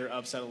 major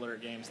upset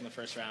alert games in the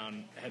first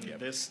round, and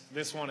this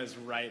one is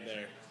right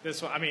there.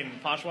 This one, I mean,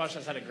 Posh Wash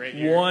has had a great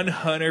year.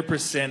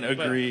 100%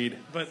 but- agreed.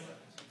 But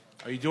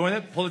Are you doing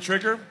it? Pull the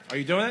trigger? Are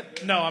you doing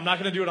it? no, I'm not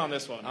going to do it on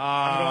this one.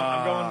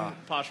 I'm going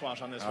Posh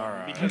Wash on this one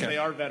right. because they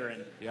are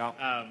veteran. Yeah.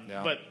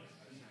 Yeah. But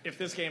if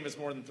this game is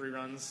more than 3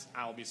 runs,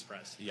 I'll be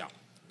surprised. Yeah.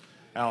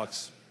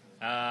 Alex.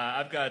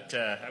 I've got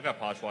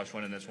Posh Wash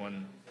winning this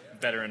one.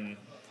 Veteran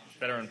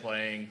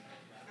playing.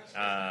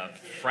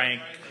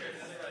 Frank,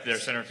 their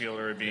center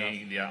fielder,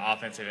 being the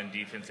offensive and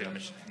defensive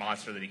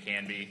monster that he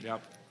can be.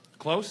 Yep.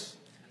 Close?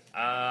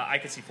 I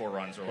could see 4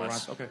 runs or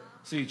less. Okay.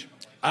 Siege.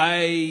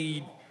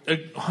 I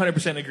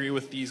 100% agree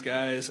with these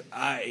guys.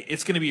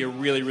 It's going to be a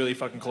really, really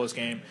fucking close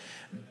game.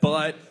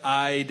 But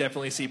I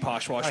definitely see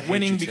Posh I Wash hate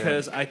winning you, Tim.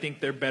 because I think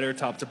they're better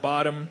top to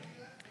bottom.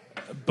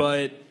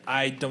 But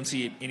I don't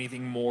see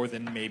anything more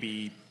than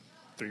maybe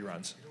 3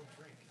 runs.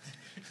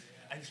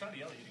 was trying to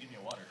yell at you to give me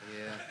a water.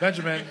 Yeah.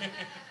 Benjamin.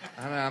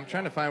 I don't know, I'm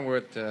trying to find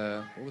what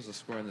was the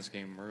score in this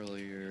game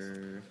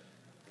earlier.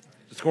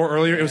 The score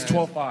earlier, it was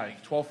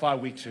 12-5. 12-5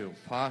 week 2.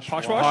 Posh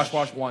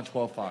Wash won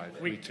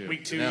 12-5 week 2.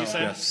 Week 2, No, you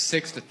said?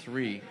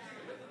 6-3.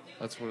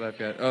 That's what I've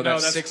got. Oh, No,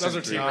 that's that's- 6 those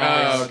and are 3. team Oh,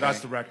 records. okay. That's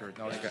the record.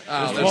 No, it's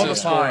Oh, 12 there's to a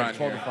score 5. on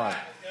 12 to here. 5.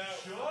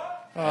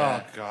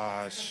 Oh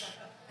gosh.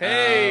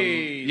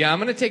 Hey. Yeah, I'm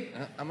gonna take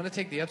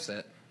the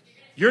upset.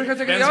 You're gonna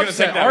take Ben's the gonna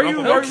upset. take that Are real you?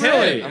 quick. Are you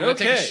really? I'm gonna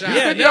take a shot. You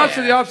Yeah, took the yeah.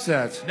 upset. The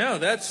upset. No,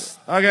 that's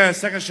Okay,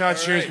 second shot.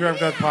 Cheers. right. We're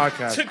having a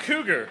podcast. to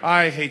Cougar.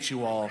 I hate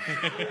you all.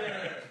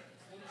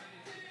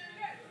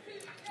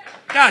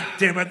 God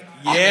damn it.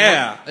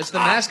 Yeah. It's the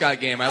mascot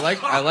game. I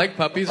like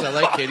puppies. I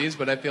like kitties,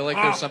 but I feel like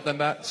there's something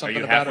about Are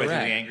you about halfway a through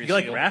the rat. angry You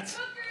like seal? rats?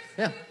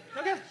 Yeah,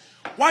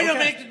 Why you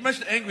make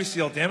mention Angry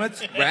Seal? Damn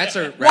it. rats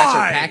are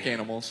Why? pack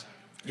animals.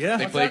 Yeah.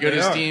 They play good They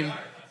as are. team.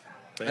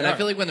 And I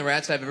feel like when the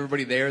rats have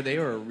everybody there, they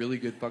are a really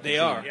good fucking They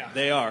team. are.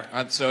 They are.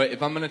 So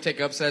if I'm going to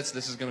take upsets,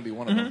 this is going to be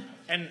one of them.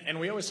 And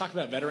we always talk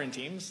about veteran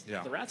teams.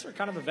 Yeah. The Rats are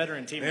kind of a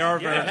veteran team. They are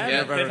Yeah, veteran. They've Yeah,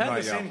 had, veteran, they've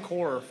had the yeah. same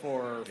core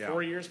for Yeah.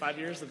 4 years, 5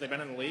 years that they've been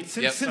in the league.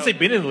 Yep. Since they've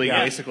been in the league,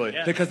 Yeah. basically.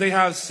 Yeah. Because they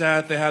have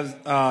Seth, they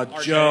have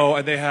Joe,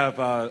 and they have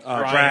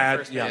Brad.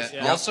 first Yeah. base,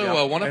 Yeah. yeah.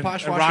 Also, one of And-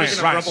 Posh and Wash's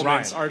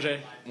Ryan. RJ.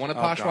 one of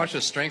Oh, Posh God.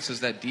 Wash's strengths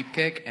is that deep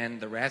kick, and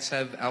the rats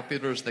have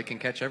outfielders that can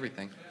catch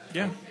everything.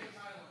 Yeah.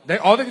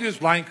 All they can do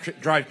is line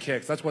drive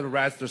kicks. That's what the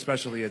Rats' their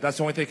specialty is. That's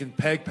the only thing they can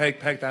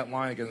peg that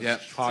line against Yeah.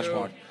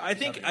 Poshwash. I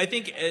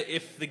think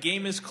if the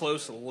game is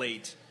close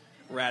late,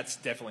 Rats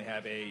definitely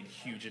have a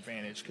huge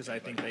advantage because I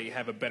think they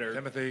have a better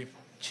Timothy,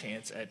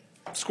 chance at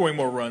scoring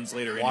more runs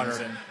later Water.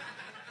 innings. And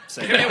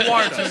say, give me a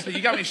water, Timothy. You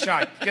got me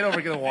shot. Get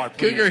over, get a water,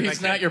 please. Cougar, he's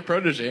Thank not you. your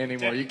protege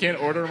anymore. You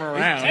can't order him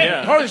around.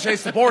 Yeah. Protege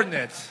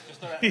subordinate.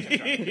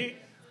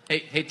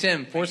 Hey,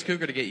 Tim, force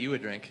Cougar to get you a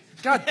drink.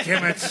 God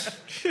damn it.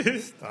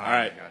 All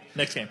right.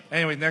 Next game.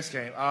 Anyway, next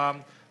game.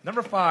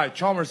 Number 5,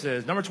 Chalmers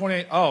is. Number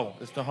 28,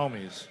 it's the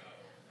homies.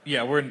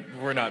 Yeah,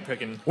 we're not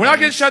picking. We're not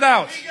getting shut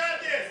out.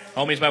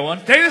 Homies by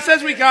one? Dana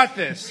says we got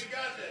this.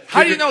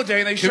 How do you know,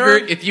 Dana? You Cougar,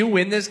 sure? if you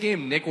win this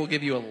game, Nick will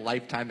give you a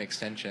lifetime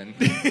extension.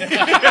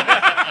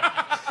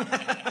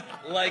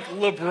 Like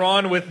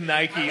LeBron with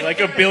Nike, like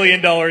 $1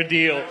 billion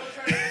deal.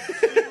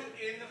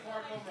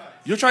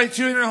 You'll try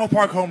 2 in the whole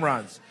park home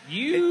runs.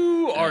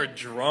 You are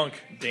drunk,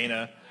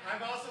 Dana.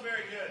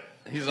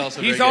 He's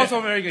also He's very also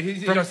good. very good.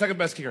 He's our second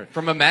best kicker.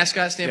 From a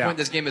mascot standpoint,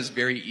 Yeah. this game is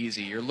very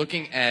easy. You're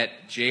looking at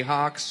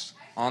Jayhawks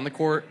on the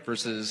court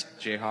versus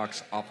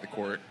Jayhawks off the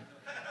court.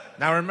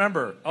 Now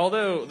remember,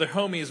 Although the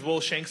homies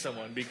will shank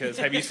someone because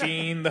have you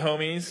seen the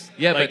homies?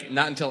 Yeah, Like, but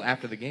not until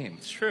after the game.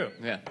 it's true.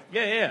 Yeah.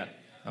 Yeah.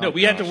 No,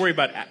 we have to worry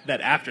about that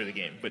after the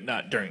game, but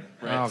not during.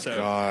 Right? oh So,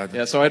 God.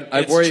 Yeah, so I'd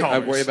It's worry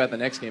Chalmers. about the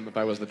next game if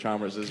I was the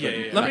Chalmers.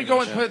 Yeah. Let me go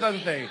and put another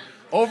thing.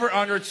 Over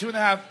under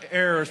 2.5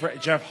 errors for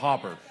Jeff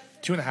Hopper.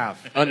 2.5.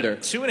 Under.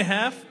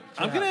 2.5.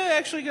 I'm gonna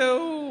actually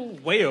go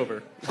way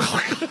over.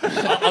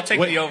 I'll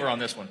take the over on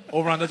this one.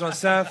 Over on this one,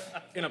 Seth.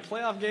 In a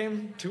playoff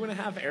game,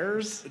 2.5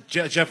 errors?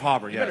 Jeff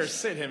Hopper. You better Yes.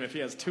 sit him if he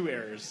has 2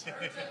 errors.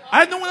 I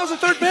had no one else at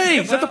third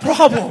base. That's the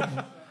problem.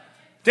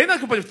 Dana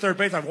could play third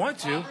base. I want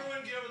to.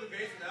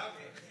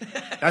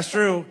 That's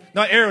true.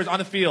 No, errors on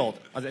the field.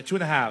 I was at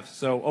 2.5.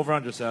 So over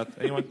under, Seth.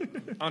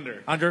 Anyone?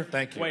 Under. Under?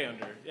 Thank you. Way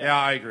under. Yeah,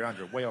 I agree.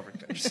 Under. Way over.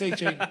 Did you say,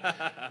 Jay?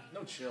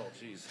 No chill.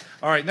 Jeez.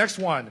 All right, next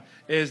one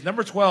is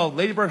number 12,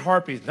 Ladybird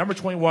Harpies. Number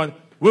 21,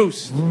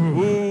 Woos.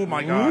 Ooh,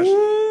 my gosh.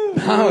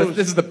 Oh,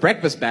 this is the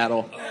breakfast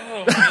battle.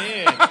 Oh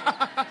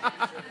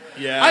man.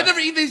 Yeah. I've never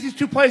eaten these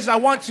 2 places. I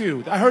want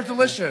to. I heard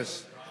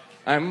delicious.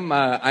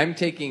 I'm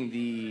taking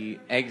the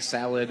egg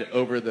salad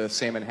over the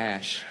salmon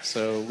hash.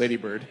 So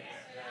Ladybird.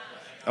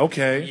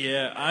 Okay.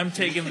 Yeah, I'm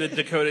taking the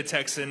Dakota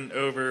Texan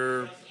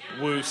over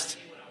Woost.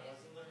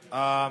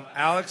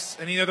 Alex,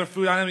 any other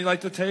food item you'd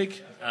like to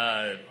take?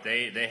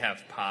 They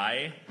have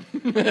pie.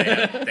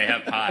 They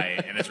have pie,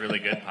 and it's really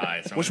good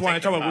pie. So I'm Which gonna one? You're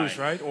take talking the about pie. Woos,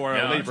 right? Or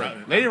No, Ladybird? I'm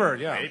not- Ladybird,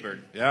 yeah.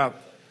 Ladybird. Yeah.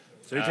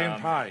 So you're taking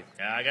pie.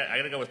 Yeah, I got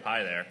to go with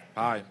pie there.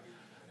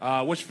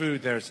 Pie. Which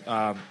food there's,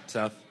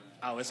 Seth?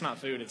 Oh, it's not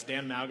food. It's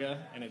Dan Mauga,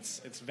 and it's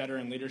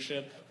veteran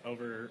leadership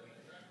over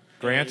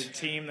Grant? a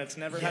team that's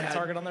never had a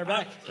target on their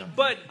back.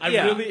 But I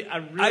yeah, really-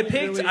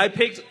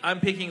 I'm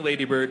picking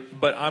Ladybird,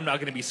 but I'm not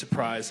going to be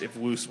surprised if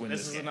Woos wins This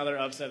this is game. another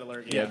upset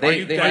alert game. Yeah, Are they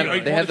you have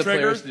pulling the the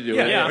players trigger? to do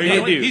Yeah, it. yeah. I'm They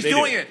going- do. He's They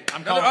doing do. it.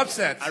 Another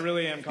upset. I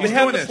really am They confident.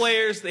 have doing the this.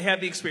 players. They have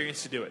the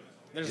experience to do it.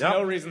 There's Yep.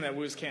 no reason that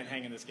Woos can't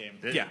hang in this game.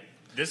 This, Yeah.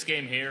 This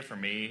game here for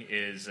me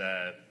is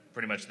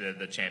pretty much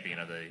the champion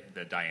of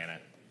the Diana.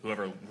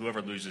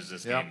 Whoever loses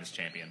this Yep. game is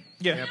champion.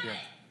 Yeah. Champion.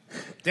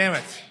 Damn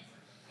it.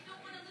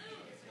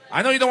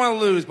 I know you don't want to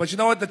lose, but you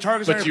know what? The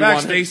target's on But your you back,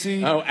 want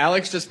Stacy. Oh,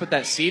 Alex just put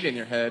that seed in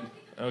your head.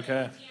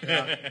 Okay.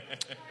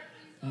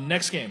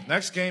 Next game.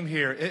 Next game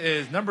here, it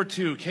is number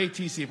 2,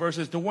 KTC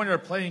versus the winner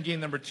of playing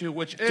game number 2,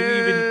 which we even-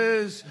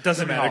 is...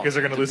 Doesn't matter because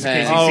they're going to lose to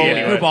Depends. KCC Oh,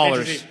 anyway. Blue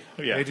Ballers.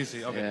 ATC. Yeah.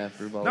 ATC, okay. Yeah,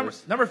 Blue Number,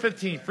 Ballers. number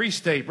 15, Free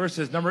State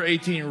versus number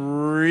 18,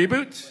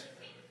 Reboot.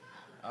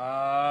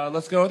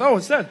 Let's go with... Oh,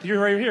 it's that.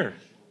 You're right here.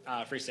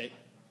 Free State.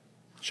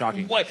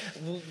 Shocking. What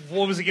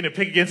was he going to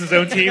pick against his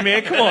own team,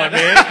 man? Come on,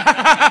 man.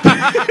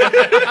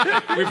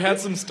 We've had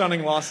some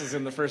stunning losses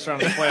in the first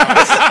round of the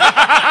playoffs.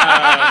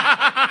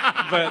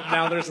 But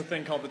now there's a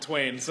thing called the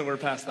Twain, so we're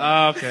past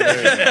that. Okay, there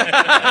you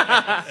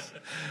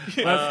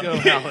go.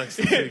 Let's go, Alex.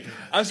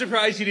 I'm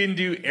surprised you didn't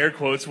do air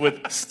quotes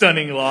with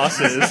stunning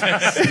losses.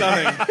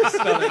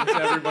 Stunning to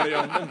everybody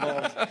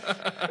involved.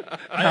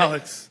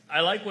 Alex.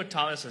 I like what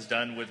Thomas has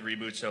done with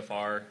Reboot so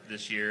far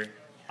this year.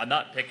 I'm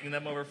not picking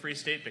them over Free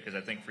State because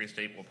I think Free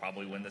State will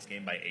probably win this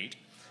game by 8.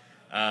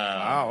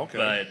 Wow, okay.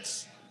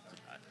 But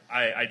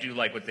I do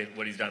like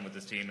what he's done with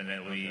this team, and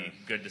it will be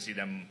good to see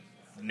them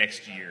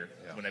next year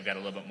when they've got a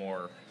little bit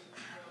more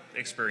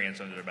experience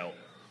under their belt.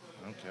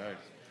 Okay.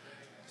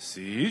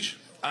 Siege?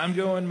 I'm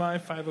going my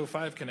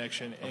 505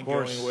 connection and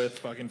going with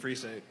fucking Free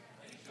State.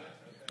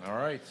 All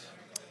right.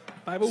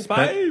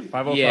 505.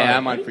 505. Yeah,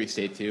 I'm on Free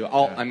State too.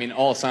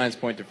 All signs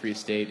point to Free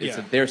State.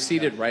 They're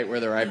seated right where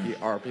their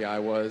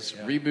RPI was.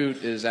 Yeah.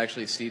 Reboot is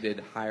actually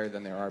seated higher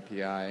than their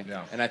RPI,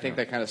 and I think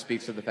that kind of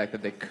speaks to the fact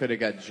that they could have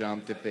got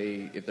jumped if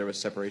there was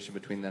separation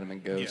between them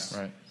and Ghosts.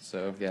 Yeah. Right.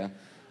 So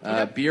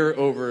beer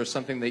over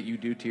something that you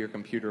do to your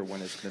computer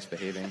when it's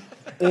misbehaving,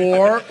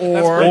 or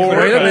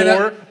wait a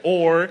minute,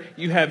 or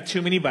you have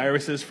too many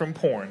viruses from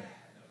porn.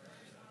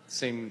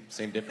 Same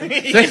difference.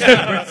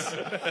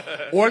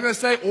 Or I'm going to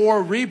say,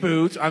 or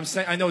reboot. I'm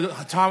saying, I know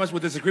Thomas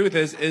would disagree with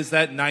this, is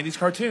that 90s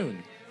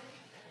cartoon.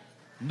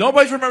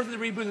 Nobody's remembering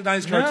the reboot of the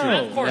 90s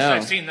cartoon. Of course, No.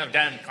 I've seen the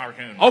damn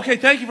cartoon. Okay,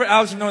 thank you for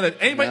Alex knowing that.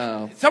 Anybody,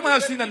 No. someone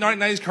has seen the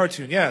 90s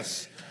cartoon,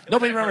 yes.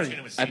 Nobody remembers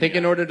it. I think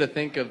in order to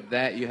think of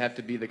that, you have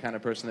to be the kind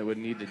of person that would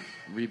need to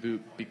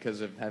reboot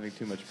because of having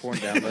too much porn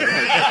downloaded.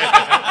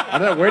 I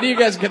don't know. Where do you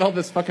guys get all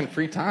this fucking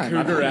free time?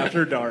 Cougar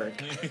After Dark.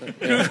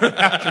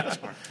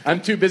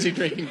 I'm too busy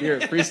drinking beer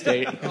at Free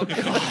State. Oh,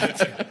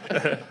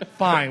 God.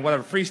 Fine,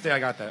 whatever. Free State, I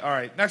got that. All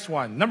right, next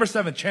one. Number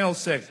 7, Channel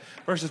 6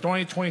 versus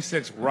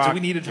 2026 Rock. Do we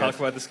need to talk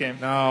about this game?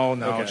 No,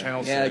 Okay.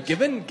 Channel 6. Yeah,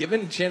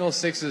 given Channel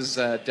 6's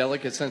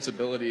delicate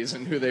sensibilities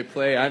and who they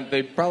play,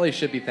 they probably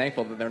should be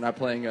thankful that they're not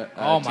playing a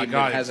team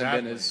that hasn't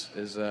been as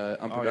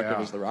unproductive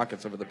as the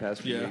Rockets over the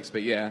past few weeks.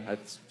 But that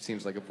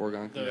seems like a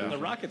foregone conclusion. The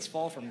Rockets'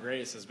 fall from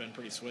grace has been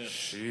pretty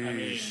swift. I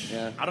mean,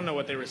 Yeah. I don't know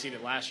what they were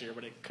seeded last year,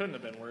 but it couldn't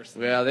have been worse.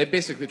 Well, they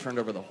basically turned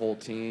over the whole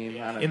team.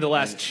 In the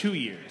last 2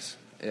 years.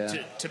 Yeah.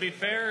 To be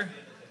fair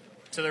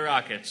to the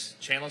Rockets,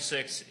 Channel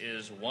 6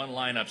 is one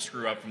lineup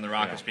screw up from the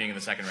Rockets being in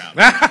the second round.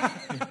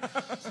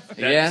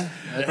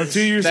 From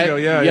 2 years ago,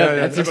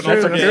 That's People true.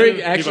 don't forget.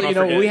 Actually, People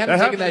don't we forget.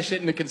 haven't taken that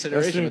shit into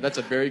consideration, but that's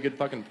a very good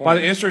fucking point. By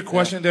the answer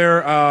question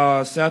there,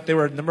 Seth, they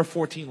were number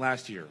 14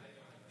 last year.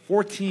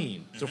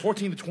 14. So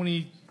 14 to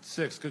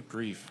 26. Good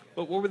grief.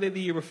 But what were they the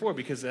year before?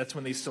 Because that's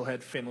when they still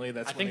had Finley.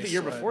 I think the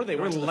year before they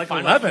were like the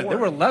 11. Final They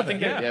were Four. 11.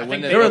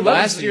 They were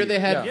last year. They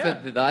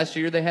had last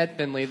year they had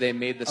Finley. They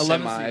made the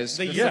 11 semis,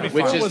 The year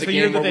before which is was the the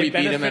year game that where they we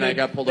beat them, and I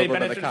got pulled they over by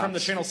the benefited from the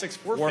cops. Channel 6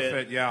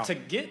 forfeit to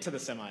get to the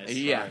semis.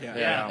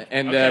 Yeah.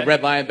 And Okay.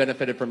 Red Lion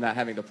benefited from not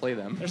having to play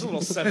them. There's a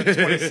little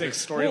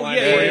 726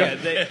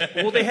 storyline.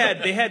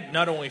 They had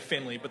not only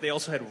Finley, but they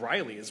also had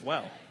Riley as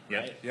well.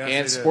 Yeah. Yes,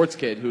 And they Sports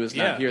Kid, who is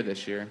Yeah. not here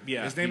this year.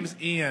 Yeah. His name is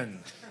Ian.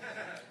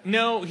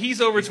 No,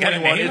 he's over got a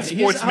 21. name? It's He's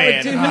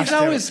sportsman. he's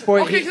always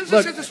sports. Okay, let's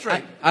Look, get this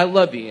straight. I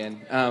love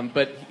Ian,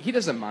 but he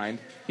doesn't mind.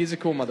 He's a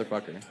cool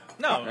motherfucker.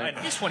 No, I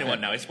know. He's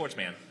 21 now. He's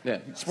sportsman. Yeah,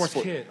 Sports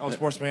kid. Oh,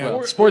 sportsman.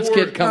 Well, sports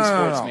kid comes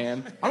No.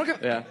 sportsman. I'm gonna,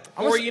 Yeah.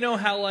 Or you know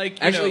how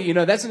Actually,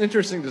 that's an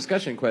interesting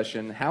discussion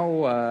question.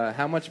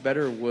 How much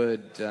better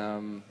would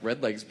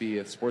Redlegs be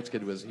if Sports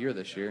Kid was here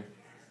this year?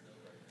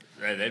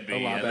 Right, they'd be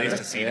lot at better. least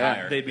a seed Yeah.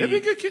 higher. they'd They'd be a be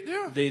good kid,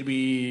 yeah. they'd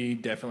be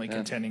definitely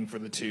contending for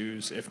the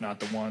 2s, if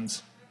not the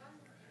 1s.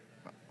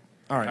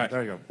 All right, right.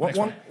 there you go. Next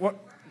one.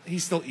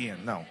 He's still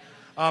Ian. No.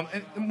 And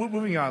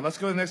moving on. Let's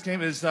go to the next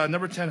game. Is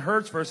number 10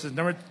 Hertz versus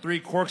number 3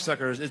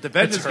 Corksuckers. Is the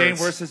Vengeance game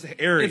Hurts. versus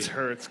Aries. It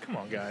hurts. Come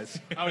on, guys.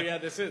 Oh yeah,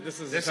 this is This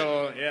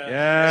so is- yeah. This is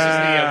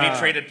Yeah. we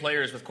traded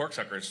players with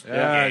Corksuckers.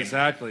 Yeah, game.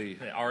 exactly.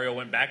 Ario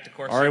went back to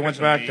Corksuckers. Ari went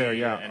back and there,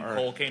 yeah. And All right.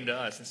 Cole came to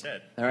us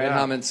instead. All right, Yeah.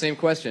 Hammond, same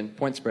question.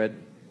 Point spread.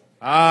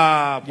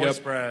 Point Yep.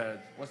 spread.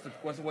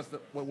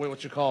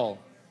 What's your call?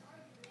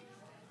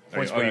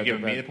 Are you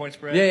giving me the point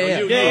spread?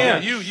 Yeah.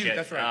 You. Shit.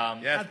 That's right.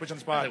 Yeah, put you on the I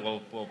spot.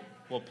 think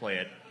we'll play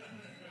it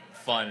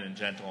fun and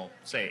gentle.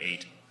 Say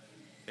 8.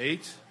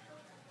 8.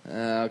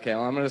 Okay,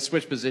 well, I'm going to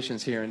switch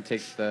positions here and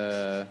take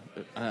the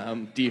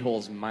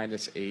D-holes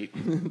 -8.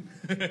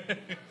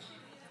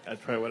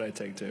 That's probably what I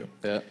take too.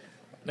 Yeah.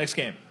 Next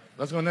game.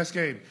 Let's go next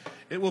game.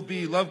 It will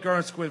be Love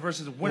Garden Squid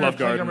versus winner Love of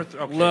playing Garden. number 3.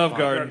 Okay, Love fine.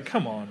 Garden.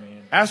 Come on,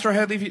 man. Astro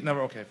Head Leafy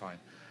number. Okay, fine.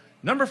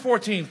 Number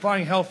 14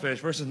 Flying Hellfish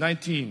versus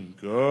 19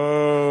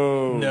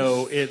 Go.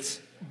 No, it's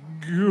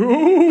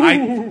Go.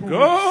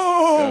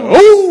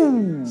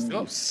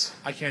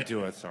 I can't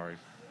do it. Sorry.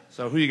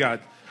 So who you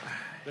got?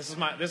 This is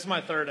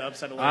my third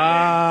upset alert.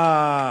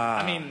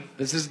 Ah. I mean,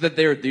 This is that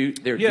they're due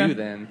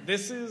then.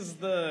 this is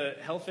the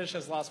Hellfish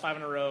has lost 5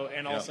 in a row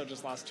and also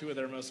just lost 2 of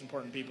their most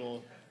important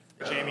people.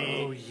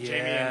 Jamie and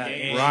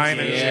Gaines. Ryan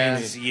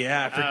and Jamie.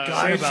 Yeah, I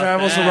forgot Safe about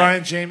travels that. to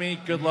Ryan, Jamie.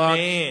 Good luck.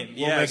 Man, We'll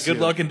yeah, miss good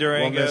you. luck in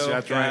Durango. We'll miss you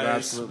at Durango, guys.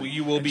 absolutely.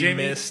 You will And be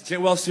Jamie, missed.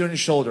 get well soon in your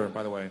shoulder,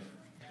 by the way.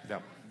 Yeah.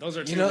 Those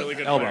are two You know, really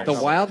good elbow. players.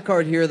 The wild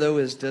card here, though,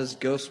 is does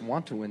Ghost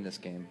want to win this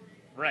game?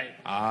 Right.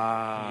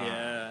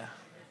 Yeah.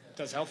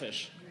 Does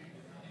Hellfish.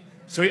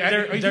 So are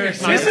you they're-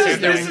 excited?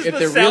 This is- if the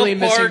they're really South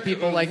missing Park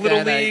people like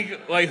Little that, League,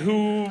 like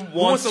who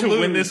wants to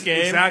win this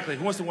game? Exactly.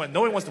 Who wants to win? No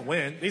one wants to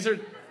win.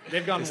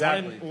 They've gone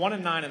Exactly.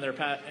 1-9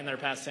 in their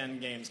past 10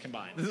 games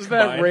combined. This is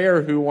that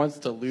rare who wants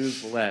to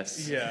lose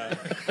less. Yeah.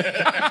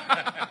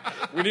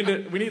 we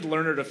need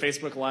Lerner to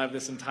Facebook Live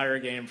this entire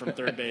game from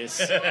third base.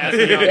 As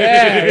the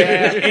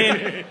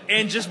young-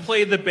 and just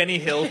play the Benny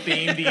Hill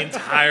theme the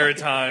entire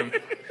time.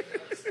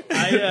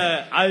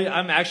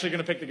 I'm actually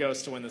going to pick the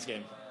Ghost to win this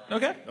game.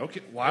 Okay.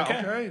 Okay. Wow. Okay.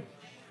 Okay.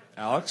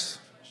 Alex?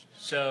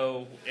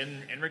 So,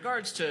 in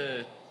regards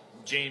to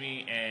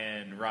Jamie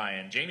and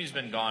Ryan, Jamie's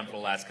been gone for the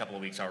last couple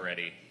of weeks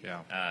already. Yeah.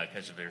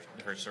 Because of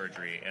her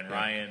surgery, and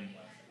Ryan,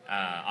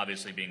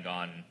 obviously being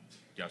gone,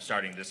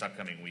 starting this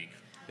upcoming week.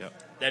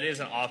 Yep. That is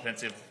an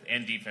offensive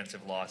and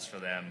defensive loss for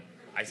them.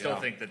 I still Yeah.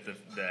 think that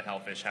the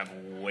Hellfish have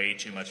way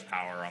too much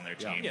power on their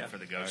team Yeah. for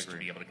the Ghosts to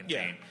be able to Yeah.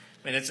 contain.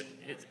 I mean,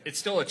 it's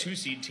still a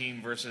 2-seed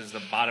team versus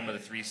the bottom of the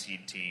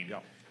 3-seed team.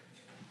 Yep.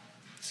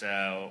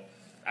 So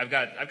I've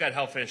got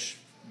Hellfish,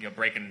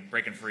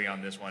 breaking free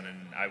on this one, and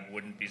I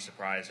wouldn't be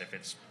surprised if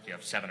it's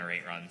 7 or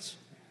 8 runs.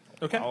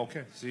 Okay.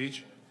 Okay.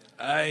 Siege?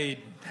 I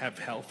have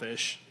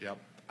Hellfish. Yep.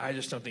 I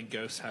just don't think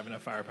Ghosts have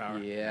enough firepower.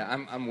 Yeah,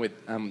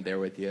 I'm there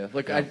with you.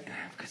 Look,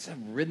 because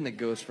I've ridden the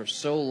Ghost for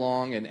so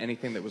long, and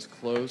anything that was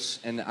close,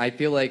 and I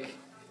feel like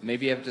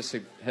maybe I've just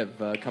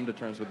have come to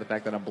terms with the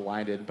fact that I'm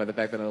blinded by the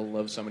fact that I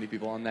love so many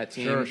people on that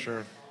team.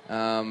 Sure.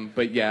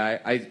 But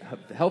yeah,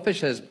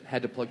 Hellfish has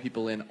had to plug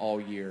people in all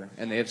year,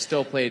 and they have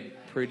still played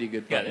pretty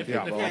good Yeah, fucking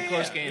they've football. played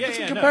close games. It's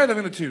competitive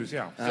in the twos,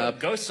 yeah. So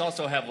Ghosts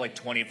also have like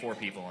 24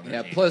 people on their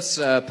Yeah, team. plus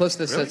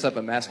this sets up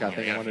a mascot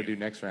thing I want to do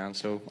next round,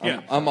 so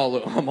I'm all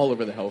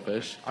over the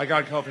Hellfish. I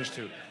got Hellfish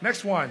too.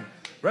 Next one.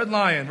 Red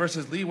Lion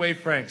versus Leeway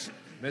Franks.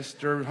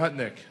 Mr.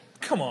 Hutnick.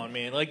 Come on,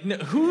 man. Like,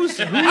 who's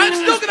I'm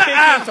still going to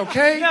ask,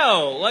 okay?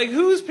 No, like,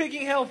 who's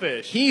picking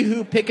Hellfish? He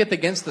who picketh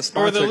against the Or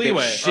sponsor the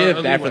leeway. gets shivved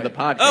Or the after leeway. the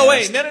podcast. Oh,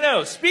 wait,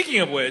 no.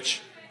 Speaking of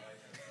which,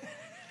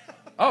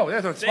 Oh,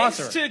 that's a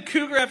sponsor. thanks to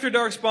Cougar After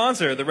Dark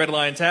sponsor, the Red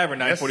Lion Tavern,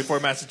 944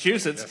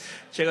 Massachusetts. Yes.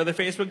 Check out the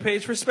Facebook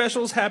page for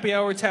specials, happy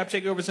hour, tap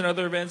takeovers, and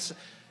other events.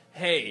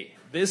 Hey,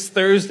 this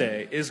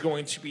Thursday is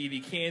going to be the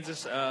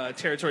Kansas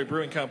Territory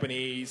Brewing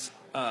Company's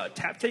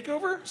tap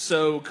takeover.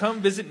 So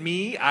come visit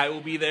me. I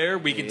will be there.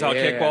 We can talk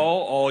Yeah. kickball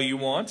all you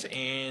want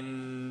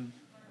and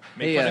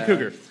make fun of Hey,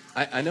 Cougar.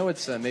 I know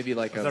it's maybe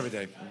like That's every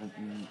day.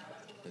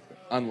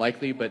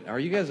 unlikely, but are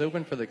you guys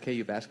open for the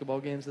KU basketball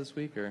games this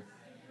week, or?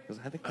 Because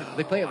I think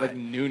they play at like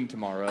noon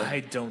tomorrow. I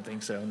don't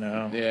think so,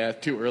 no. Yeah,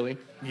 too early.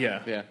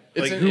 Yeah. Yeah.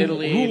 It's Like, in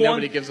Italy,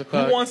 nobody gives a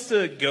fuck. Who wants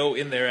to go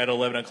in there at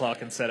 11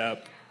 o'clock and set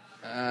up?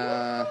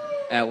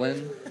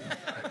 Ellen.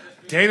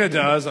 Dana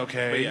does,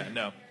 okay. But yeah,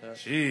 no.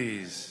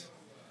 Jeez.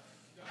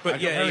 But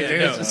yeah, heard yeah,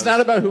 Dana no. says- It's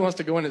not about who wants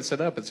to go in and set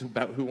up. It's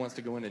about who wants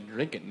to go in and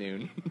drink at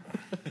noon.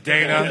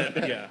 Dana.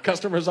 Yeah.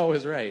 Customer's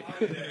always right.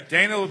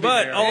 Dana will be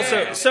But there.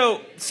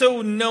 also,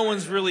 so no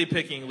one's really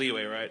picking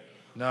leeway, right?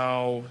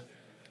 No.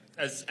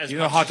 As You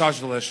know much- hot dogs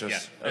are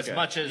delicious. Yeah, as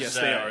much as Yes,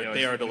 they are. you know,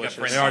 They are we got delicious.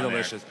 friends They are on there.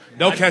 delicious.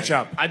 No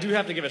ketchup. I do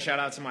have to give a shout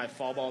out to my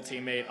fall ball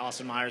teammate,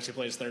 Austin Myers, who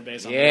plays third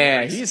base on the Yeah,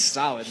 Rays. he's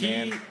solid,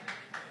 man.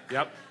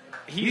 Yep.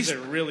 He's a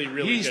really,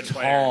 really he's good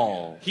player.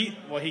 tall. He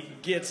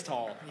gets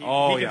tall. He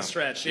Oh, can yeah.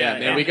 stretch. Yeah, Yeah,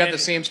 man, we got and the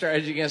same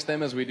strategy against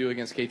them as we do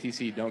against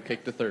KTC. Don't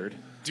kick the third.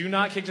 Do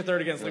not kick to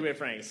third against Leeway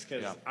Franks,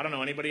 because Yeah. I don't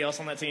know anybody else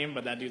on that team,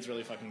 but that dude's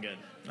really fucking good.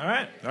 All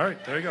right. All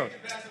right, there you go.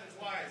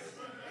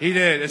 He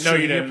did. It's No,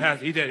 true. you didn't.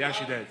 He did. He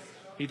actually did.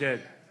 He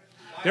did.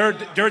 They're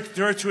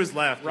to his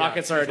left.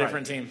 Rockets Yeah, are a he's right.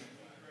 different team.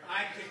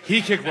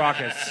 He kicked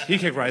Rockets. He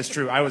kicked right. It's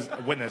true. I was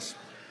a witness.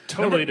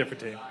 Totally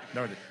different team.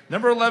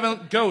 Number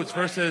 11, Goats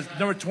versus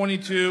number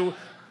 22,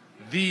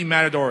 the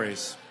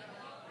Matadores.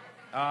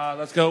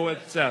 Let's go with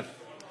Seth.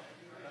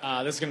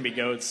 This is going to be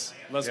Goats.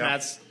 Los Yeah.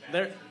 Mats,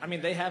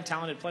 they have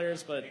talented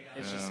players, but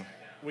it's just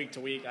week to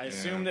week. I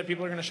assume that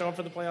people are going to show up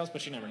for the playoffs,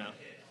 but you never know.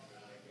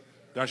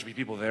 There should be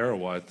people there or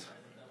what?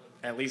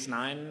 At least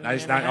nine.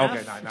 Nice, and a half?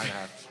 Okay,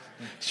 9.5.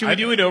 Should we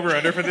do an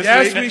over-under for this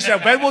Yes, week? we shall.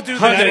 Ben will do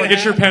Hunter, this.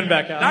 get your pen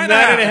back out.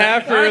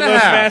 9.5 for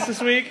Los Mats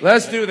this week?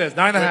 Let's do this.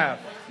 9.5.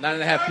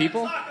 9.5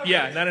 people?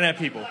 Yeah, 9.5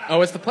 people.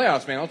 Oh, it's the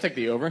playoffs, man. I'll take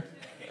the over.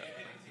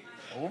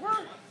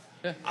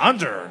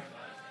 Under.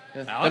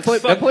 I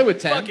play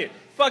with 10.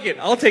 Fuck it.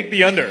 I'll take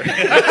the under. All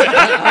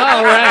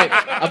right.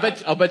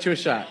 I'll bet you a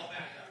shot.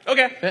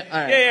 Okay. All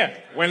right. Yeah.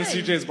 When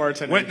CJ's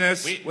bartending.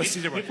 Witness. We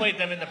played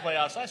them in the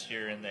playoffs last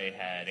year, and they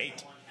had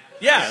 8.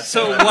 Yeah,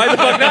 so why the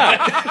fuck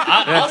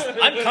not?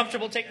 I'm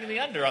comfortable taking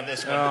the under on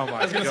this one. Oh, my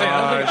I was going to say,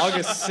 I don't think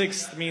gosh. August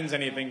 6th means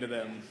anything to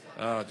them.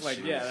 Oh, Like,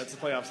 jeez. yeah, that's the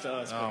playoffs to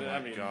us. Oh, but, my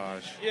I mean,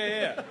 gosh.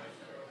 Yeah.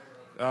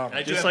 Oh, And I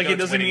do Just have like it Goats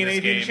doesn't winning mean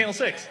this anything to game. Channel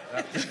 6.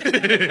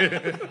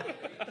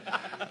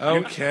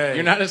 Okay.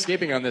 You're not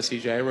escaping on this,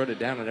 CJ. I wrote it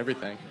down and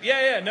everything.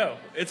 Yeah, no,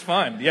 it's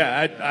fine.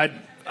 Yeah,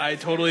 I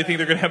totally think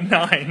they're gonna have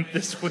 9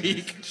 this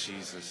week.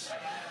 Jesus.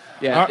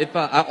 Yeah,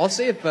 I'll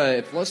say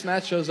if Los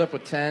Matt shows up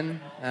with 10,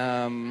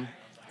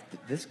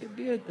 this could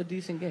be a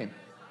decent game.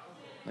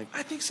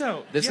 I think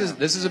so. This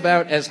is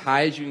about as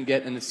high as you can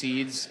get in the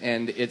seeds,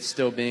 and it's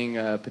still being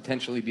a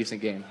potentially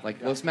decent game.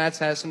 Like Los Mats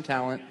has some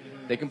talent;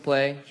 they can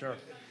play. Sure.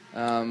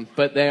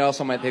 But they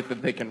also might think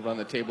that they can run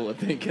the table if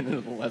they get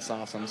into the less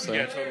awesome. So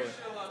Yeah, totally.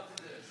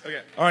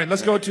 Okay. All right,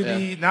 let's go to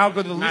the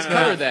Let's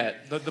cover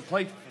that. The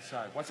plate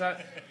side. What's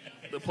that?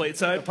 The plate The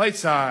side. plate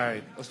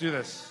side. Let's do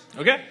this.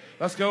 Okay.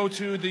 Let's go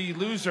to the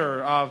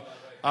loser of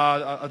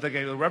the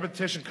game, the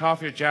repetition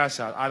coffee or jazz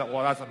house.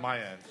 Well, that's on my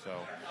end. So,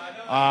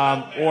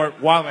 or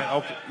Wildman.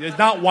 Okay, it's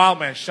not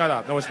Wildman. Shut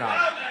up. No, it's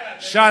not.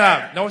 Shut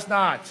up. No, it's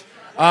not.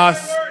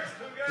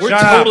 We're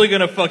Shut totally up.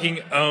 gonna fucking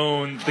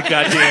own the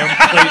goddamn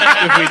plate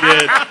if we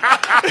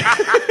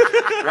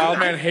did. Wild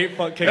man hate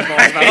fuck kickball.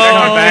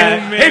 Oh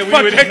man, Hey, we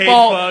fuck would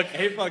kickball.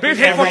 Hate fuck Big kickball.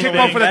 hate for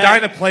kickball for the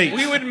Dyna plate.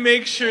 We would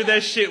make sure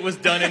that shit was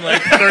done in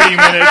like 30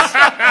 minutes.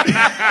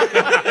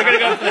 They're going to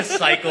go for the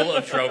cycle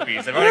of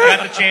trophies. They've already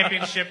got the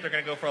championship. They're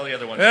going to go for all the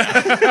other ones.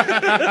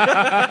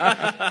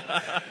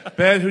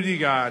 Ben, who do you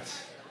got?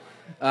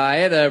 I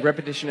had a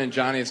repetition in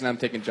Johnny's, and I'm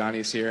taking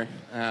Johnny's here.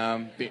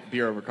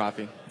 Beer over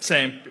coffee.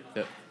 Same.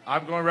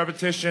 I'm going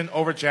repetition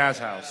over jazz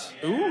house.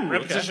 Ooh,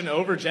 Repetition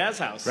over Jazz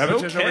House.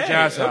 Repetition over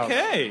jazz house.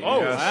 Okay. Oh,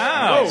 Yes.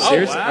 Wow.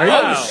 Seriously? wow.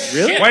 Are you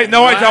really? Wait,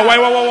 no, I don't. Wait,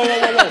 whoa.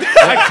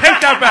 I take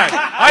that back.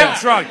 I am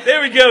drunk.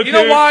 There we go. You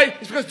know Coog. why?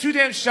 It's because 2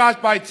 damn shots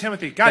by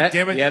Timothy. God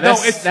damn it. Yeah, no,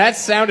 that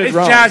sounded it's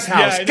wrong. jazz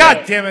house. I know.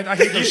 God damn it. I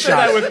hate You those said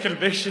that shots. with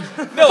conviction.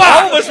 No,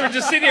 all of us were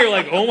just sitting here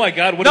like, oh my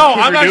god, what is No,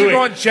 Cougar I'm actually doing?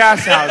 going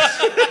jazz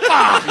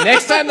house.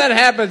 Next time that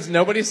happens,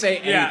 nobody say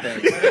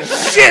anything.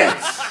 Shit.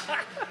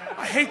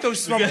 I hate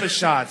those smokeless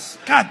shots.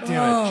 God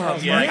damn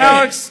it. Yeah,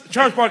 Alex,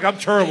 Charles Park, I'm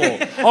terrible.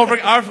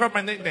 I forgot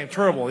my nickname.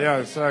 Terrible. Yeah,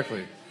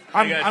 exactly.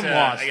 I'm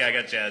lost. I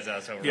got Jazz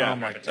House over. Yeah. Oh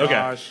my Repetition.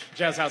 gosh.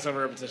 Jazz House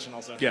over repetition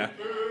also. Yeah.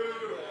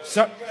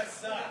 So,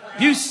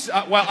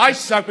 well, I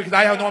suck because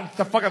I don't know what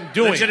the fuck I'm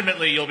doing.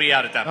 Legitimately, you'll be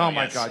out at that point. Oh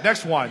my yes. god.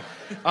 Next one.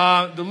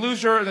 The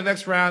loser in the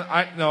next round,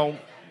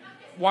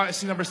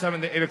 YC number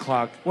 7 to 8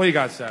 o'clock. What do you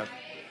got, Seth?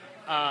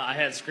 I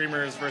had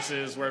Screamers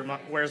versus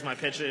Where's My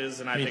Pitches,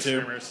 and I picked too.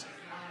 Screamers.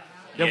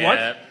 Yeah,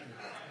 what?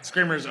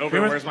 Screamers over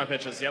Screamers? Where's My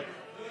Pitches, yep.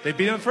 They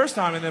beat him the first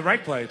time in the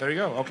rank play. There you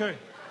go. Okay.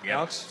 Yeah.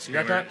 Alex, you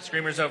got that?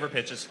 Screamers over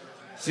pitches.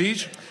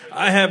 Siege?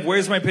 I have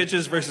Where's My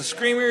Pitches versus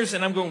Screamers,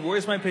 and I'm going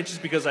Where's My Pitches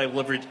because I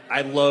love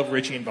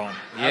Richie and Vaughn.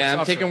 Yeah,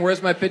 I'm taking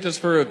Where's My Pitches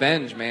for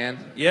revenge, man.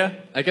 Yeah.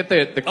 I get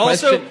the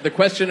Also- question the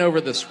question over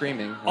the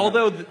screaming.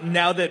 Although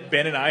now that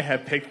Ben and I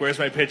have picked Where's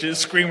My Pitches,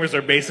 Screamers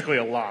are basically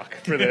a lock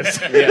for this.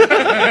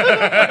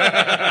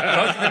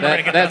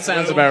 that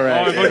sounds about Oh,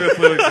 right. I'm going to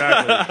Blue,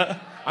 exactly.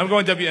 I'm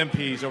going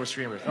WMPs over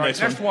Screamers. All right, Nice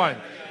next one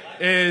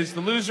is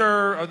the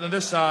loser on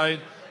this side.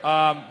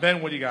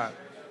 Ben, what do you got?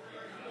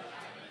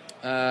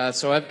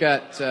 So I've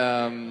got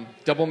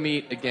double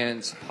meat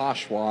against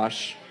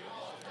Poshwash.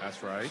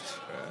 That's right.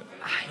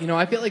 You know,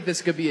 I feel like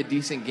this could be a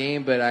decent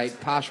game, but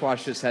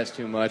Poshwash just has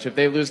too much. If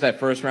they lose that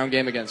first round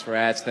game against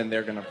Rats, then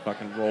they're gonna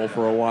fucking roll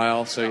for a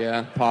while. So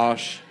yeah,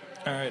 Posh.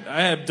 All right,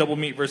 I have Double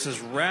Meat versus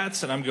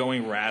Rats, and I'm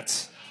going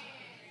Rats.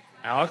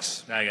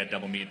 Alex? I got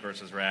double meat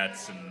versus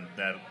rats, and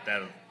that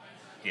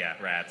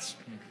rats.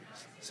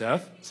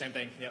 Seth? Same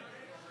thing, yep.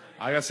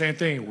 I got the same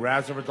thing.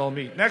 Rats over dull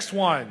meat. Next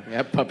one.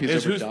 Yeah, puppies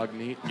Is over who's- dog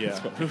meat. Yeah.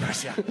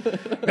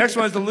 Next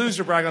one is the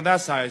loser brag on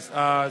that side.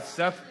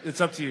 Seth,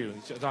 it's up to you.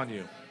 It's on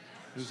you.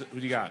 Who do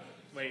you got?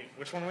 Wait,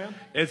 which one are we on?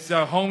 It's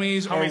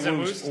homies Homies or and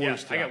Woost. Woost? Yeah,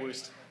 Woost, I got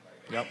Woost.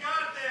 Yep.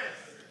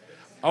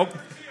 Oh,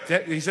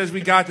 he says we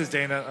got this,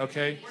 Dana.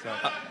 Okay. So.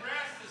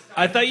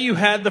 I thought you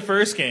had the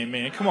first game,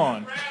 man. Come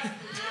on.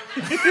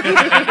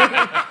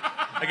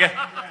 I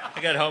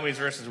got homies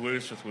versus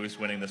Woos, with Woos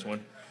winning this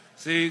one.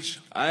 Siege.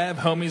 I have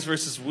Homies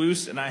versus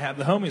Woos, and I have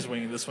the Homies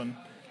winning this one.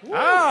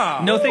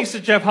 Ah. No thanks to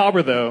Jeff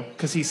Hauber, though,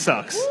 because he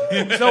sucks.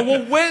 So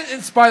we'll win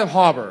in spite of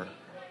Hauber.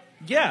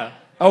 Yeah.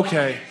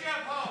 Okay.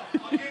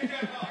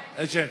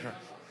 Jennifer.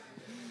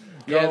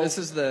 Yeah, this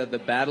is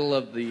the battle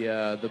of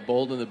the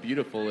bold and the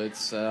beautiful.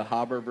 It's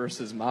Haber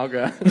versus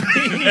Mauga.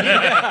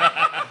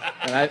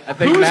 And I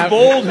think Who's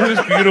bold? Who's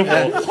beautiful?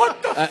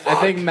 I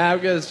think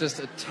Mauga is just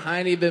a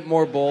tiny bit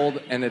more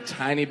bold and a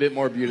tiny bit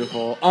more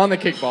beautiful on the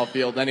kickball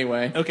field,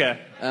 anyway. Okay.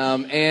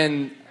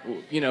 And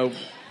you know,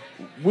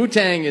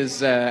 Wu-Tang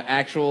is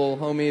actual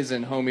homies,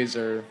 and homies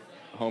are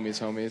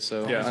homies.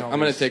 So Yeah, I'm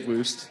going to take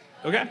Woost.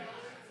 Okay.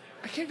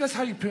 I think that's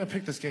how you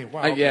pick this game.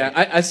 Wow. Yeah,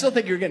 I still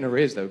think you're getting a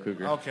raise though,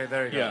 Cougar. Okay,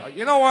 there you go. Yeah.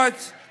 You know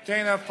what,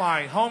 Dana?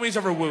 Fine. Homies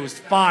over Woost.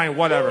 Fine.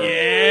 Whatever.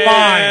 Yeah.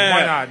 Fine.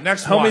 Why not?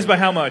 Next one. Homies by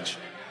how much?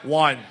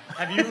 1.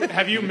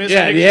 Have you mispicked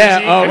Yeah. your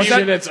team? Oh Have you-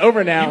 shit, it's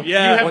over now.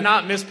 Yeah. You have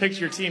not mispicked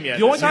your team yet.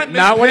 The only this year. time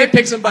Not when he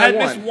picks him by I one.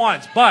 missed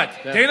once, but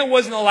Dana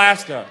was in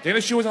Alaska.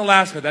 Dana Shoe was in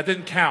Alaska. That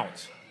didn't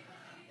count.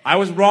 I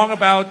was wrong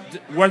about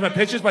where's my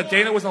pitches, but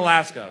Dana was in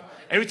Alaska.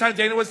 Every time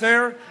Dana was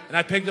there and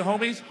I picked the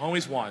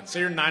homies won. So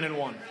you're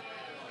 9-1.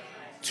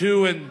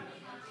 2-1.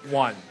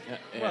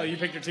 Well, you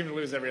picked your team to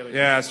lose every other game.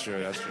 Yeah, that's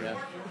true. That's true.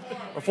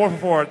 Or 4 for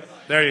 4.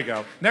 There you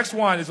go. Next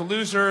one is the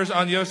losers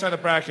on the other side of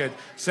the bracket.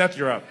 Seth,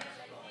 you're up.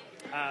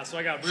 So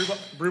I got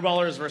Brew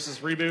Ballers versus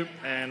Reboot,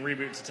 and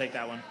Reboot to take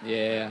that one.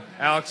 Yeah.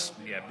 Alex,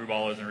 Yeah, Brew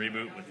Ballers and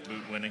Reboot with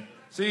Boot winning.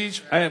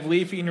 Siege, I have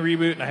Leafy and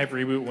Reboot, and I have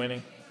Reboot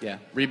winning. Yeah.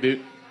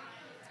 Reboot.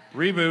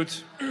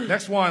 Reboot.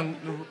 Next one,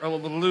 the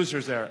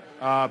losers there.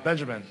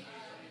 Benjamin.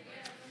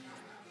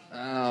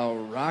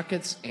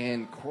 Rockets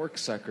and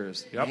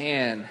Corksuckers. Yep.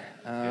 Man.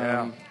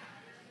 Yeah.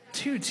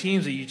 Two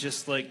teams that you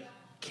just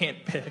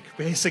can't pick,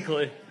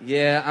 basically.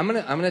 Yeah, I'm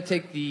gonna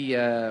take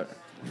the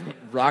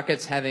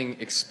Rockets having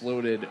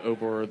exploded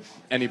over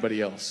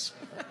anybody else.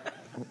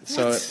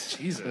 So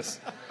Jesus.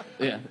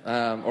 yeah,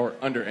 or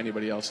under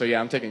anybody else. So yeah,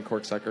 I'm taking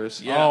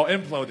Corksuckers. Yeah. Oh,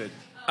 imploded.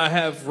 I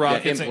have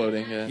Rockets. Yeah,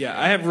 imploding. Yeah,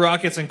 I have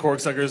Rockets and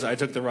Corksuckers. I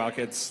took the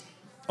Rockets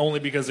only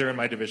because they're in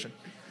my division.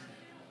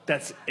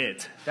 That's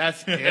it.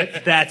 That's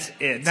it. That's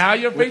it. Now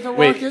you have faith in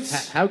Wait,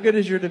 Rockets? how good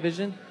is your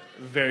division?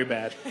 Very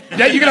bad.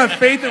 Yeah, you can have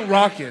faith in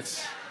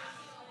Rockets.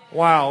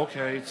 Wow,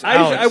 okay. It's I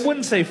Alex.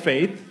 wouldn't say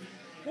faith.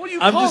 What do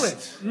you I'm call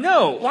just it?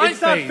 no. Blind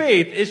it's not faith.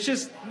 faith. It's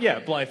just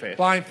blind faith.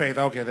 Blind faith.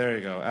 Okay, there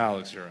you go.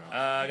 Alex, you're out.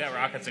 I got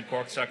Rockets and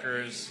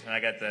Corksuckers, and I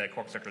got the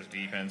Corksuckers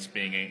defense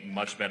being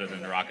much better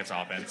than the Rockets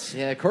offense.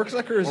 Yeah,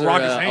 Corksuckers Well, are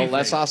Rockets a anything.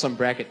 less awesome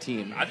bracket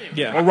team. I think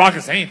Yeah. Well,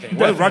 Rockets anything.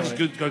 What is Rockets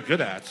Definitely.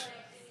 good at?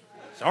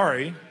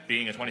 Sorry.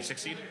 being a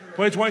 26 seed.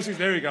 Play 26.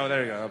 There you go.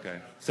 There you go. Okay.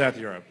 Seth,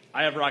 you're up.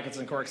 I have Rockets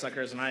and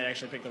Corksuckers, and I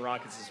actually picked the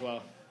Rockets as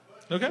well.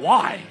 Okay.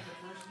 Why?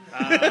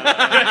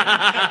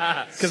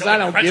 Because I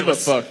don't give a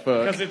fuck.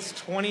 Because it's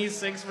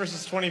 26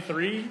 versus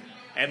 23,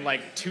 and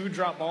 2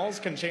 drop balls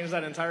can change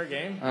that entire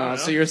game. I don't know.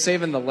 So you're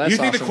saving the less You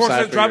think the awesome Corks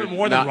side are for dropping your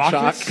more than not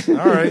Rockets? chalk.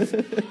 All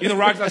right. You know,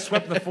 Rockets got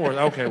swept in the fourth.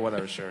 Okay,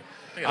 whatever, sure.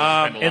 I think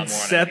I'll spend a lot more And on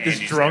Seth is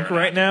Andy's drunk there.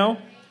 right now.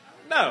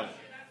 No.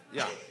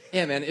 Yeah.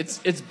 Yeah, man, it's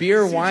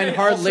beer, wine,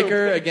 hard also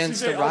liquor picked-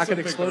 against CJ the also rocket picked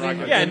the exploding.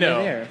 Rockets. Yeah, in the no.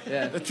 air.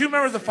 Yeah. The two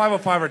members of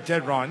 505 are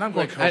dead wrong. I'm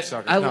going Look, Coke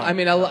I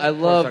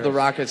love the Corksuckers.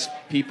 Rockets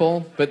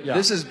people, but Yeah.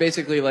 this is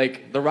basically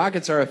the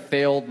Rockets are a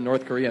failed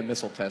North Korea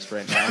missile test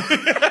right now.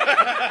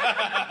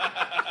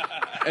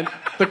 And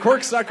the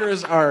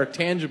Corksuckers are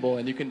tangible,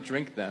 and you can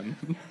drink them.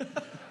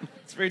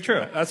 It's very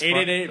true. That's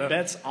 888 fun.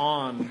 bets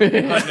on. Let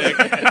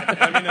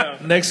me know.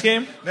 Next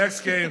game.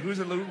 Next game. Who's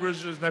the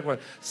losers? Next one.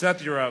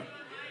 Seth, you're up.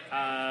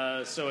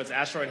 So it's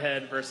Asteroid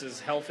Head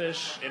versus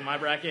Hellfish in my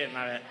bracket, and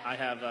I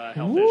have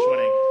Hellfish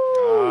winning.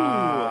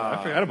 I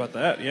forgot about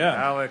that. Yeah.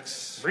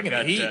 Alex. Bringing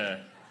Got the heat.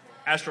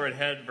 Asteroid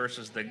Head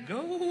versus the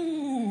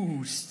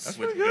Ghosts. That's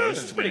with pretty good.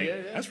 Ghosts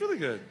winning. That's really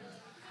good.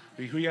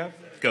 Who you have?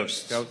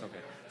 Ghosts. Ghost. Okay.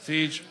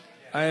 Siege.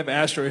 I have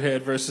Asteroid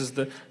Head versus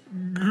the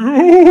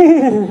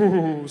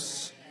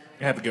Ghosts.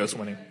 I have the Ghost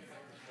winning.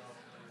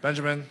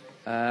 Benjamin.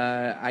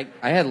 I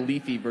had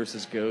Leafy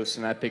versus Ghost,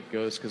 and I picked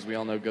Ghost because we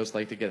all know Ghosts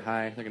like to get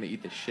high. They're going to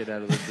eat the shit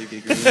out of those Leafy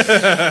groups.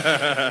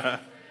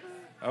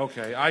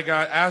 Okay. I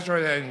got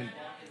Asteroid and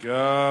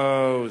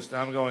Ghost.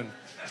 I'm going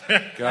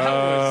Ghost.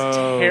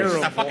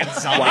 Terrible.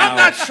 I'm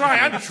not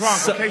trying. I'm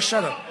drunk. Okay,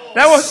 shut up.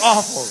 That was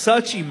awful.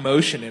 Such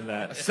emotion in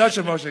that. Such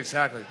emotion,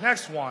 exactly.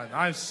 Next one.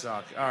 I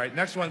suck. All right,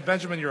 next one.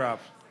 Benjamin, you're up.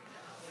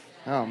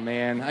 Oh,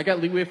 man. I got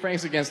Leeway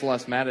Franks against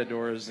Los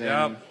Matadors.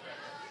 And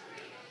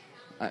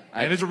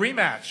And it's a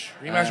rematch.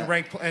 Rematch of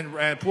rank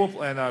and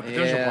pool and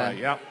potential Yeah. play.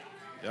 Yep.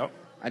 Yep.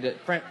 I did.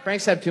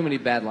 Franks have too many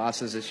bad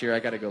losses this year. I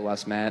got to go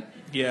Los Matt.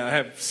 Yeah, I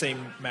have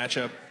same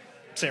matchup,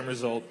 same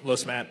result.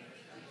 Los Matt.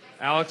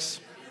 Alex.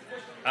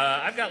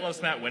 I've got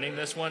Los Matt winning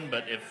this one,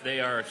 but if they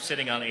are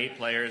sitting on 8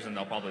 players, then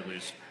they'll probably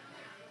lose.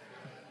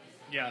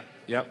 Yeah.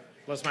 Yep.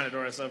 Los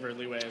Matadores over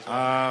Leeway as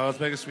well. Let's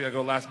make it sweet. I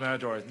go last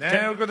Matadors.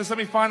 Now we'll go to the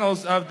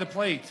semifinals of the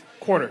plate.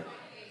 Quarter.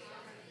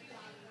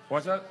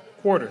 What's that?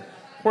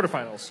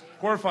 Quarterfinals.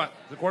 Quarterfinal.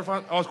 The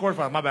quarterfinal. Oh, it's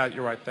quarterfinal. My bad.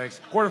 You're right. Thanks.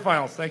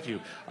 Quarterfinals. Thank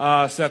you.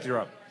 Seth, you're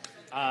up.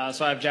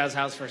 So I have Jazz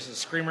House versus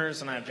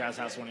Screamers, and I have Jazz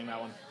House winning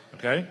that one.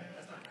 Okay.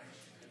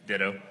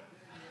 Ditto.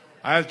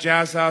 I have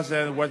Jazz House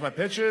and Where's My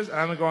Pitches.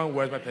 I'm going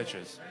Where's My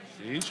Pitches.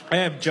 Siege. I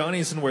have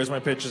Johnny's and Where's My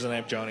Pitches, and I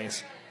have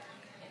Johnny's.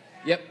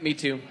 Yep, me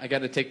too. I got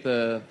to take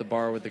the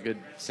bar with a good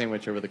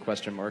sandwich over the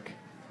question mark.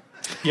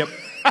 Yep.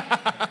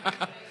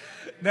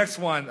 Next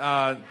one,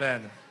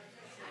 Ben.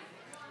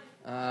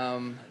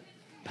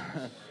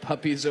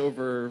 Puppies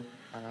over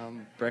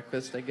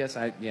breakfast, I guess.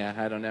 I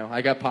don't know.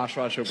 I got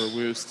Poshwash over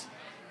Woost.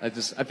 I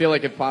feel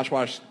like if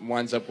Poshwash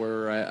winds up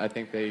where I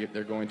think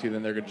they're going to,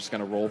 then they're just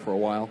going to roll for a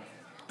while.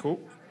 Cool.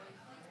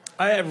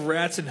 I have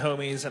Rats and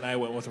Homies, and I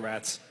went with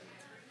Rats.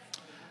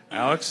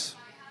 Alex.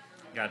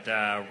 Got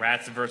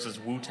Rats versus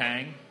Wu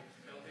Tang,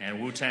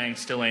 and Wu Tang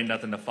still ain't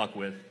nothing to fuck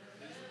with.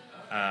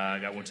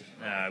 Got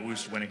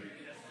Woost winning.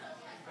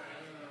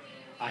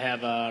 I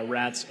have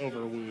Rats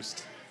over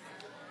Woost.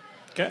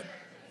 Okay.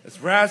 It's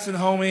Rats and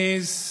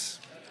Homies.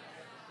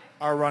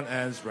 Our run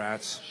ends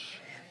Rats.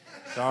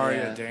 Sorry,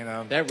 Yeah.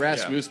 Dana. That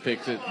Rats Yeah. Woost pick,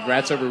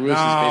 Rats over Woost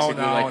No, is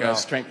basically like no. a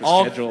strength of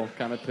All- schedule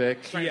kind of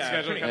pick.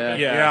 Yeah.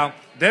 Yeah.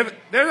 They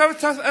have a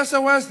tough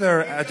SOS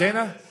there,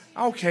 Dana.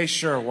 Okay,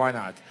 sure. Why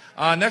not?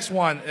 Next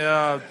one.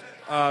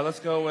 Let's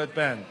go with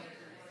Ben.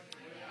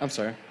 I'm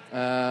sorry.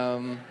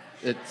 I've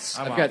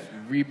off. got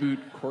Reboot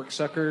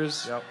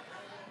Corksuckers. Yep.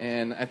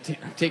 And I'm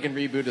taking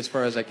Reboot as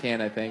far as I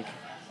can. I think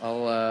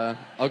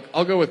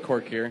I'll go with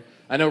Cork here.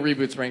 I know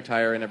Reboot's ranked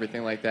higher and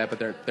everything like that, but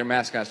their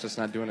mascot's just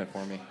not doing it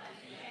for me.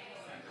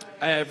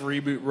 I have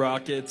Reboot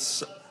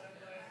Rockets.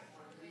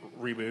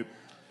 Reboot.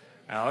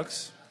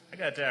 Alex. I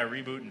got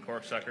Reboot and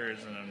Corksuckers,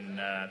 and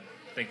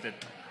think that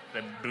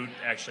the Boot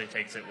actually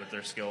takes it with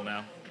their skill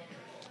now.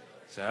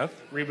 Seth.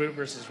 Reboot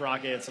versus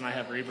Rockets, and I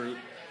have Reboot.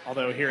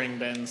 Although hearing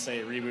Ben say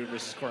Reboot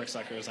versus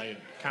Corksuckers, I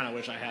kind of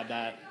wish I had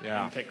that.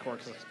 Yeah. And pick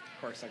Corksuckers,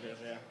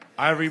 yeah.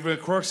 I have Reboot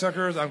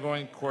Corksuckers. I'm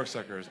going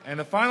Corksuckers. And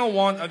the final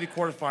one of the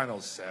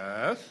quarterfinals,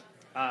 Seth.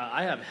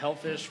 I have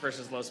Hellfish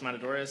versus Los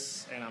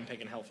Matadores, and I'm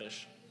picking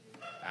Hellfish.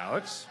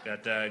 Alex.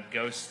 Got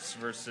Ghosts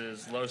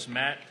versus Los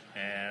Matt,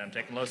 and I'm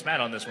taking Los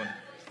Matt on this one.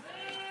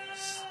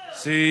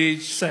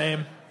 Siege.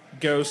 Same.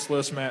 Ghost,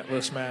 Los Matt.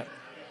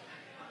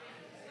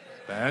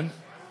 Ben.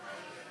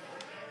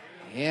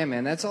 Yeah,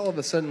 man, that's all of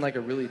a sudden like a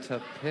really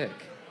tough pick.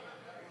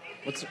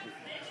 What's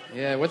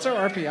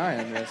our RPI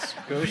on this?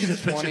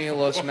 Ghost 20,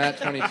 Los Matt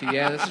 22.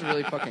 Yeah, this is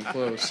really fucking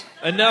close.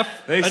 Enough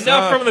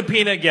suck. from the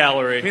peanut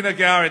gallery. Peanut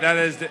gallery. That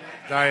is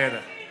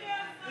Diana.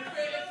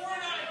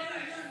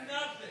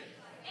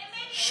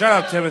 Shut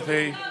up,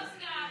 Timothy.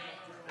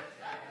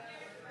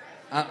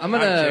 I'm I'm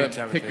gonna kidding, pick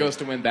Timothy. Ghost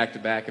to win back to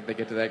back if they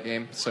get to that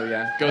game. So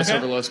yeah, Ghost Okay.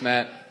 over Los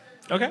Matt.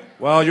 Okay.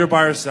 Well, you're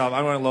by yourself.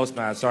 I'm going to Los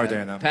Matt. Sorry,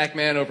 Dana.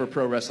 Pac-Man over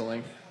pro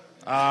wrestling.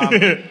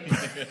 Yeah,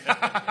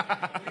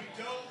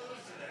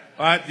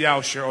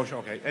 sure.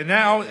 Okay. And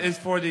now is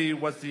for the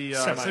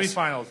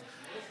Semis.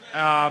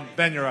 semifinals.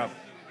 Ben, you're up.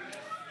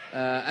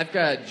 I've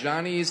got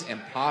Johnny's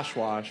and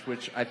Poshwash,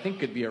 which I think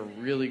could be a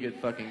really good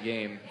fucking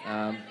game.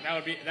 That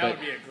would be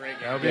a great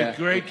game. That would be a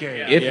great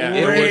game. If, Yeah, if,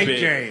 it would great be.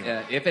 game.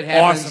 if it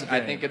happens, Awesome I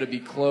game. think it'll be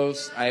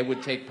close. I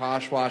would take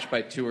Poshwash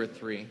by 2 or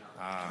 3.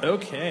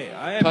 Okay.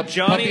 I have Puppies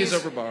Johnny's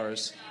over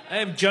bars. I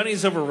have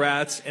Johnny's over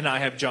Rats, and I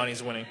have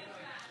Johnny's winning.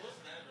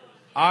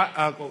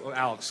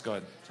 Alex, go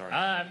ahead. Sorry.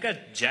 I've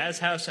got Jazz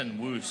House and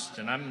Woost,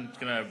 and I'm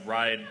going to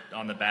ride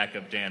on the back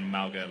of Dan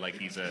Malga like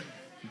he's a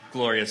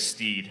glorious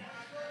steed.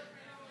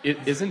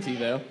 Isn't he,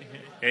 though?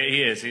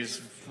 He is.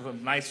 He's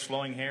nice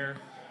flowing hair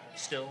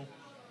still.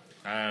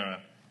 I don't know.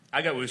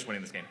 I got Woost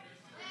winning this game.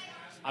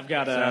 I've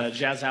got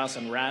Jazz House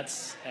and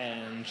Rats,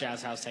 and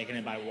Jazz House taking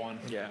it by 1.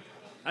 Yeah.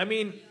 I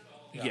mean,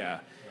 yeah.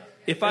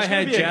 If I It's gonna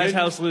had be a Jazz good-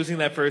 House losing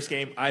that first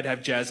game, I'd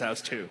have Jazz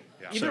House too.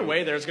 Either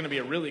way, there's going to be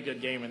a really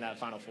good game in that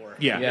Final Four.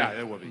 Yeah,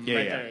 it would be. Yeah,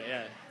 Right yeah. there,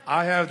 yeah.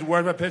 I have the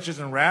word about pitches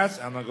and Rats.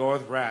 I'm going to go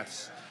with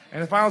Rats.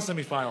 And the final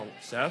semifinal,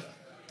 Seth.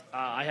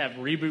 I have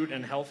Reboot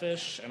and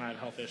Hellfish, and I have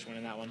Hellfish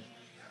winning that one.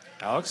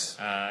 Alex.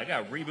 I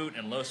got Reboot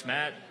and Los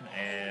Matt,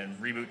 and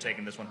Reboot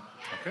taking this one.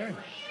 Okay.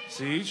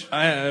 Siege.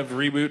 I have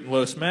Reboot and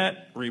Los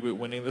Matt. Reboot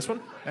winning this one.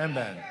 And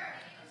Ben.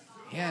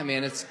 Yeah,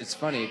 man, it's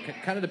funny.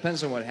 It kind of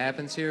depends on what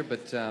happens here,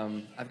 but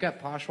I've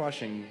got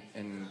Poshwash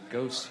and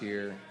Ghost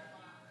here,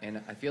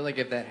 and I feel like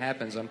if that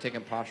happens, I'm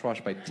taking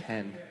Poshwash by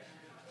 10.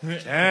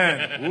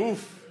 10.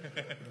 Oof.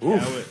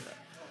 Oof.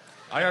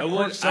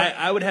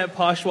 I would have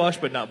Poshwash,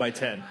 but not by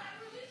 10.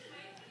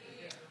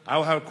 I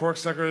will have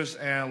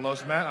Corksuckers and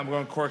Los Matt. I'm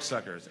going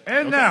Corksuckers.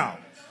 And now,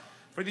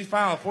 for the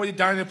final, for the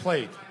dining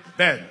plate,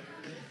 Ben.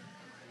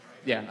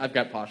 Yeah, I've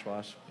got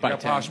Poshwash You by got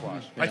 10.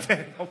 Poshwash. By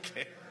 10.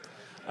 Okay.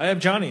 I have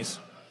Johnny's.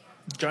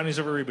 Johnny's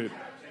over Reboot.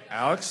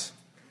 Alex.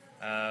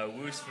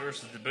 Woost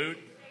versus the Boot,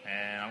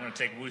 and I'm going to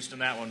take Woost in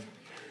that one.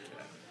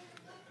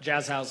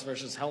 Jazz House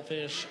versus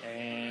Hellfish,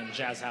 and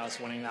Jazz House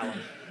winning that one.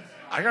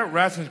 I got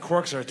Rats and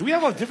Corksuckers. Do we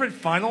have all different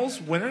finals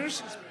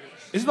winners?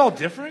 Is it all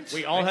different?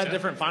 We all had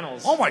different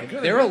finals. Oh my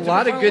goodness. There are a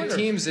lot of good winners.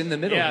 teams in the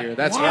middle Yeah. here.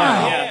 That's Wow.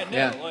 why.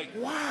 Yeah, Yeah.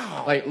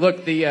 Wow. Like,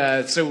 look,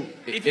 the so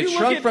If it you look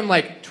shrunk at- from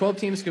like 12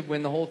 teams could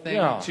win the whole thing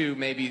Yeah. to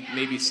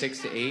maybe 6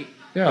 to 8.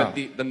 Yeah.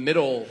 But the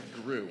middle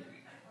grew.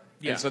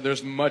 Yeah. And so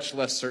there's much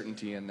less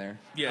certainty in there.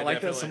 Yeah, I like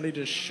that definitely. somebody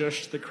just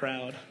shushed the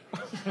crowd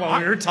while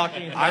we were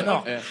talking about I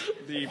know. Yeah.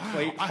 the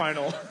plate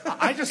final.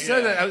 I just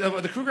said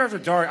that the Cougar After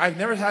Dark. I've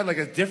never had like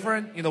a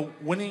different,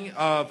 winning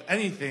of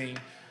anything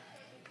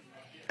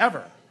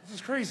ever. This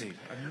is crazy.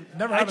 I've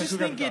never I had a just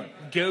Cougar think After it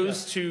Dark.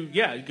 goes to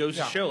Yeah.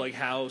 show like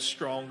how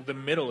strong the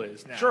middle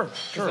is now. Sure, Because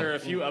sure. there are a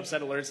few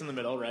upset alerts in the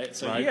middle, right?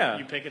 So Right. Yeah.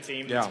 you pick a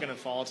team Yeah. that's going to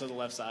fall to the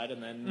left side,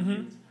 and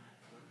then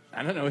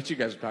I don't know what you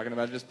guys are talking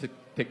about. Just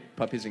pick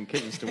puppies and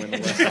kittens to win the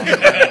West.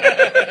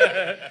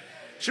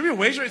 Should we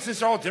wager since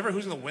they're all different?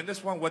 Who's going to win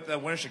this one? What the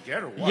winner should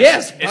get, or what?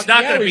 Yes, It's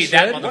not going to be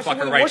that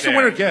motherfucker right What's the there.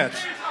 winner get?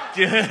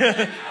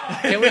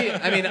 Can we?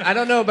 I mean, I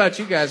don't know about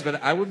you guys,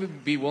 but I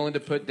would be willing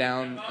to put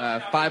down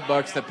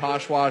 $5 that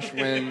Poshwash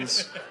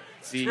wins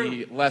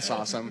the less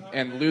awesome,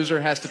 and loser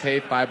has to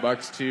pay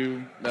 $5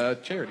 to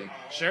charity.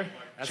 sure.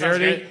 That sounds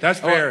Charity. good. That's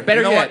fair. Or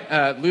better You know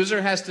yet,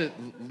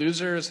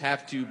 losers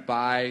have to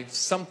buy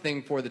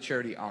something for the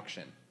charity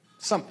auction.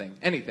 Something,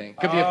 anything.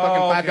 Could be a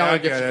fucking $5 okay, I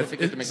gift get it.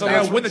 certificate to So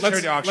McDonald's. yeah, win the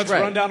charity auction. Let's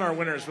Right. run down our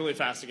winners really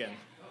fast again.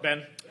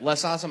 Ben,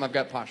 Less awesome. I've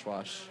got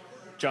Poshwash.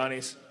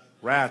 Johnny's.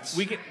 Rats.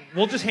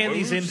 We'll just hand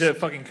these in to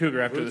fucking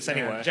Cougar after this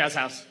anyway. Jazz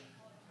House.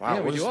 Wow, Yeah,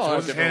 we we'll do just- all we'll have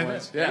just different hand-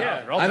 ones. Yeah,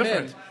 Yeah, they're all I'm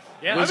different. in.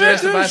 Yeah, Was I'm you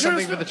asked to in, buy sure,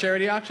 something sure. for the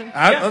charity auction?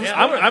 I'm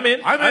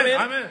in. I'm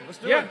in. Let's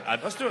do Yeah.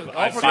 it. Let's do it. All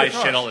I for buy the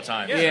cause. shit all the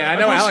time. Yeah, I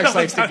know Alex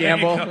likes to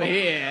gamble.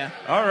 Yeah.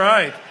 All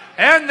right.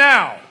 And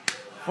now,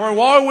 for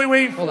while we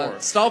wait Hold for.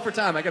 on. Stall for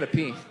time. I gotta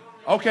pee.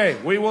 Okay,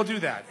 we will do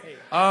that.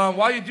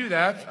 While you do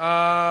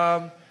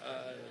that,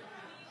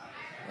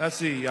 let's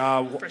see.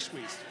 Fresh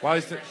squeezed. While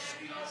you st-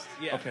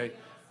 Yeah. okay,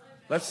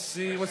 let's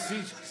see. What's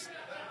the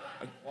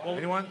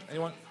anyone?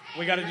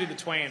 We got to do the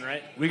Twain,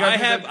 right? We got.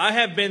 I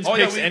have Ben's Oh,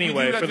 yeah, picks we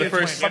anyway do got for the the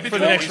first Twain. for But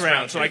the next before-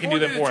 round, so I can do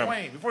them for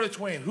him. Before the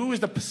Twain, who is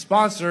the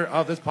sponsor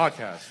of this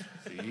podcast?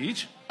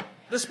 Siege.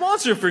 The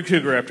sponsor for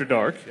Cougar After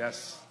Dark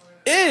Yes.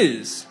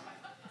 is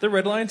the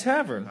Red Lion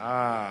Tavern,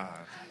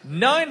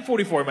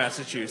 944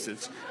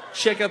 Massachusetts.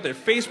 Check out their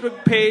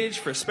Facebook page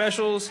for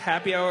specials,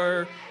 happy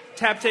hour,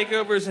 tap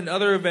takeovers, and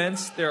other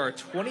events. There are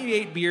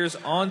 28 beers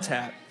on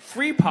tap,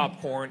 free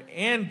popcorn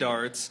and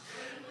darts.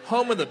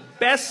 Home of the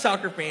best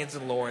soccer fans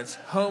in Lawrence,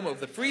 home of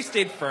the Free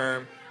State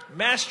Firm,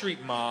 Mass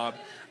Street Mob,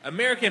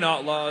 American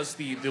Outlaws,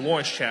 the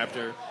Lawrence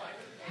chapter.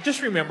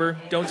 Just remember,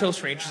 don't tell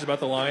strangers about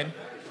the line.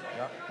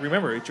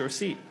 Remember, it's your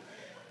seat.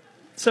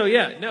 So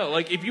yeah, no,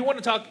 like if you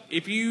want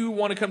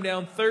to come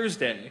down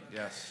Thursday,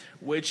 Yes.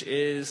 which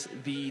is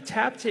the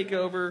tap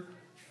takeover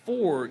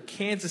for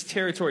Kansas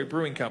Territory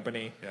Brewing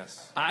Company.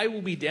 Yes. I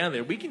will be down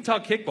there. We can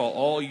talk kickball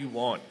all you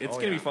want. It's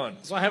going to be fun.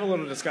 So I have a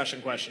little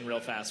discussion question real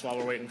fast while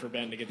we're waiting for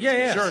Ben to get these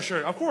Yeah, pieces.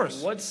 Sure. Of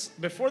course.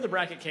 Before the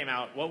bracket came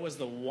out, what was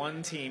the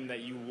one team that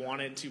you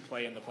wanted to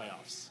play in the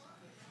playoffs?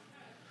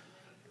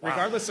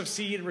 Regardless of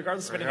seed,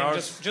 regardless of anything,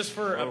 Regardless- just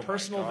for Oh a my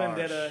personal gosh.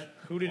 vendetta,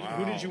 who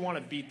did you want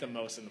to beat the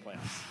most in the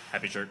playoffs?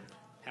 Happy shirt.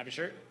 Happy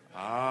shirt?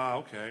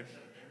 Okay.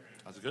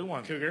 That's a good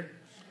one. Cougar?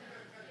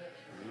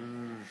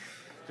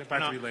 Get back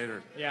to No. me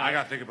later. Yeah. I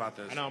gotta think about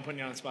this. I know I'm putting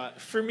you on the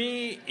spot. For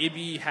me, it'd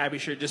be Happy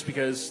Shirt just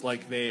because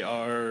like they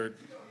are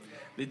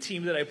the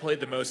team that I played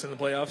the most in the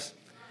playoffs.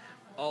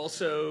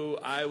 Also,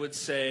 I would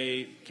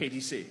say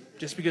KTC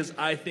just because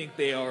I think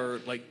they are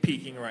like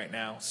peaking right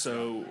now.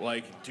 So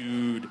like,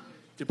 dude,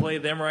 to play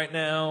them right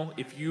now,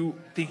 if you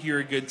think you're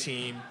a good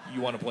team,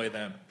 you want to play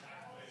them.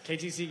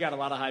 KTC got a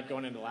lot of hype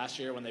going into last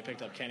year when they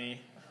picked up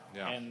Kenny.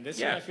 Yeah. And this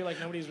year, Yeah. I feel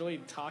like nobody's really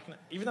talking,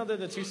 even though they're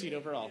the 2 seed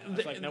overall. I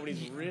feel like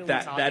nobody's really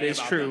That talking is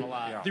about true. them a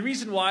lot. Yeah. The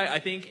reason why I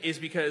think is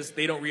because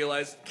they don't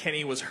realize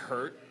Kenny was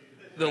hurt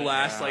the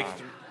last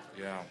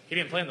Yeah. He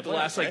didn't play in the the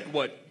playoffs, last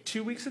right?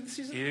 2 weeks of the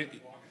season.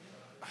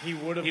 He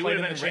would have He played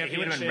would've in the been re- he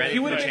would've been championship. ready He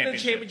for would the have been in the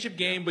championship. championship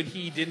game, but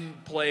he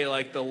didn't play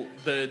like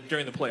the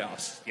during the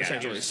playoffs Yeah,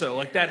 essentially. he was- So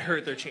like that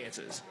hurt their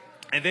chances.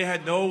 And they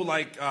had no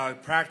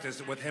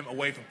practice with him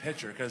away from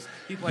pitcher because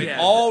he played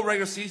Yeah. all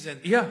regular season.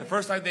 Yeah. The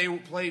first time they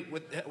played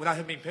without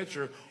him being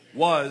pitcher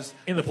was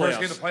In the first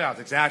playoffs. game of the playoffs.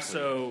 Exactly.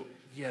 So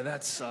yeah,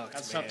 that sucks.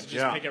 That's man. tough to just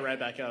Yeah. pick it right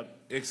back up.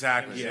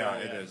 Exactly. Yeah.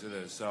 Yeah, it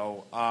is.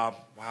 So, wow,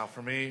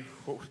 for me,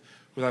 who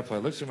did I play?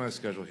 Let's see my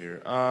schedule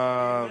here.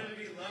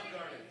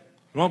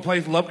 You want to play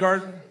Love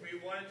Garden?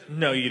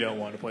 No, you don't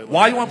want to play.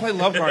 Why do you want to play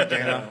Love Garden,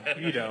 Dana?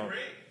 You don't.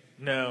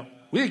 No.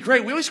 We did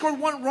great. We only scored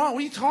one wrong. What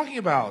are you talking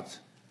about?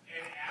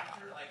 And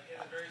after, like, in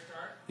the very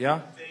start, Yeah.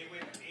 they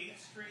went 8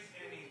 straight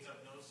innings of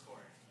no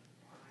scoring.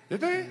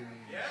 Did they?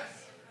 Yes.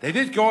 They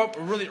did go up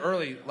really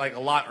early, like a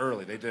lot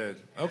early. They did.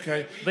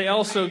 Okay. They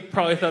also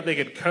probably thought they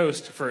could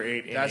coast for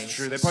 8 innings. That's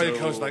true. They probably so-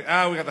 coached like,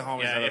 we got the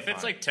homies. Yeah, They're if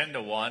it's fine. like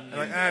 10-1,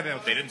 Like,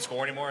 if they didn't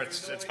score anymore,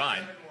 it's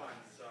fine.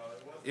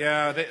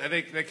 Yeah,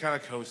 they kind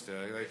of coasted.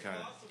 They kind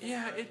of.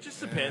 Yeah, it just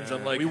depends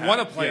on like. We how- want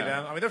to play yeah.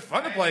 them. I mean, they're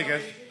fun to play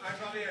against. I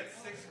probably had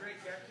 6 great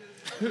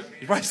catches.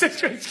 You probably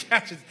 6 great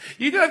catches.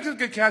 You do have some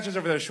good catches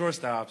over there,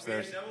 shortstops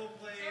there. Double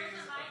plays,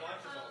 a bunch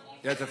of them.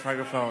 Yeah, it's a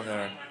microphone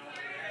there.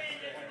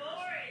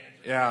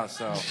 Yeah,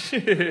 so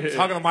talking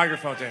on the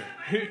microphone thing.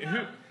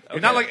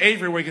 You're not like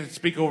Avery where you can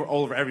speak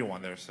all over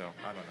everyone there. So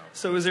I don't know.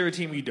 So is there a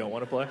team you don't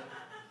want to play?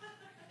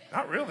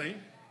 Not really.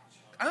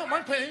 I don't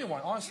mind playing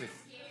anyone, honestly.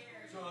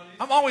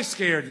 I'm always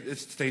scared.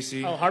 It's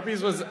Stacy. Oh,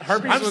 Harpies was the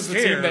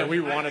scared. team that we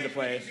wanted to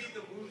play.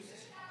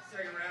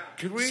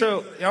 Could we?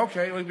 So- yeah,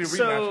 okay. We'll be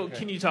So rematch. Okay.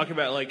 can you talk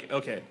about like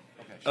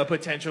a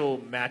potential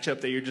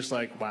matchup that you're just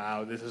like,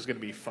 wow, this is going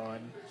to be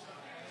fun?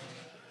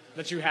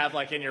 That you have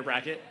like in your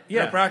bracket.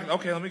 Yeah, bracket.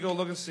 Okay, let me go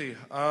look and see.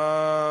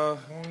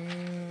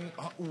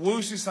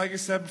 Woosie, like I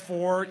said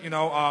before,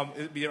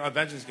 it'd be an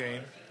Avengers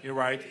game. You're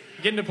right.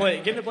 Getting to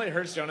play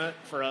Hertz Donut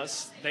for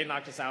us. They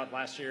knocked us out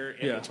last year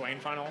in Yeah. the Twain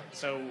final.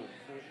 So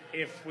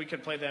if we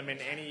could play them in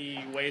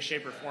any way,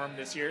 shape, or form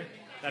this year,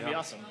 that'd be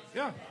awesome.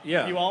 Yeah.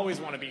 Yeah. You always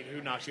want to beat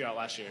who knocked you out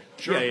last year.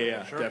 Sure.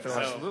 Yeah, Sure.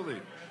 definitely.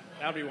 Absolutely.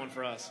 That would be one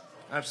for us.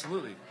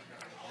 Absolutely.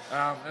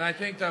 And I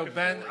think, though,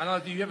 Ben, I don't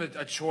know, do you have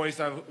a choice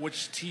of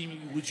which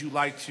team would you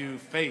like to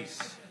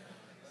face?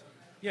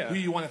 Yeah. Who do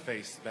you want to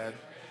face, Ben?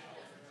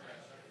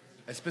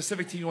 A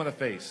specific team you want to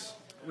face?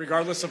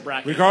 Regardless of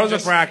bracket. Regardless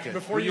Just of bracket.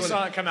 Before Who you do saw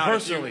wanna- it come out,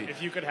 personally,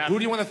 if you could have. who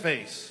do you want to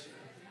face?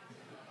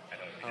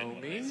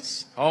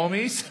 Homies?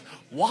 Homies?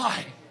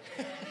 Why?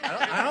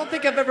 I don't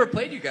think I've ever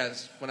played you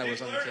guys when I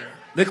was on the team.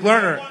 Nick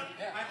Lerner. I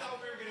thought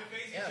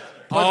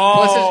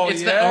Plus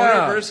it's the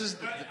yeah. owner versus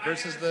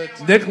the.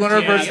 Nick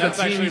Leonard versus that's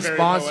the team actually he very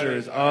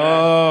sponsors. poetic.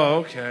 Oh,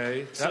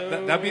 okay.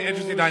 That'd be an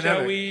interesting Shall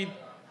dynamic. we?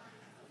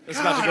 It's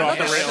about to go off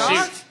the another rails.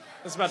 shot? Shoot.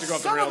 It's about to go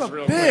off Son the rails of a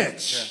real quick.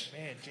 bitch.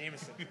 Man,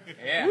 Jameson.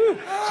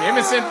 Yeah.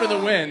 Jameson for the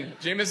win.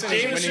 Jameson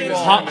is winning this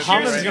tournament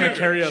Haman's right going now. to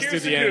carry us to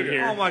the end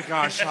here. Oh my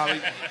gosh, Holly.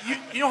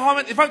 You know,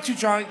 Haman, if I'm too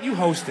drunk, you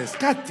host this.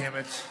 God damn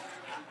it.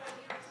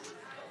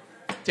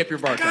 Tip your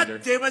God bartender.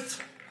 damn it.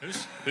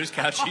 Whose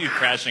couch are you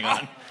crashing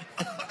on?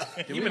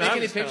 Did we make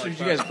any pictures?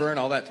 You guys burn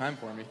all that time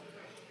for me.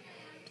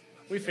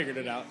 We figured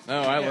it out.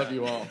 No, I love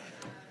you all.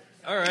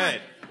 All right.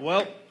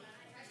 Well,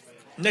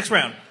 next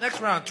round. Next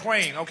round,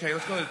 Twain. Okay,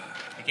 let's go. You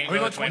can't Are we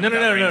go going to 20 No,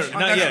 without range. not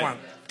next yet. one.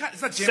 God,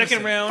 it's not Second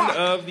Jameson. round Fuck.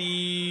 of the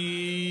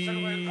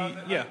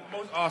yeah.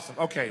 Awesome.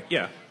 Okay.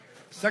 Yeah.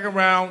 Second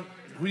round.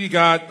 Who you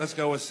got? Let's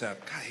go with Seth.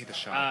 God, I hate the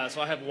shot.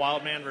 So I have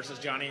Wildman versus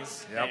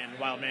Johnny's, Yep. and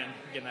Wildman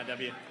getting that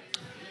W.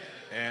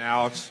 And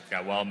Alex.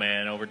 Got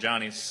Wildman over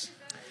Johnny's.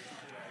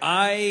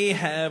 I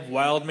have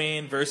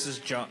Wildman versus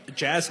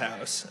Jazz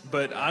House,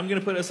 but I'm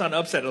gonna put us on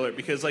upset alert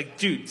because, like,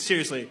 dude,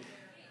 seriously,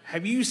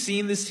 have you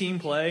seen this team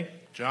play?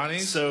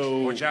 Johnny's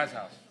So- or Jazz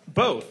House?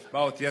 Both.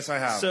 Both. Yes, I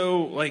have.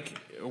 So, like,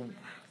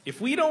 if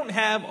we don't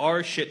have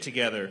our shit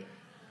together,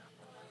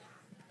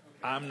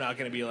 I'm not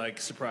gonna be like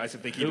surprised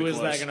if they keep Who it is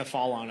close. that going to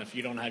fall on if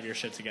you don't have your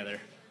shit together?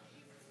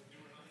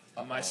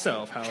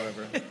 Myself,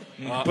 however.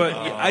 But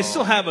yeah, I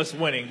still have us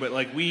winning, but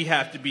like we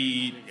have to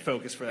be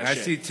focused for that I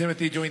shit. see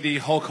Timothy doing the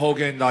Hulk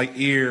Hogan like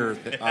ear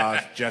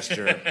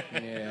gesture.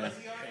 Yeah.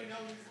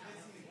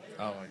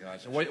 Oh my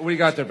gosh. What do you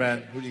got there,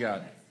 Ben? Who do you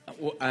got?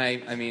 Well,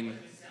 I mean,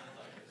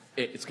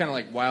 it's kind of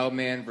like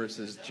Wildman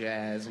versus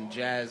Jazz, and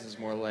Jazz is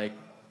more like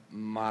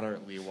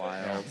moderately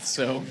wild.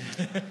 So,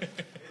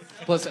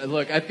 plus,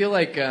 look, I feel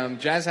like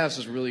Jazz House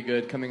is really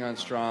good, coming on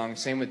strong.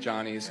 Same with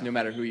Johnny's, no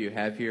matter who you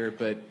have here.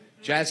 But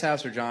Jazz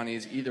House or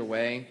Johnny's, either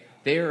way,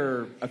 they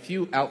are a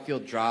few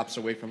outfield drops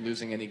away from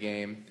losing any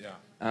game. Yeah.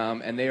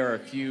 And they are a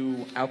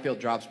few outfield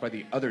drops by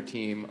the other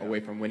team away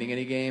from winning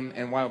any game.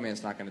 And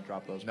Wildman's not going to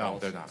drop those No,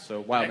 balls. they're not.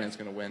 So Wildman's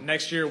going to win.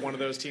 Next year, one of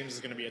those teams is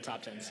going to be a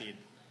top 10 seed.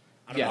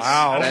 I don't Yes. know.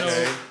 Wow. I don't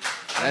Okay. know.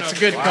 That's a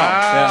good call.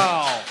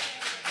 Wow.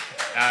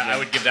 I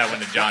would give that one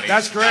to Johnny.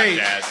 That's great.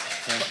 not Jazz.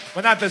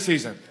 But not this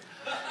season.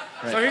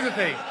 So here's the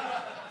thing.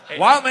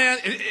 Wildman,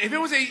 if it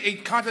was a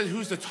contest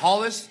who's the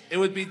tallest, it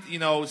would be,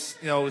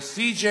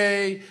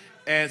 CJ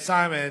and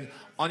Simon.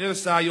 On the other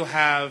side, you'll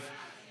have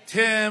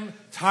Tim,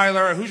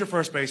 Tyler. Who's your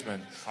first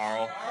baseman?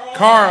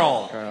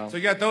 Carl. So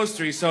you got those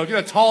three. So if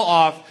you're the tall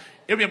off,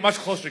 it'll be a much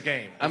closer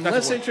game. I'm That's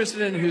less what-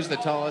 interested in who's the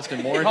tallest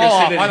and more Tall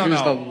off, interested I in don't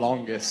who's know. the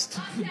longest.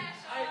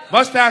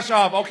 Mustache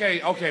off.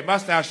 Okay,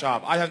 mustache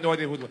off. I have no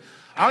idea who.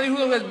 I don't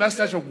know who has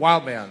mustache or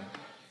Wildman.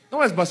 No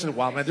one has mustache or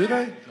Wildman, do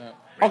they?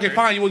 No. Okay,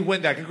 fine. You would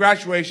win that.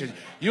 Congratulations.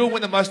 You will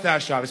win the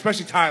mustache off,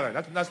 especially Tyler.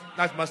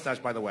 That's mustache,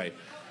 by the way.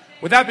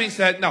 With that being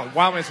said, no,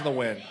 Wildman's going to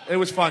win. It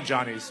was fun,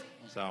 Johnny's.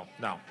 So,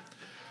 no.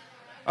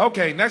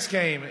 Okay, next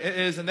game. It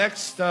is the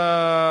next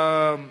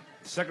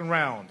second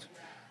round.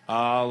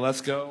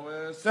 Let's go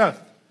with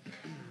Seth.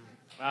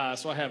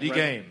 So I have The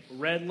game.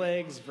 Red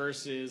Legs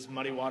versus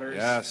Muddy Waters.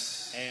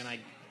 Yes. And I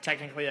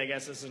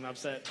guess this is an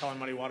upset calling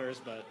Muddy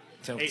Waters, but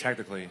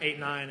Technically.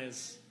 8-9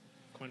 is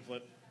coin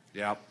flip.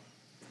 Yep.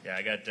 Yeah,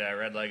 I got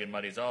Red Leg and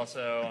Muddies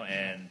also,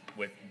 and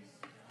with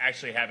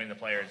actually having the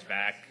players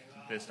back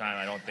this time,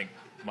 I don't think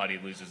Muddy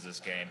loses this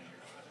game.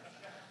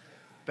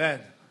 Ben.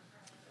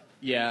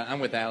 Yeah, I'm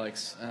with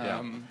Alex.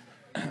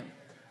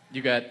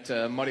 You got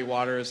Muddy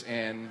Waters,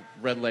 and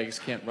Red Legs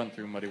can't run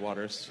through Muddy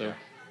Waters. So,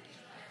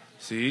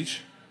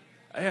 Siege.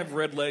 I have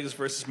Red Legs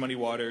versus Muddy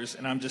Waters,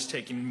 and I'm just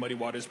taking Muddy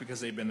Waters because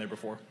they've been there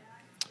before.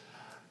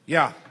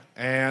 Yeah.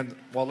 And,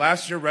 well,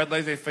 last year, Red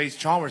Legs, they faced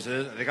Chalmers.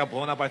 They got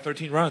blown out by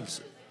 13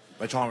 runs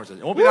by Chalmers.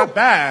 It won't be that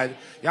bad.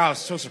 Yeah, I was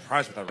so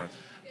surprised with that run.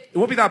 It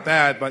won't be that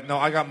bad, but no,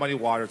 I got Muddy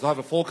Waters. They'll have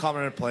a full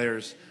complement of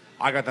players.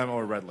 I got them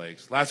over Red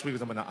Legs. Last week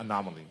was an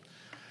anomaly.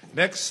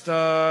 Next,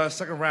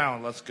 second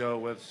round, let's go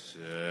with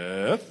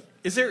Seth.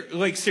 Is there,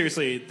 like,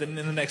 seriously, in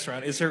the next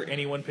round, is there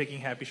anyone picking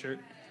Happy Shirt?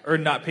 Or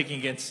not picking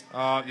against?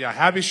 Yeah,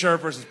 Happy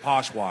Shirt versus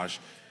Posh Wash.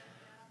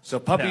 So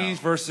puppies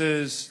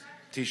versus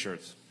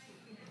T-shirts.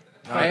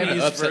 I had an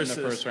Puppies upset in versus-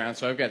 the first round,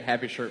 so I've got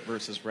Happy Shirt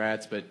versus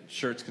Rats, but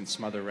Shirts can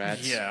smother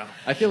Rats. Yeah.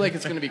 I feel like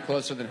it's going to be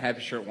closer than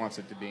Happy Shirt wants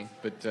it to be,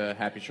 but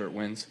Happy Shirt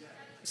wins.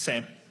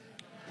 Same.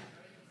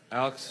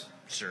 Alex?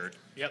 Shirt.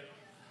 Yep.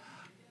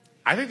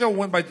 I think they'll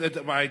win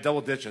by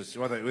double ditches,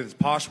 whether it's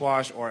Posh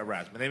Wash or at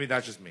Rats. But maybe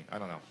that's just me. I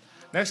don't know.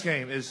 Next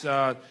game is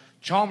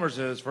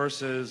Chalmers'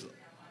 versus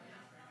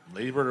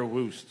Ladybird or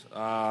Woost.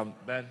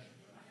 Ben?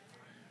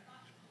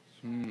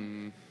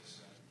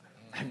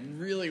 I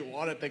really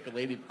want to pick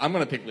I'm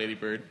going to pick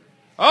Ladybird.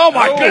 Oh,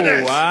 my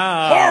goodness!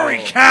 Wow. Holy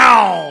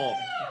cow!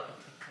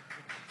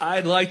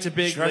 I'd like to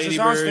pick Stretch us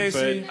Ladybird, out,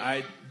 Stacey. but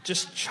I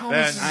just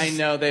Chalmers. Ben. I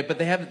know but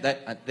they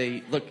haven't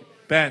they look.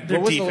 Ben. Their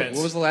What was, defense.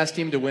 what was the last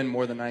team to win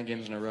more than 9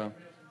 games in a row?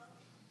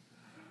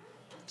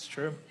 It's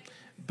true.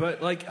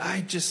 But, like,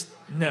 I just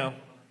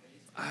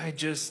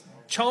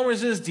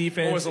Chalmers'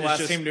 defense. What was the is last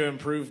just, team to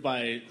improve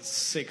by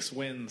 6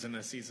 wins in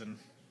a season?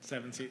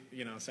 7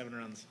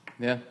 runs.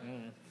 Yeah.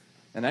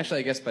 And actually,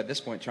 I guess by this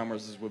point,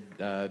 Chalmers would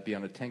be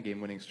on a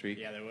 10-game winning streak.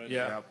 Yeah, they would.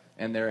 Yeah.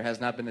 And there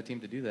has not been a team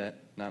to do that,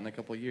 not in a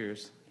couple of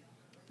years.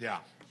 Yeah.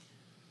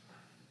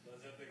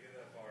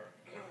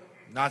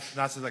 Not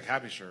since like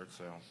Happy Shirt,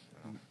 so.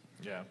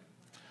 Yeah.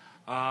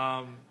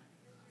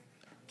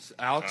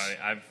 Alex?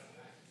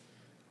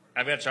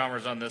 I've got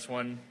Chalmers on this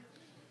one.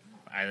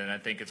 And I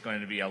think it's going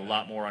to be a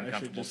lot more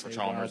uncomfortable for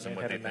Chalmers than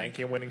what they think.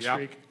 9-game winning Yeah.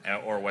 streak.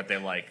 Or what they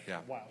like.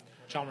 Yeah. Wow.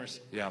 Chalmers.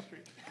 Yeah.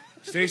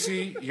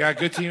 Stacy, you got a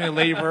good team in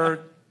Lady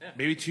Bird.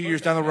 Maybe 2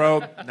 years down the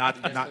road.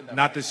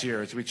 Not this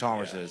year. It's going to be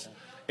Chalmers'.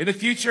 In the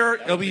future,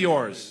 it'll be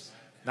yours.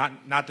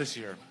 Not this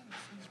year.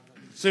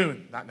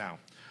 Soon. Not now.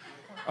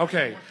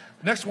 Okay.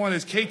 Next one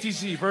is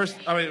KTC versus.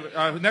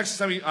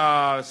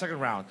 Second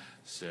round.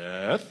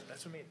 Seth.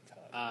 That's what made it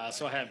tough.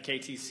 So I have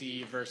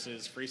KTC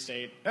versus Free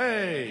State.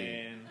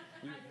 Hey. And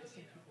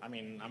I'm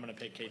going to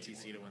pick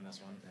KTC to win this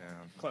one. Yeah.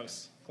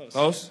 Close.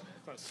 Close.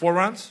 4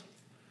 rounds.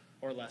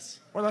 Or less.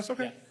 Or less.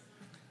 Okay.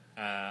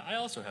 Yeah. I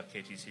also have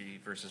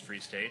KTC versus Free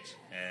State,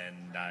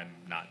 and I'm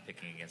not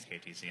picking against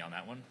KTC on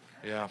that one.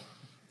 Yeah.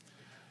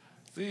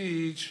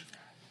 Siege.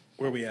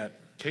 Where we at?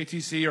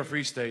 KTC or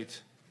Free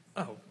State?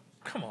 Oh,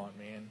 come on,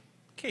 man.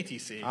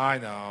 KTC. I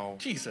know.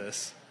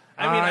 Jesus.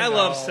 I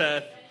love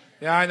Seth,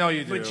 Yeah, I know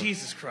you do. but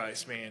Jesus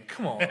Christ, man.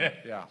 Come on.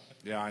 Yeah.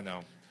 Yeah, I know.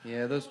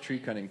 Yeah, those tree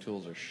cutting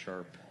tools are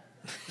sharp.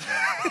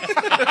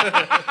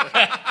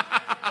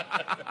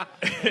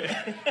 Free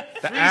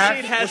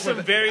State has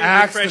some very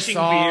refreshing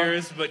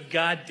beers, but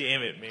god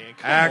damn it, man.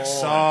 Come on.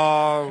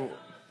 Axel.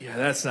 Yeah,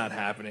 that's not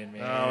happening,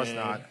 man. No, it's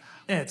not.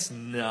 It's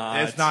not.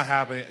 It's not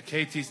happening.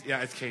 KTC.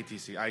 Yeah, it's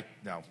KTC.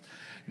 No.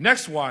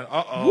 Next one.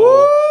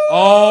 Uh-oh.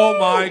 Oh,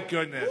 my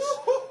goodness.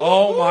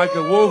 Oh, my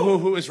God.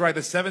 Woo-hoo-hoo is right.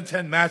 The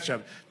 7-10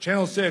 matchup.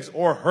 Channel 6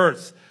 or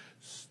Hertz.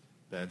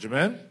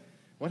 Benjamin?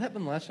 What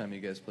happened last time you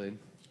guys played?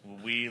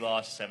 We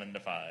lost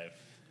 7-5.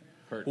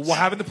 Hurts. Well, what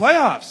happened in the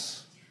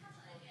playoffs?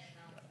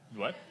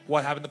 What?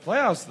 What happened in the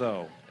playoffs,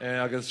 though,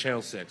 against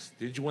Channel 6?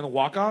 Did you win a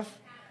walk-off?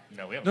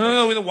 No, we haven't.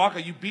 No, we didn't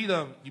walk-off. You beat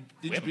them. We Did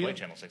you haven't beat played them?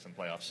 Channel 6 in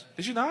playoffs.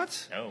 Did you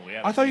not? No, we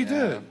haven't. I thought you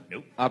did.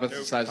 Nope.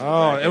 Opposite sides of the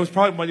Oh, bracket. it was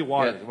probably Muddy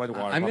Water. Yeah. Muddy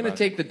Water. I'm my going to bad.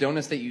 take the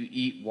donuts that you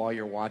eat while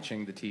you're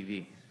watching the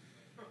TV.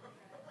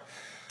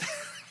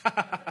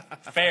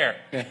 Fair.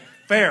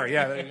 Fair,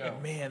 yeah, there you go.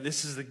 Man,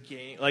 this is the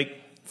game. Like,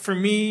 for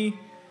me,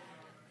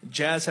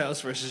 Jazz House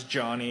versus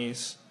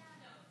Johnny's,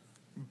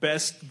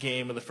 best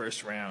game of the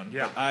first round.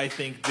 Yeah. But I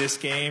think this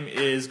game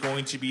is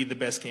going to be the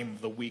best game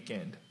of the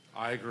weekend.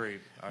 I agree.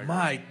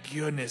 My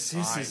goodness,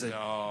 this is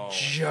a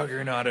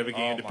juggernaut of a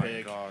game to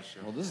pick. Gosh.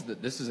 Well,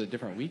 this is a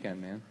different weekend,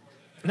 man.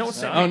 No,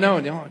 it's not. Oh,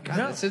 no. God,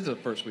 No. this is the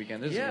first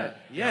weekend, isn't Yeah, it?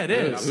 yeah, it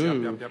is.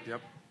 Ooh.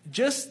 Yep.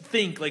 Just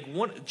think, like,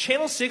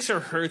 Channel 6 or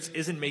Hertz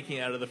isn't making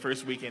it out of the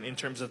first weekend in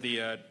terms of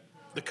the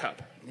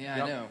cup. Yeah,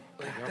 Yep. I know.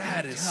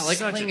 That is I like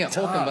such playing a at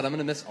Holcomb, tough. but I'm going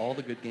to miss all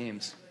the good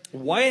games.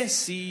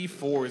 YSC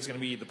 4 is going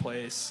to be the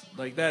place.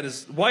 Like, that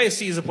is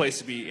YSC is a place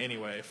to be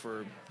anyway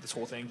for this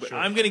whole thing. But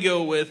I'm going to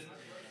go with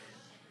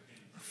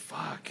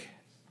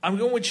I'm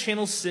going with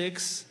Channel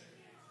 6,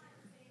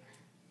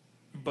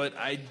 but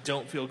I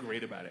don't feel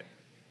great about it.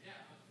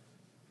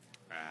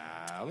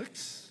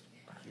 Alex?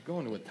 You're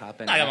going to a top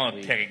end. I don't want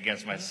to pick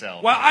against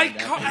myself. Well, I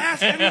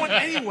asked everyone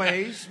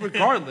anyways,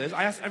 regardless.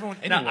 I asked everyone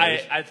No,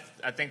 anyways.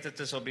 I think that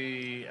this will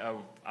be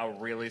a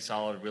really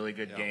solid, really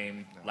good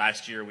game.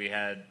 Last year we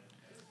had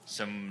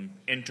some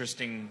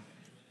interesting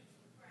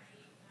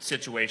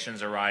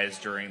situations arise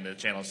during the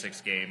Channel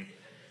 6 game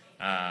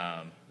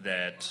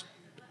that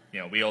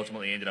we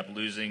ultimately ended up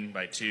losing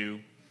by 2.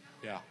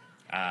 Yeah.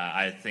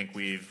 I think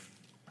we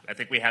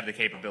have the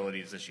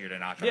capabilities this year to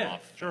knock them Yeah,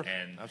 off. sure.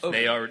 And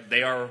Absolutely.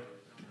 they are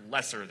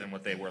lesser than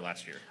what they were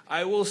last year.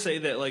 I will say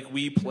that, like,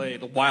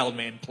 the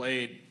Wildman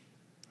played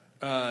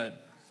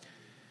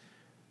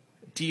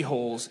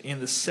D-Holes in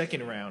the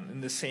second round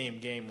in the same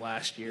game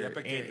last year.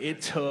 Epic And game.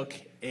 it took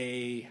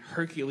a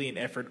Herculean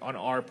effort on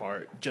our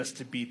part just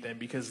to beat them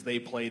because they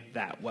played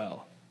that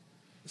well.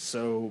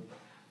 So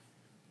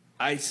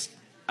I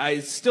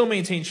still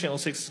maintain Channel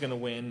 6 is going to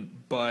win,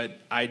 but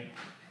I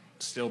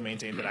still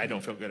maintain that I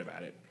don't feel good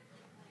about it.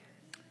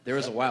 There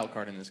is a wild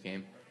card in this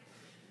game.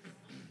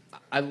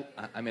 I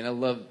mean, I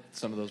love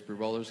some of those Brew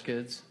Ballers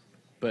kids,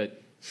 but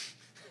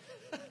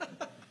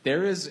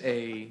there is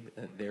a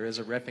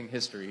reffing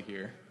history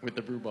here with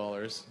the Brew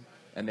Ballers,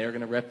 and they're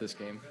going to ref this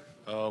game.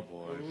 Oh,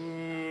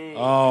 boy.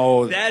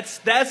 Oh, That's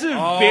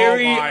a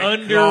very my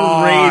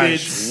underrated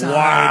gosh. side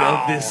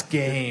Wow. of this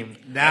game.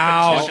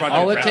 now.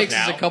 All it crowd takes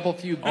now. is a couple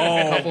few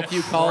calls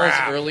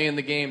crap. early in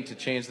the game to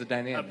change the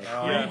dynamic.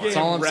 That's That's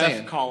all I'm ref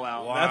saying. call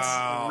out. Wow.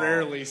 That's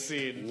rarely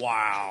seen.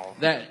 Wow.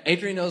 That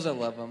Adrian knows I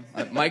love him.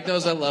 Mike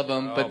knows I love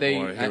him, but they,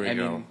 boy, here we I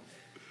go. mean,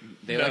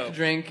 they like to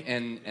drink,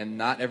 and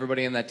not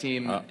everybody on that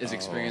team is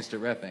experienced at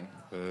reffing.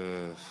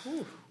 No,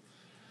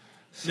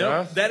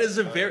 Seth? that is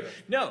a very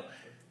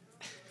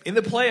in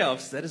the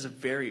playoffs. That is a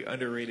very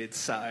underrated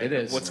side It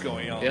of is. what's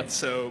going on. Yep.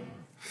 So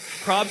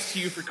Props to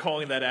you for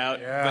calling that out.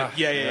 Yeah, But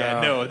yeah.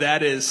 yeah. No,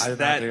 that is I did not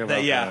that. think That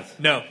about yeah. that.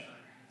 No.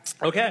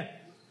 Okay.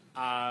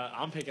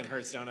 I'm picking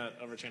Hertz Donut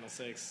over Channel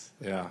 6.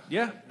 Yeah.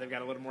 Yeah. They've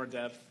got a little more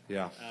depth.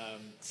 Yeah.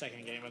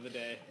 Second game of the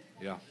day.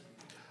 Yeah.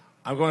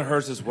 I'm going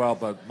Hurts as well,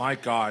 but my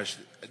gosh,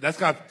 that's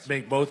got to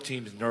make both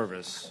teams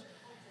nervous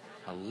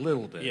a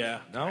little bit. Yeah.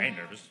 No? I ain't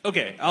nervous.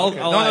 Okay. I'll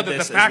No, add the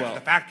this factor, as well.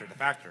 the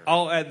factor.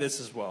 I'll add this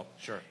as well.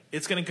 Sure.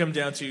 It's going to come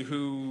down to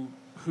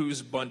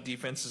whose bunt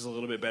defense is a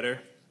little bit better.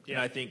 And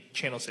I think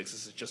Channel 6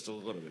 is just a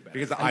little bit better.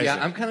 Because the Yeah,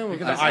 Isaac. I'm kind of.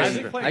 Because the I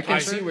Isaac. can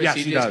see where Yes,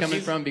 he CJ is does.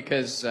 coming from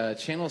because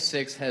Channel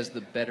 6 has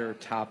the better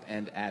top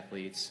end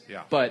athletes.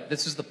 Yeah. But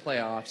this is the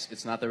playoffs.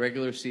 It's not the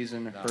regular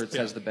season. Hertz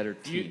has the better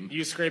team.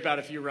 You scrape out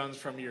a few runs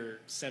from your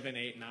 7,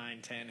 8, 9,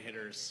 10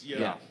 hitters.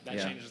 Yeah. That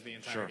Yeah. changes the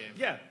entire Sure. game.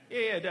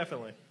 Yeah,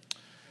 definitely.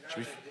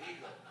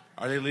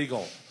 Are they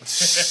legal?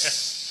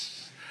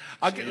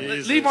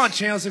 Leave on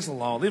Channel 6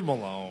 alone. Leave them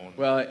alone.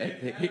 Well,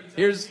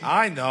 here's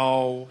I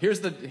know. here's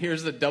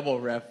the double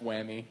ref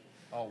whammy.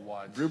 Oh,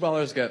 what? Brew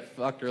Ballers got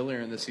fucked earlier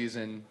in the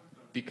season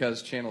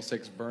because Channel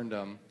 6 burned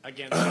them.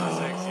 Against Channel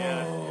 6,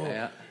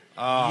 yeah.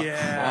 Yeah.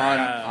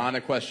 Yeah. On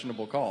a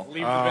questionable call.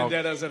 Leave the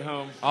vendettas at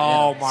home.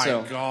 Oh, Yeah, my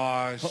so-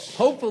 gosh.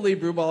 Hopefully,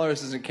 Brew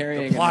Ballers isn't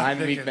carrying a plot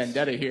 9-week thickens.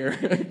 vendetta here.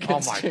 Oh,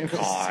 against my Channel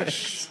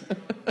gosh. 6.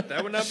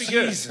 That would not be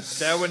good. Jesus.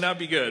 That would not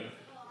be good.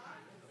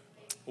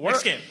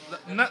 Next game.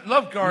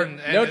 Love Garden.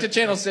 Note to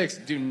Channel 6,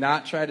 do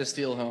not try to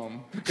steal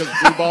home because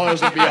Blue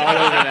Ballers will be all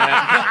over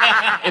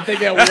that. If they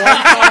get one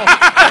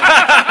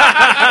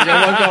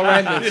call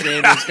right in this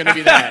game, it's going to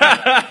be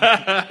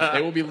that.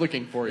 They will be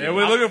looking for you. Yeah,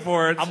 we're looking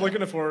for it. I'm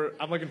looking forward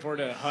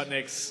to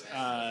Hutnick's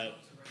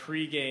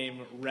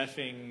pregame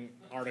reffing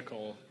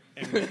article,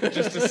 and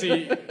just to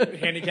see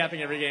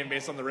handicapping every game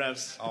based on the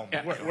refs. Oh,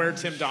 my where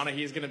Tim Donaghy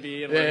is going to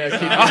be. And Yeah, where keep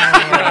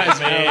he's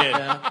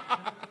yeah.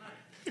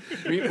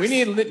 We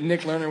need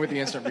Nick Lerner with the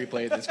instant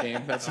replay of this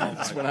game. That's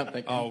what I'm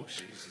thinking. Oh,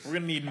 Jesus. We're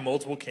going to need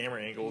multiple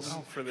camera angles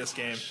for this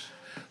game.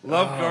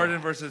 Love Garden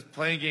versus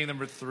playing game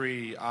number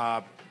 3.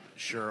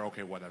 Sure,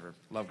 okay, whatever.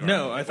 Love Garden.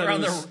 No, I thought We're it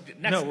on was... the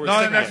next- no, we're No, the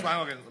second next game.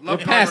 one. Okay. We're Love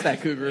past Garden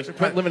that, Cougars.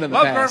 Quit living in the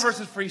Love past. Garden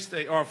versus Free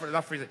State,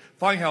 not Free State.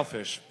 Flying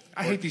Hellfish.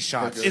 I hate these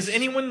shots. Is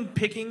anyone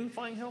picking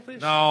Flying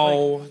Hellfish?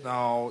 No.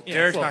 Yeah,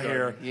 Derek's it's not Love here.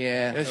 Garden.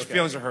 Yeah. His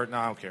feelings are hurt. No,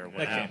 I don't care.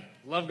 That game.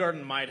 Love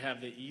Garden might have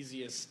the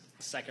easiest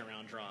second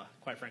round draw,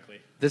 quite frankly.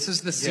 This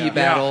is the sea Yeah.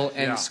 battle,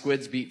 Yeah. and Yeah.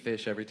 squids beat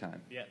fish every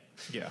time. Yeah.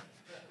 Yeah.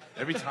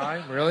 Every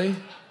time? Really?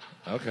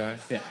 Okay.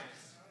 Yeah.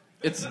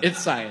 It's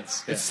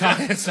science. It's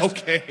science,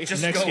 okay.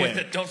 Just Next go game. with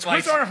it. Don't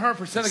fight. Squids aren't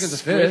 100% against a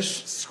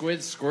fish.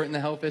 Squids squirt in the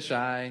hellfish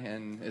eye,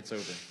 and it's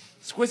over.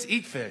 Squids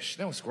eat fish.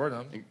 They don't squirt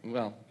them.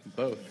 Well,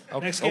 both.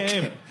 Okay. Next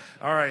game.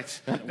 All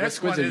right. Next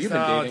squids one have is you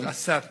been dating?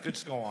 Seth.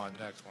 Just go on.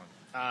 Next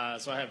one.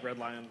 So I have Red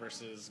Lion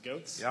versus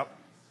Goats. Yep.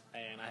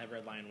 And I have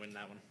Red Lion win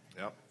that one.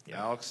 Yep.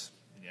 Alex.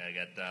 Yeah,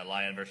 I got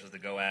Lion versus the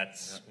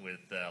Goats with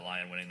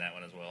Lion winning that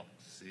one as well.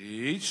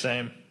 Siege.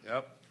 Same.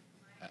 Yep.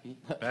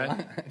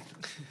 Ben.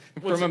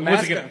 From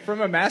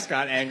a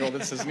mascot angle,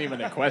 this isn't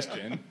even a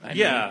question.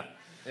 Yeah.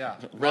 Yeah.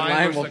 Red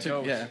Lion will. versus the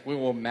goats. Yeah, we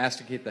will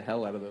masticate the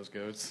hell out of those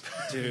goats.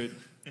 Dude.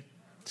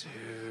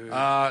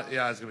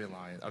 Yeah, it's gonna be a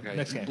lion. Okay.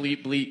 Next game.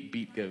 Bleep bleep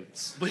beat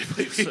goats.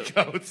 Bleep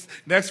goats.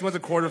 Next one's the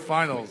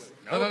quarterfinals.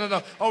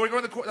 No. Oh, we're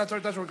going to that's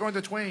right. We're going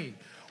to the Twain.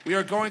 We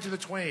are going to the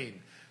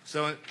Twain.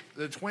 So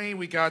the Twain,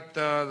 we got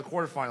the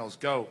quarterfinals.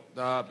 Go,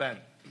 Ben.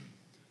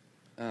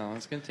 Oh,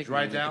 it's gonna take me a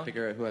Write minute down? to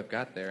figure out who I've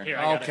got there. Here,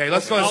 I got Okay, it.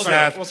 let's go to We'll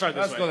Seth. start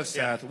this Let's way. go to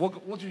Seth.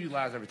 We'll do you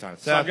last every time.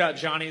 So I've Seth. got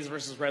Johnny's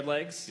versus Red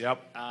Legs. Yep.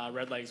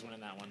 Red Legs winning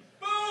that one.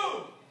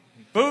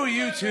 Boo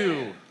you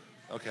too.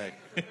 Okay.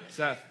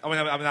 Seth. Oh,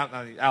 I'm not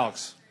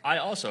Alex. I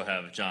also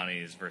have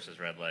Johnny's versus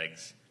Red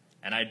Legs,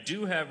 and I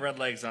do have Red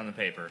Legs on the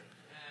paper.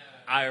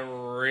 I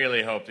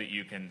really hope that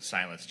you can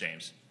silence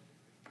James.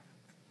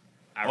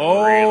 I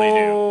really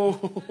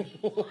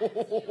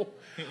do.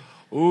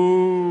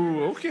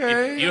 Ooh,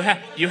 okay.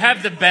 You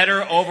have the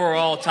better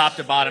overall top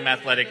to bottom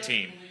athletic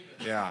team.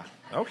 Yeah.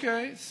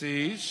 Okay.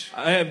 Siege.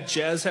 I have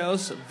Jazz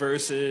House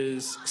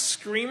versus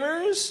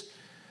Screamers.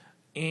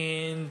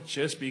 And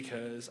just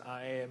because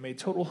I am a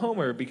total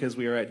homer because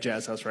we are at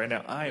Jazz House right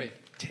now, I'm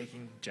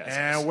taking Jazz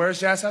House. And where's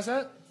Jazz House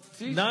at?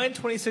 Siege?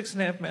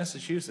 926.5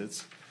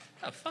 Massachusetts.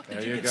 How the fuck There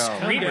did you you get go.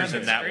 Screamers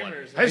in that one?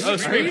 Hey,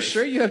 Are you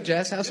sure you have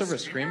Jazz House over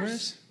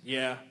Screamers?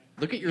 Yeah.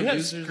 Look at your You have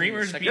losers. in the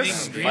Screamers second beating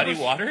round. Muddy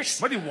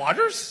Waters Muddy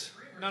Waters?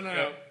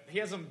 No. He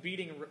has them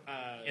beating.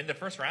 in the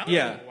first round?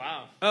 Yeah.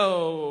 Wow.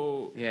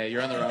 Oh. Yeah,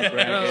 you're on the wrong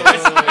bracket.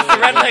 It's the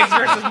Red Legs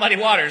versus Muddy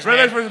Waters. Red man.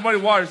 Legs versus Muddy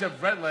Waters. You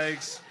have Red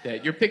Legs. Yeah,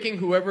 you're picking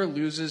whoever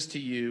loses to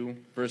you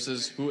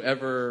versus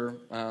whoever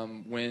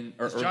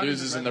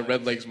loses in the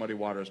Red Legs Muddy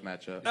Waters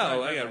matchup.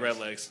 Oh, I got Red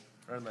Legs.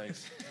 Red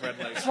Legs. Red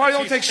Legs. That's why I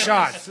don't take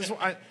shots. This is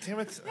why, damn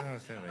it.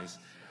 Anyways.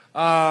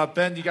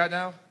 Ben, you got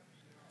now?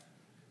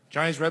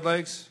 Johnny's Red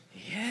Legs?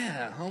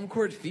 Yeah, home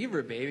court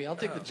fever, baby. I'll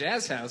take the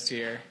Jazz House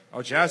here.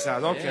 Oh, Jazz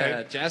House. Okay.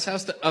 Yeah, Jazz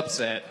House to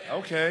upset.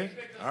 Okay.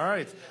 All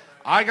right.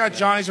 I got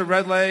Johnny's with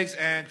Red Legs,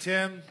 and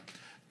Tim,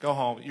 go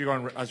home. You're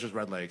going just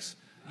Red Legs.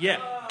 Yeah.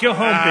 Go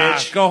home,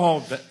 bitch. Go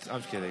home. I'm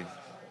just kidding.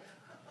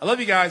 I love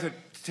you guys.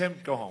 Tim,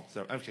 go home.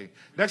 So, okay.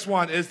 Next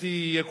one is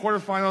the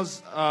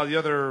quarterfinals. The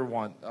other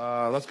one.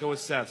 Let's go with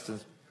Seth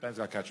since Ben's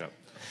got to catch up.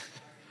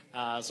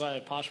 So I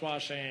have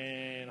Poshwash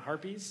and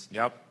Harpies.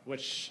 Yep.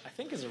 Which I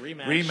think is a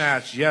rematch.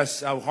 Rematch,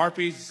 yes.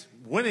 Harpies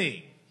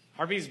winning.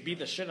 Harpies beat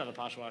the shit out of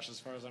Poshwash as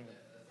far as I'm...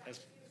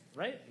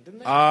 right? Didn't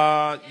they?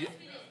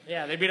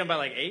 Yeah, they beat them by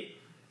like 8.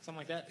 Something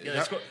like that.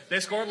 Yeah, they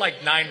scored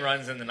like 9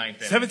 runs in the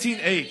 9th inning.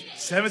 17-8.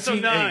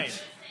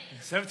 17-8.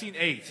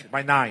 17-8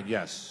 by 9,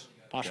 yes.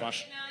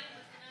 Poshwash.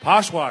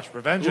 Poshwash,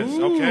 Revengeance.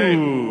 Okay.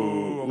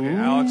 Ooh. Okay,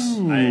 Alex.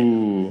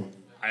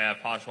 I have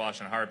Poshwash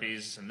and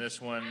Harpies in this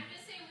one.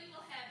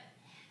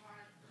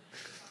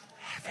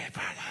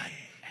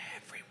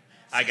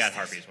 I got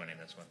Harpies winning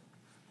this one.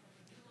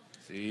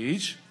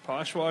 Siege.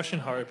 Poshwash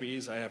and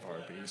Harpies. I have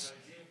Harpies.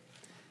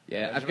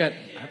 Yeah, I've got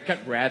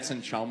Rats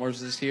and Chalmers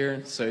this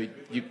year, so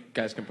you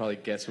guys can probably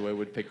guess who I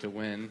would pick to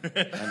win.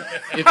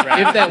 If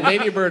that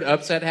Ladybird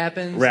upset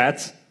happens,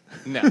 Rats.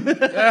 No. No.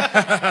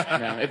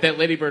 If that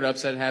Ladybird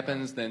upset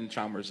happens, then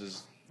Chalmers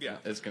is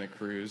going to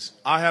cruise.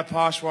 I have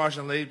Poshwash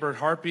and Ladybird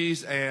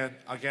Harpies, and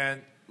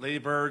again,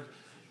 Ladybird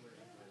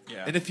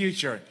in the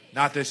future,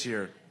 not this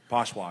year.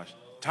 Poshwash.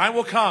 Time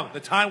will come. The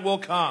time will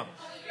come.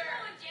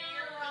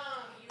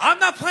 I'm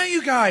not playing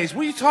you guys.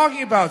 What are you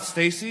talking about,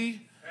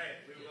 Stacy?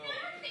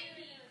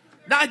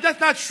 No, that's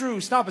not true.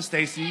 Stop it,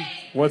 Stacy.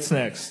 What's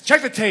next?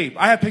 Check the tape.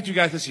 I have picked you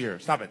guys this year.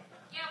 Stop it.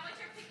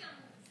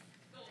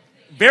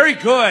 Very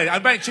good.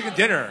 I'm buying chicken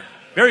dinner.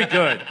 Very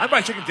good. I'm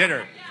buying chicken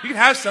dinner. You can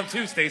have some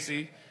too,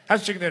 Stacy. Have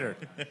some chicken dinner.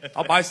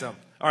 I'll buy some.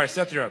 All right,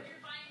 Seth, you're up.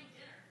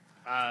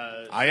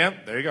 I am.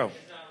 There you go.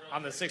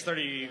 On the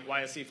 6:30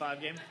 YSC 5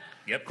 game?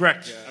 Yep.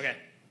 Correct. Okay.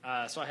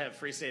 So I have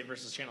Free State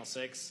versus Channel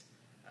 6.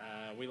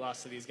 We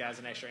lost to these guys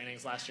in extra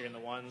innings last year in the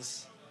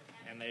ones,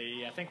 and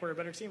I think we're a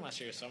better team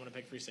last year, so I'm going to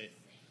pick Free State.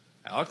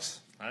 Alex?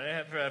 I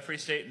have Free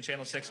State and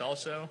Channel 6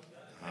 also,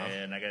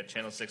 and I got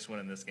Channel 6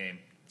 winning this game.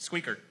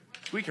 Squeaker.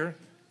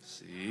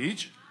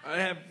 Siege. I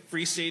have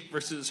Free State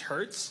versus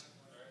Hertz,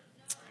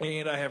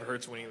 and I have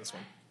Hertz winning this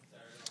one.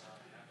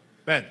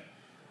 Ben.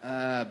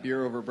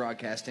 Bureau over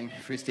Broadcasting.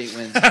 Free State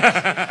wins.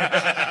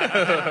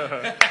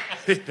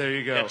 There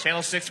you go. Yeah,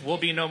 Channel 6 will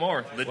be no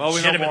more. Well,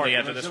 Legitimately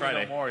after this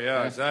Friday. No more,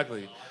 yeah,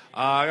 exactly.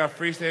 I got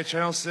Free State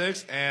Channel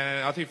 6,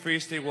 and I think Free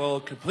State will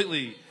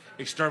completely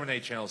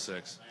exterminate Channel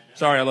 6.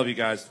 Sorry, I love you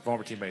guys,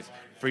 former teammates.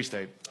 Free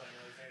State.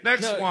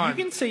 Next one.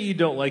 You can say you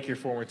don't like your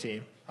former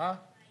team. Huh?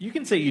 You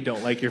can say you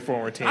don't like your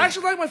former team. I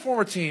actually like my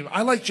former team.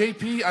 I like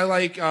JP. I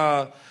like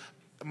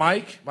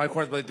Mike,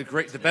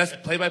 the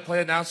best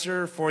play-by-play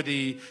announcer for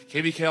the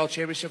KBKL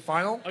Championship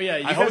Final. Oh, yeah.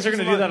 You I hope guys are he's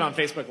going to do that alive.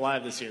 on Facebook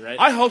Live this year, right?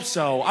 I hope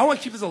so. I want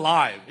to keep this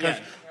alive. Because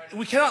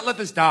we cannot let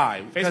this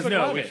die. Facebook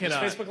no, Live we it.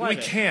 cannot. It's Facebook Live We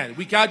it. can.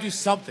 We got to do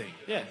something.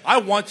 Yeah. I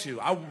want to.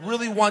 I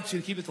really want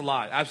to keep this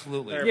alive.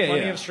 Absolutely. There are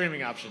plenty of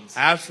streaming options.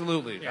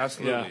 Absolutely.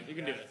 Absolutely. You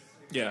can do it.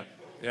 Yeah.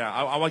 Yeah,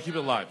 I want to keep it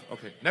alive.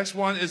 Okay. Next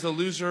one is the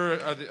loser.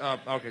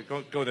 Okay,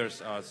 go there,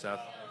 Seth.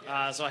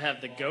 So I have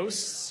the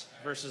Ghosts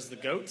versus the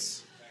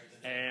Goats,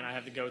 and I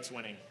have the Goats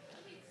winning.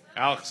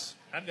 Alex.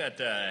 I've got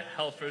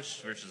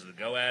Hellfish versus the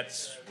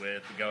Goats,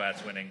 with the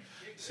Goats winning.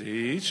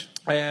 Siege.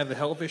 I have the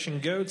Hellfish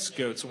and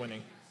Goats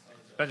winning.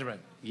 Benjamin.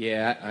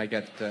 Yeah, I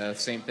got the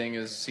same thing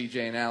as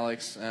CJ and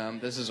Alex.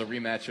 This is a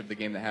rematch of the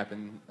game that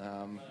happened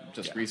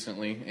just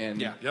recently,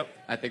 and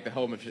I think the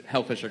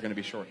Hellfish are going to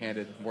be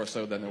shorthanded more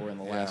so than they were in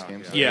the last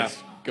game. So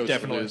Ghosts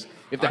definitely. lose.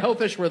 If the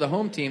Hellfish were the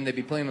home team, they'd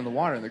be playing in the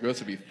water, and the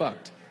Ghosts would be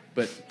fucked.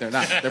 But they're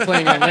not. They're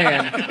playing on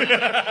land.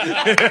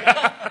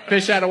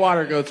 Fish out of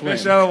water, Goats win.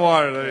 Fish out of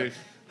water.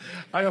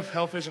 I have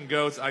Hellfish and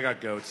Goats. I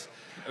got Goats.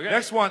 Okay.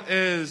 Next one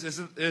is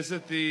it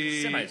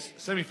the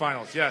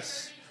semifinals?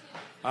 Yes.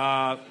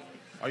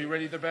 Are you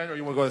ready there, Ben, or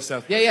you want to go to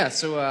Seth? Yeah.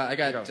 So I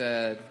got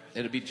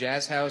it'll be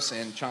Jazz House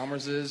and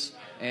Chalmers's,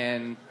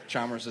 and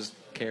Chalmers's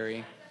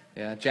carry.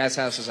 Yeah, Jazz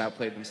House has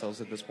outplayed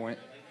themselves at this point.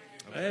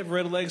 I have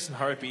Red Legs and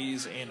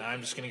Harpies, and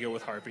I'm just going to go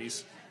with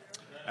Harpies.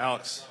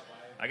 Alex.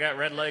 I got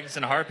Red Legs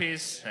and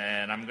Harpies,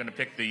 and I'm going to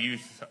pick the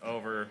youth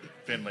over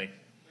Finley.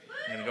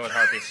 I'm going to go with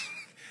Harpies.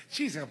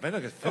 Jeez, Ben,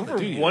 look at Over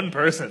one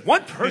person.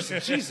 One person,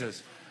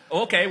 Jesus.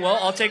 Okay, well,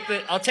 I'll take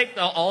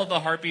all of the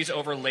Harpies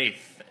over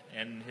Lath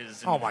and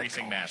his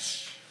increasing my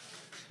match.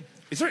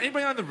 Is there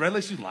anybody on the Red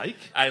Legs you like?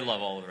 I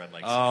love all the Red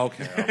Legs. Oh,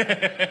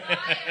 okay.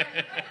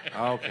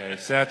 Okay,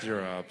 Seth,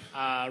 you're up.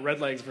 Red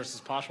Legs versus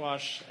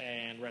Poshwash,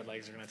 and Red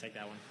Legs are going to take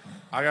that one.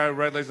 I got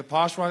Red Legs and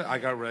Poshwash. I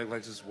got Red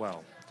Legs as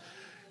well.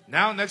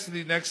 Now, next to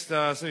the next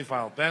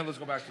semifinal. Ben, let's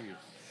go back to you.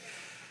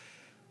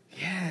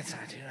 Yeah,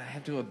 dude, I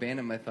have to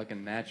abandon my fucking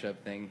matchup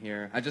thing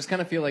here. I just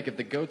kind of feel like if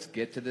the Goats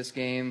get to this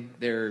game,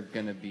 they're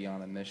going to be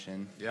on a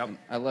mission. Yep. And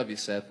I love you,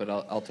 Seth, but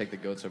I'll take the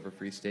Goats over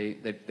Free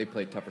State. They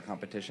played tougher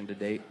competition to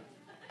date.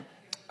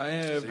 I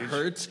have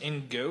Hertz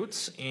and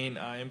Goats, and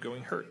I am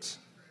going Hertz.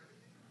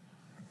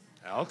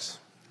 Alex?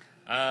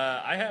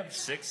 I have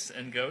 6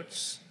 and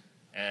Goats,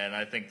 and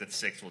I think that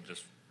 6 will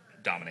just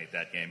dominate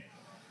that game.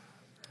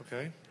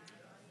 Okay.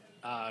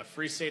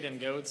 Free State and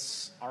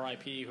Goats,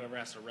 RIP, whoever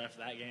has to ref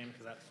that game,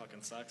 because that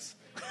fucking sucks.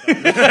 Shit,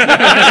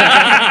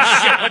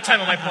 what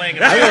time am I playing?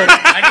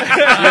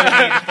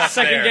 I need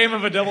Second game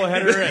of a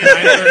doubleheader at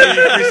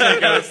 9:30. Free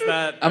State Goats.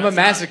 I'm a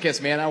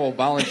masochist, man. I will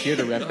volunteer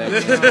to ref that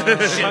game.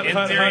 Shit,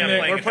 in theory, I'm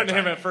playing We're at putting that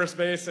him time. at first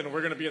base, and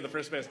we're going to be in the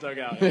first base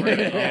dugout. And we're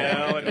going to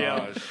yell and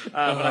yell. But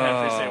I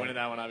have Free State winning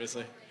that one,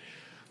 obviously.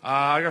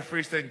 I got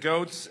Free State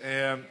Goats,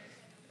 and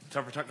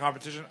tougher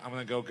competition. I'm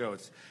going to go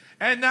Goats.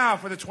 And now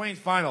for the Twain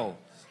final.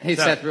 Hey,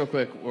 Seth, real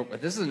quick.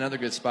 This is another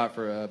good spot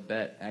for a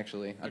bet,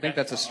 actually. I think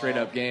that's a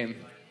straight-up game.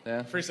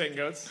 Yeah. Free State and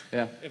Goats?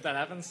 Yeah. If that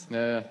happens?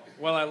 Yeah.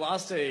 Well, I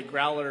lost a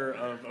growler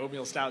of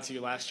oatmeal stout to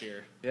you last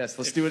year. Yes,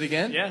 let's do it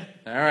again? Yeah.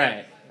 All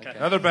right. Okay.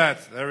 Another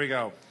bet. There we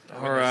go.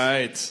 All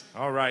right.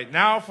 All right.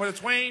 Now for the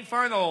Twain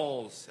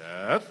finals.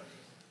 Seth.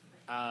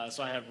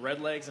 So I have Red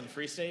Legs and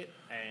Free State,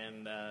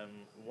 and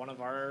one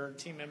of our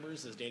team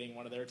members is dating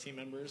one of their team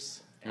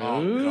members.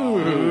 Oh,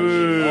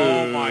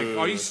 oh my!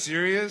 Are you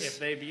serious? If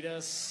they beat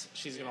us,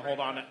 she's gonna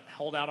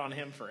hold out on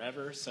him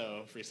forever.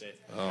 So Free State.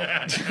 Oh.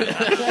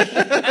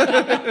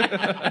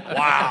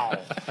 Wow!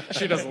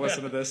 She doesn't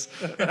listen to this.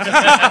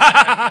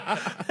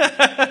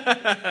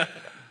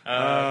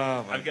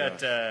 I've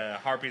got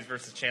Harpies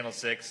versus Channel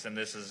 6, and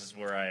this is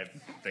where I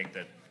think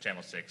that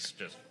Channel 6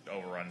 just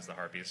overruns the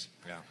Harpies.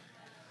 Yeah.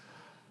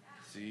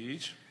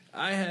 Siege.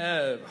 I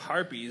have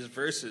Harpies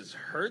versus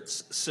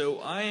Hertz, so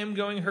I am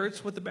going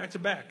Hertz with the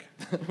back-to-back.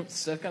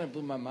 Seth kind of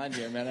blew my mind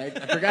here, man. I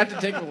forgot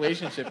to take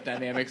relationship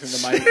dynamics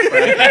into my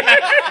bracket.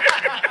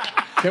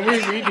 Can we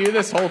redo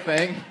this whole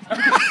thing?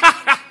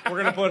 We're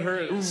gonna put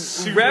her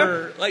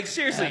super.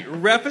 Seriously,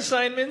 rep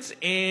assignments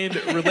and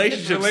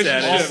relationship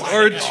status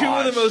are two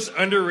of the most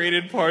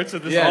underrated parts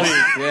of this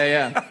league.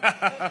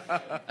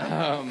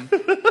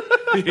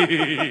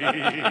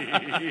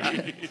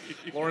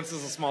 Lawrence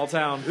is a small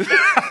town.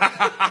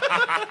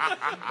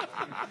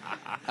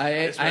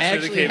 I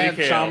actually have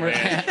KVKO, Chalmers.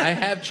 man. I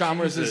have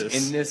Chalmers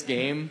Jesus. in this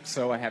game,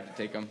 so I have to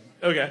take them.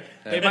 Okay.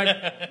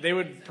 They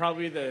would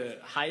probably be the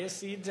highest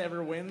seed to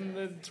ever win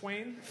the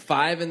Twain.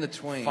 5 in the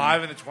Twain.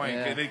 5 in the Twain.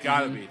 Yeah. They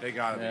gotta be. They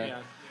gotta be.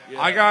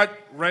 Yeah. I got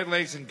Red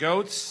Legs and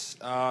Goats.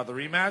 The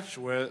rematch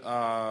with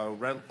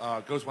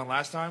Goats won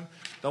last time.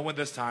 They'll win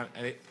this time,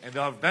 and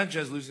they'll have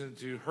Vengeance losing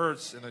to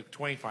Hertz in the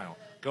Twain final.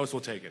 Goats will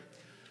take it.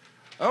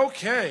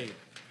 Okay.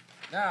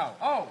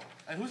 Now,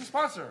 and who's the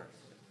sponsor?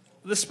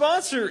 The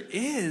sponsor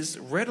is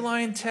Red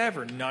Lion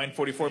Tavern,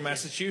 944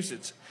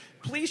 Massachusetts.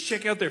 Please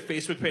check out their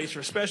Facebook page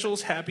for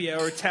specials, happy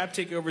hour, tap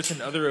takeovers,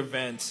 and other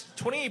events.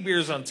 28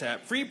 beers on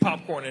tap, free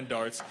popcorn and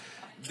darts.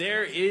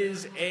 There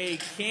is a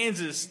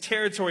Kansas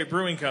Territory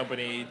Brewing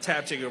Company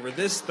tap takeover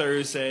this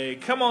Thursday.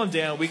 Come on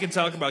down. We can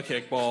talk about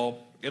kickball.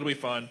 It'll be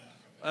fun.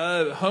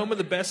 Home of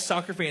the best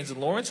soccer fans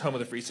in Lawrence, home of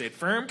the Free State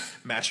Firm,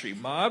 Mass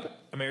Street Mob,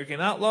 American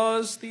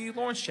Outlaws, the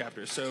Lawrence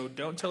chapter. So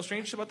don't tell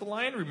strangers about the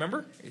Lion.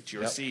 Remember, it's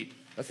your seat.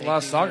 That's a lot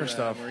of soccer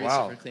stuff. Maurice,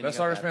 Wow. for cleaning Best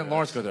up soccer that fan, for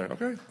Lawrence, us. go there.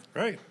 Okay.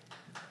 Great.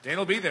 Dan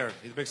will be there.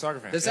 He's a big soccer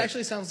fan. This Yeah.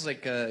 actually sounds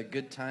like a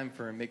good time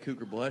for Make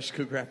Cougar Blush,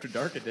 Cougar After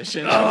Dark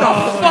edition. Yes,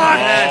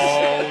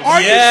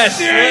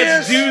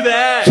 let's do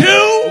that.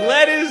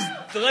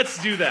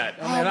 Let's do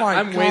that. Man, Oh my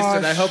I'm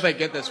wasted. gosh. I hope I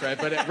get this right.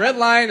 But Red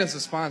Lion is the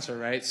sponsor,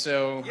 right?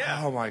 So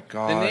Oh my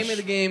gosh. the name of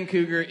the game,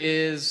 Cougar,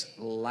 is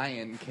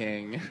Lion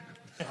King.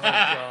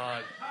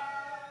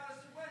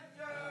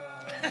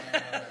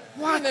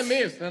 What?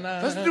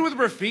 Does it do with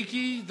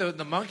Rafiki,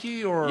 the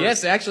monkey, or?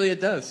 Yes, actually it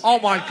does. Oh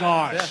my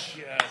gosh.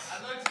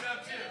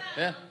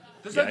 Yeah.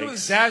 Does that do with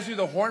Zazu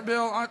the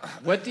Hornbill?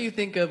 What do you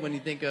think of when you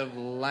think of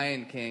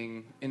Lion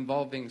King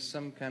involving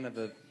some kind of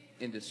a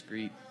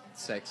indiscreet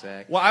sex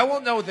act? Well, I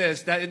will know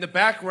this, that in the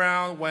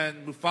background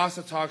when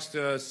Mufasa talks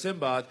to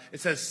Simba,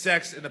 it says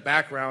sex in the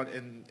background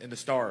in the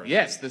stars.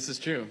 Yes, this is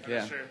true.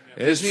 Yeah.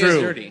 It is Disney true.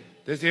 is dirty.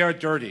 They are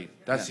dirty.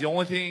 That's Yeah. the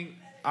only thing,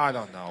 I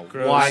don't know.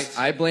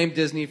 I blame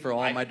Disney for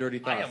all my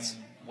dirty I am thoughts.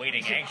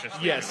 waiting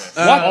anxiously. Yes. For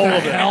this. What all the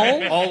of them.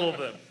 hell? All of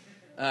them.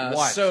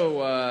 What?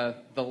 So,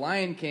 the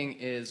Lion King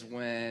is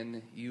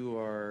when you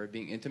are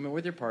being intimate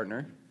with your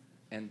partner,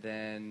 and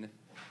then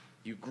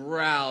you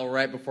growl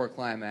right before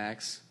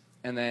climax,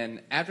 and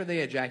then after they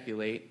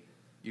ejaculate,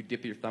 you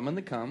dip your thumb in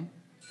the cum,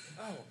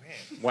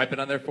 wipe it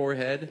on their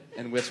forehead,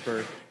 and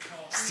whisper,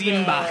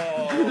 Simba.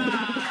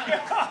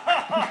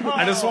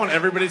 I just want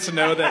everybody to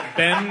know that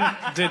Ben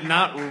did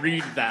not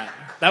read that.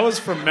 That was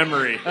from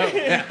memory. Oh,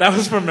 yeah. That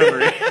was from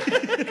memory.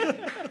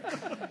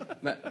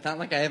 Not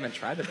like I haven't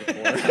tried it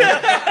before.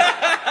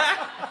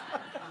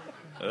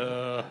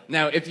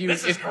 Now, if you do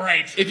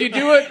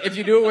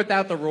it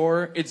without the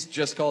roar, it's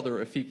just called a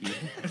Rafiki.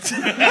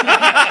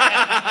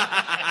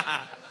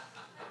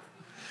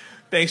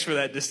 Thanks for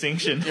that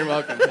distinction. You're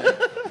welcome.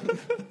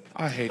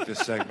 I hate this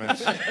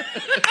segment.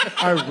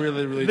 I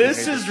really, really do This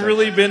hate has segment.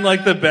 really been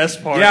like the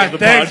best part Yeah, of the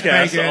thanks,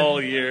 podcast Megan.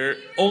 all year.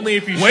 Only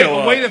if you show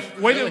up. Way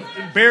to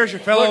embarrass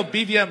your fellow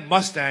BVM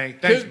Mustang.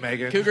 Thanks,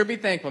 Megan. Cougar, be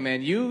thankful,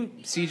 man. You,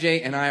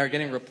 CJ, and I are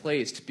getting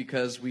replaced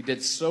because we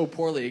did so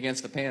poorly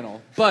against the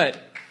panel. But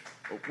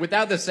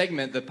without this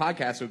segment, the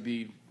podcast would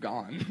be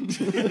gone.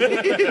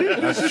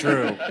 That's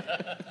true.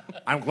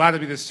 I'm glad to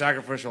be the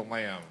sacrificial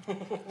lamb.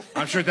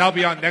 I'm sure that'll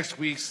be on next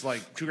week's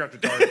like Cougar After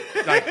Dark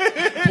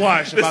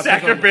blush. The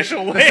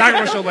sacrificial lamb. The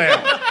sacrificial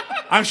lamb.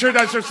 I'm sure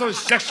that's some sort of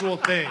sexual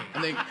thing.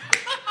 I think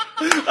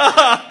You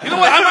know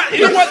what?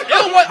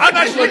 I'm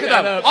not look it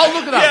up. I'll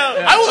look it up.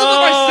 Yeah. I will look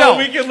it myself.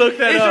 We can look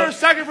that Is up. there a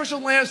sacrificial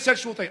lamb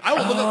sexual thing? I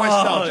will look it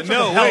myself. Just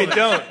No, for the hell wait,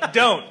 of it.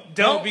 don't,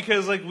 No?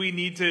 because like we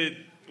need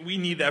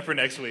that for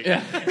next week.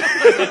 Yeah.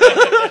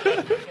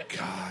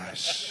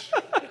 Gosh.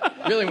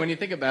 Really, when you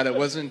think about it,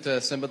 wasn't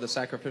Simba the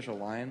sacrificial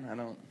lion? I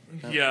don't.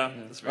 Yeah.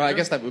 Well, I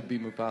guess that would be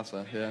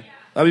Mufasa. Yeah.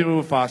 That'd be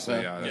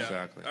Mufasa. Yeah,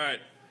 exactly. All right.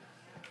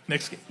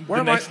 Next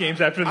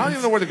game's after this. I don't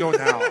even know where to go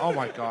now. Oh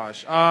my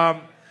gosh.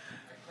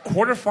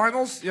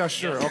 Quarterfinals? Yeah,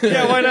 sure. Okay.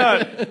 Yeah, why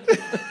not?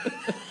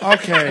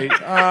 Okay.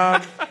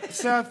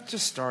 Seth,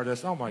 just start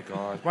us. Oh my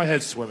god, my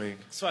head's swimming.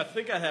 So I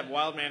think I have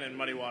Wildman and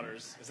Muddy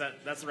Waters.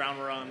 That's the round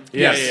we're on?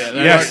 Yes.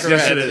 Yes,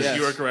 Yes, it is. Yes.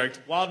 You are correct.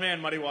 Wildman,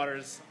 Muddy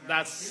Waters.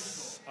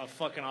 That's a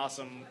fucking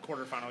awesome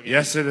quarterfinal game.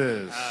 Yes, it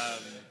is.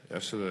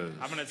 Yes, it is.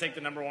 I'm going to take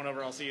the number 1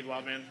 overall seed,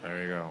 Wildman.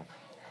 There you go.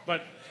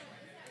 But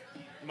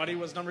Muddy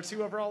was number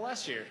 2 overall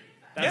last year.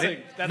 Yeah.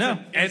 That's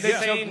an And they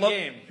insane took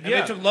game.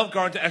 They took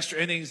Loveguard to extra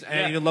innings,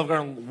 and even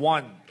Loveguard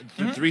won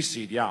the 3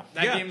 seed. Yeah,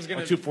 That game's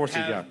going Or to 2-4 seed,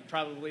 have yeah.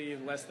 probably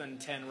less than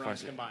 10 runs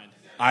seed. combined.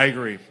 I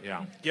agree.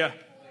 Yeah. Yeah.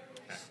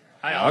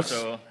 I Alex?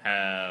 also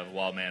have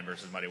Wildman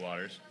versus Muddy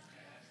Waters.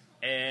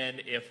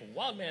 And if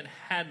Wildman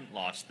hadn't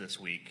lost this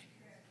week,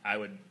 I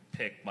would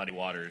pick Muddy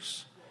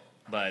Waters.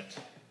 But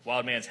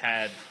Wildman's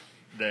had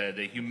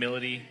the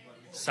humility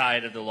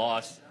side of the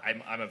loss.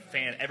 I'm a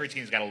fan. Every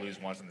team's got to lose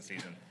once in the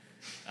season.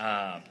 So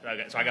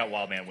I got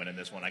Wildman winning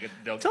this one.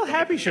 Tell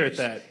Happy Shirt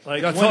that.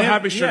 Like, Yeah, tell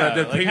Happy Shirt that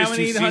the like previous how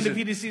many two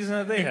undefeated seasons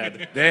have they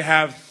had? They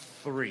have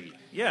 3.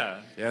 Yeah.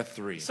 They have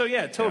 3. So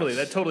yeah, totally.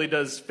 Yes. That totally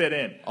does fit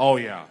in. Oh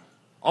yeah.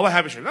 All the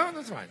Happy Shirt. No,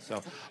 that's fine.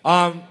 So,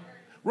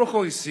 real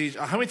quickly, Siege.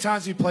 How many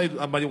times have you played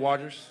Muddy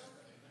Waters?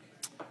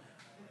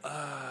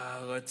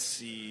 Let's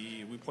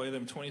see. We played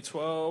them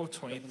 2012,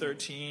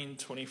 2013,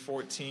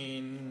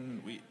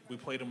 2014. We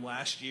played them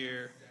last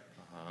year.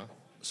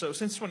 So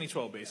since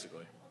 2012,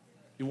 basically.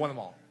 You won them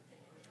all.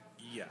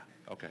 Yeah.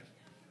 Okay.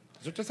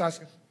 So just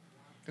asking.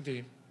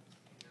 Continue.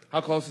 How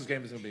close this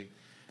game is going to be?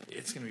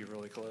 It's going to be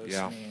really close.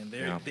 Yeah.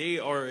 Man, they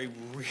are a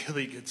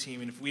really good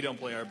team, and if we don't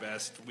play our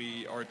best,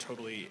 we are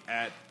totally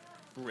at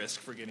risk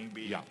for getting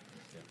beat. Yeah.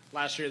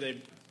 Last year,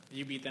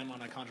 you beat them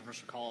on a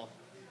controversial call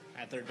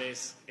at third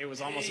base. It was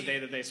almost a day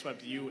that they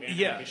swept you and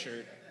Happy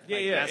Shirt.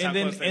 That's how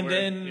close they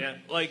were.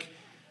 Like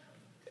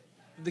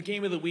the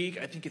game of the week,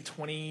 I think in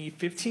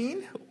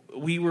 2015,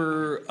 we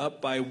were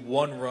up by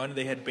 1 run.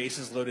 They had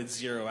bases loaded,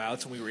 0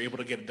 outs, and we were able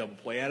to get a double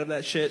play out of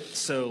that shit.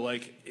 So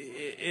like,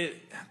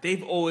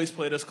 they've always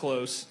played us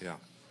close. Yeah.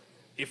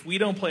 If we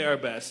don't play our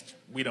best,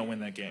 we don't win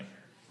that game.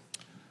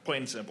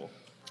 Plain and simple.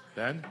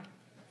 Ben?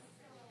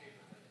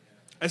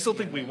 I still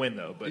think we win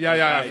though. But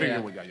I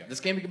figured we got you. This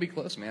game could be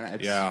close, man.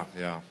 It's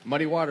Yeah.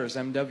 Muddy Waters,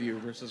 MW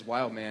versus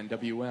Wildman,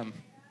 WM.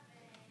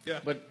 Yeah.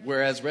 But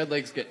whereas Red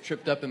Legs get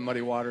tripped up in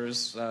Muddy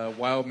Waters,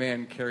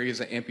 Wildman carries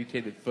an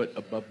amputated foot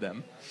above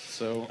them.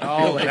 So I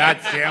feel Oh, like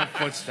that damn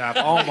footstep.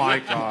 Oh my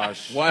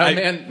gosh.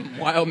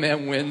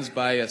 Wildman wins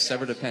by a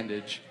severed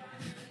appendage.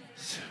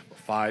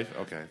 5?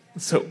 Okay.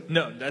 So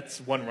no, that's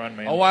 1 run,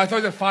 man. Oh, well, I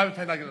thought the 5 and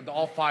 10, like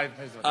all 5.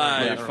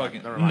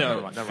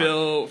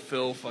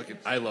 Phil, fucking,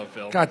 I love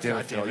Phil. God damn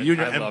it, Phil. You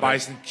and your M.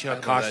 Bison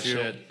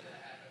costume.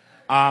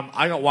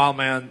 I got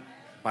Wildman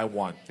by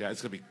 1. Yeah,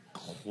 it's going to be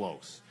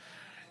close.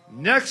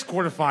 Next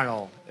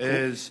quarterfinal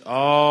is,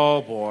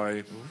 oh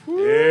boy.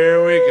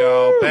 Here we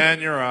go.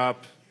 Ben, you're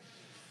up.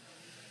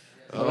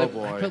 Oh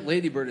boy. I put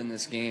Ladybird in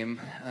this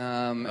game,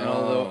 and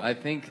although I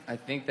think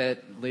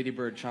that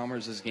Ladybird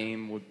Chalmers'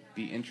 game would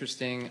be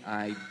interesting,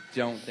 I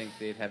don't think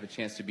they'd have a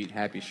chance to beat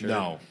Happy Shirt.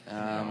 No.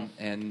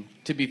 And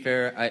to be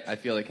fair, I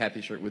feel like Happy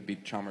Shirt would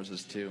beat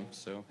Chalmers' too.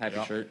 So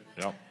Happy Shirt.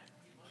 Yep.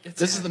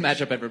 This is the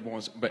matchup everyone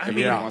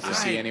wants to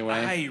see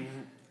anyway.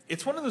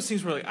 It's one of those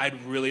things where like,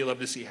 I'd really love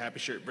to see Happy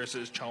Shirt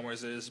versus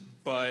Chalmers',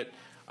 but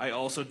I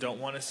also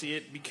don't want to see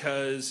it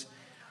because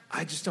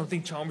I just don't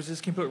think Chalmers'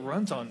 can put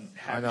runs on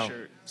Happy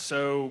Shirt.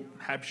 So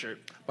Happy Shirt.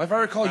 But if I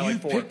recall, I you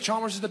like 4. picked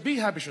Chalmers to beat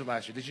Happy Shirt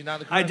last year. Did you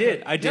not? I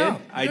did. I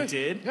Yeah,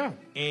 did. Yeah.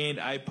 And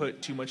I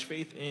put too much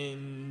faith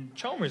in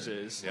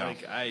Chalmers'. Yeah.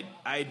 Like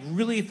I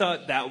really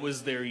thought that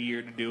was their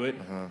year to do it.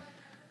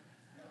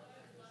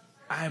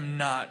 I'm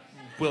not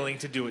willing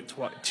to do it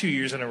 2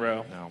 years in a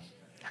row. No.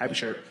 Happy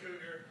Shirt.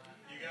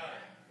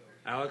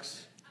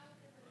 Alex?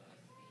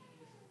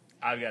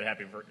 I've got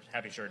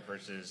Happy Shirt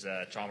versus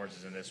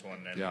Chalmers in this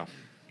one. And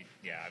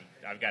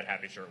I've got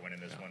Happy Shirt winning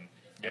this one.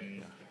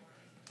 And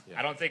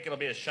I don't think it'll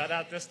be a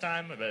shutout this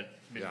time, but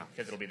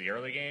because it'll be the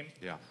early game.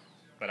 Yeah.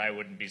 But I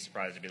wouldn't be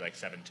surprised to be like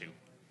 7-2.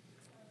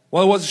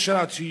 Well, it was a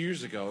shutout 2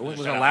 years ago. It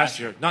wasn't shutout last last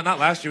year. Not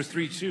last year. It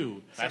was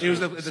 3-2. Last It was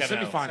year the was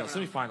semifinals.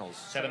 7-0. Semifinals.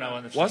 7-0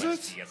 in the Was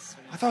West, it? Yes.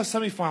 I thought it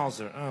was semifinals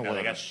there. Oh, No,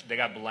 whatever. they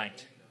got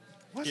blanked.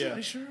 Was Yeah. it? Are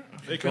you sure?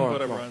 They couldn't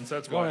put up runs.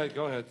 That's why.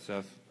 Go ahead,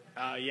 Seth.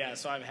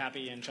 So I'm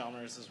Happy and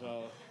Chalmers as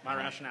well. My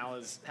rationale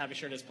is Happy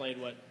Shirt has played,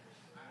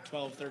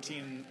 12,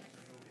 13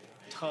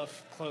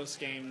 tough, close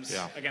games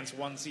Yeah. against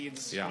 1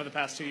 seeds Yeah. over the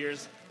past 2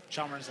 years.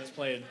 Chalmers has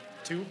played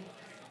 2.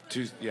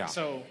 Yeah.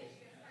 So,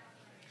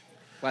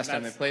 Last time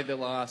they That's- played, they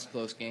lost.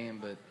 Close game,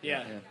 but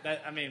yeah,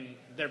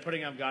 they're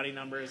putting up gaudy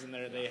numbers and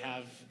they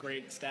have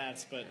great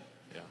stats, but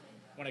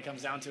when it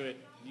comes down to it,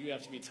 you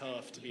have to be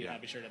tough to beat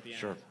Happy Shirt at the end.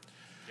 Sure.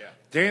 Yeah.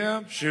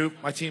 Dana, shoot,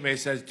 my teammate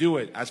says, do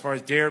it. As far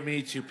as dare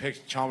me to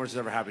pick Chalmers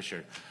over Happy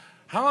Shirt.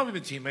 How long have we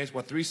been teammates?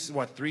 Three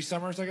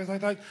summers, I guess I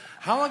thought?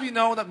 How long have you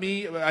known that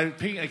I'm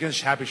picking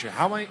against Happy Shirt?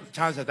 How many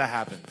times has that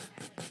happened?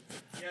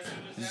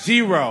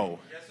 0.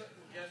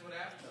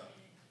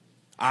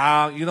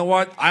 You know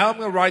what? I'm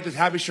going to ride this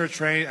Happy Shirt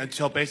train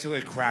until basically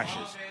it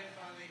crashes.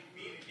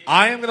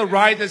 I am going to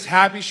ride this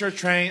Happy Shirt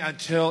train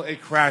until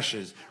it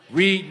crashes.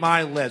 Read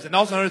my lips. And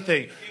also another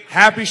thing.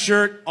 Happy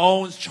Shirt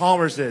owns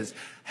Chalmers's.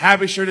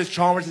 Happy Shirt is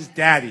Chalmers's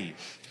daddy.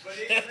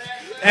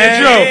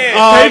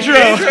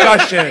 Pedro.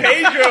 Discussion.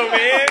 Pedro,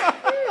 man.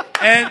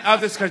 End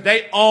of discussion.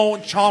 They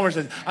own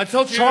Chalmers's.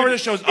 Until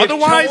Chalmers shows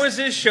otherwise. If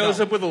Chalmers shows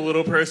up with a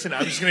little person,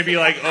 I'm just going to be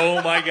like,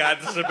 oh my God,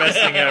 this is the best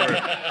thing ever.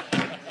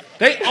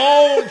 They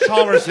own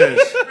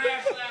Chalmers's.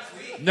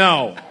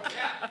 No.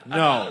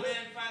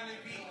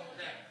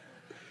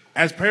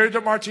 As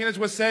Pedro Martinez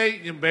would say,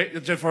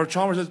 for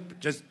Chalmers,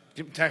 just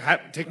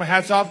take my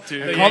hats off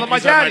and call him my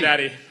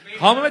daddy.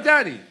 Call him my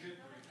daddy.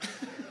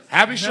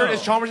 Happy Shirt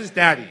is Chalmers'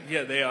 daddy.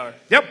 Yeah, they are.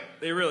 Yep.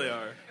 They really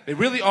are. They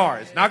really are.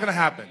 It's not going to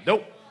happen.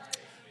 Nope.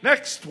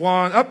 Next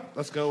one up.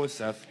 Let's go with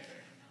Seth.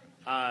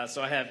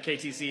 So I have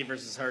KTC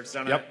versus Hertz,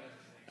 don't Yep.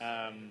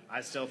 I?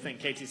 I still think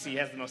KTC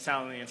has the most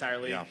talent in the entire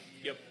league. Yeah.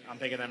 Yep. I'm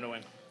picking them to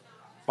win.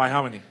 By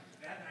how many?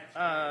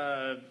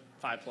 5+.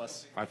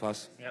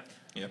 5+.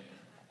 Yep.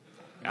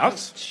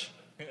 Ouch.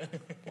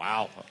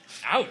 Wow.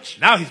 Ouch.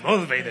 Now he's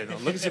motivated.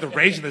 Look at the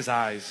rage in his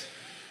eyes.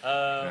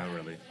 Not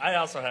really. I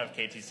also have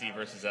KTC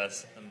versus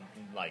us. I'm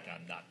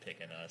not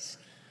picking us.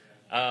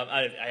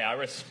 I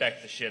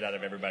respect the shit out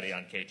of everybody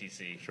on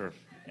KTC. Sure.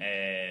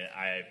 And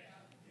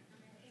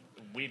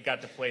we've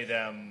got to play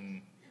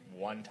them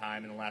one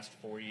time in the last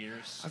 4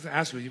 years. I was going to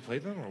ask you, you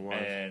played them or what?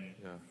 And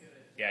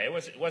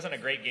it wasn't a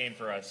great game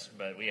for us,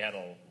 but we had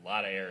a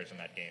lot of errors in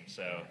that game.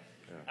 So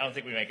I don't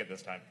think we make it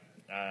this time.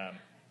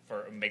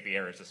 Make the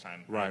errors this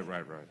time. Right.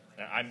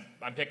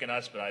 I'm picking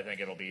us, but I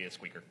think it'll be a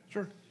squeaker.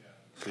 Sure.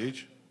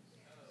 Siege.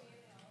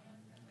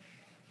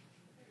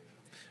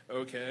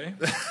 Okay.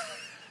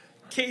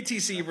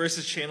 KTC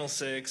versus Channel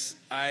 6.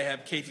 I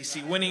have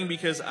KTC winning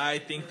because I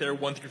think their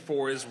 1 through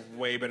 4 is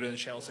way better than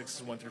Channel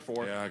 6's 1 through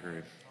 4. Yeah, I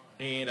agree.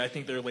 And I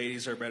think their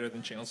ladies are better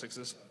than Channel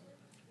 6's.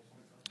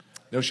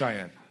 No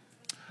Cheyenne.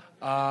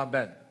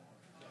 Ben.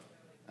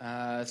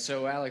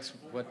 So Alex,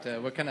 what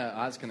kind of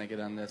odds can I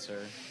get on this? Or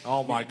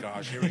Oh my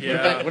gosh. Here we go.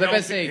 Yeah. what if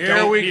I say?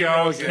 Here we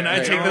go. Can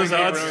I take those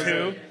odds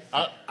too?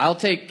 I'll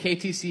take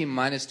KTC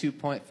minus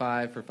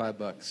 2.5 for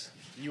 $5.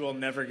 You will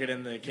never get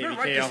in the write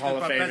KBKL this Hall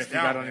of stuff Fame down, if you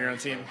bet on your own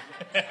team.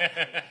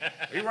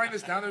 Are you writing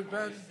this down there,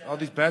 Ben? All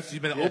these bets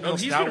you've been open. Oh,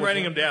 he's been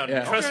writing them down.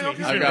 Yeah. Trust Okay, me, okay.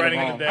 he's I've been got writing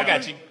them them all. down. I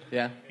got you.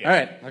 Yeah. All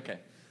right. Okay.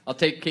 I'll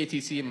take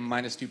KTC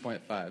minus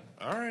 2.5.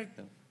 All right.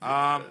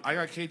 I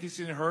got KTC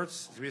and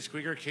Hertz. To be a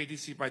squeaker,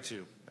 KTC by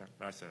 2.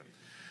 That's it.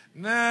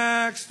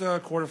 Next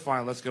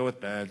quarterfinal. Let's go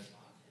with Ben.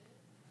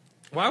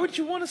 Why would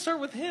you want to start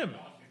with him?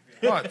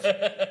 What?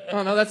 Get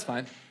Oh no, that's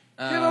fine.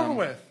 over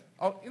with.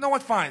 Oh, you know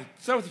what? Fine.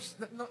 So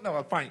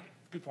no, fine.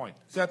 Good point.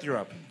 Seth, you're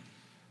up.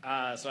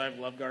 So I have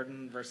Love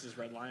Garden versus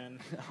Red Lion,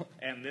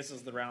 and this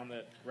is the round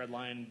that Red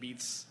Lion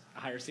beats a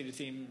higher seeded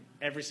team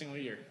every single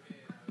year.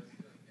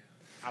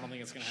 I don't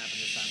think it's going to happen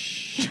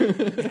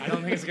this time. I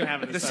don't think it's going to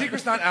happen The this time.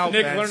 secret's not out,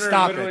 Nick Ben. Lerner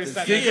Stop literally it. The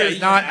said- secret's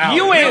not out.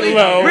 You ain't Really?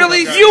 low.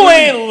 Really? You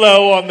ain't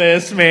low on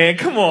this, man.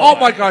 Come on. Oh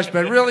my gosh,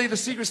 Ben. Really? The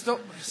secret's still.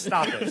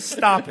 Stop it.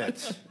 Stop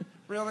it.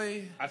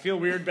 Really? I feel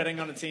weird betting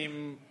on a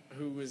team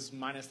who is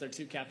minus their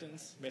 2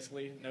 captains,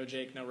 basically. No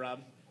Jake, no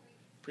Rob.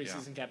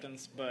 Preseason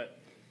captains, but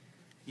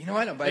You know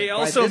what? They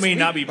also may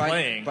not be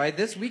playing. by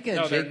this weekend.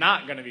 no, they're Jake,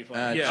 not going to be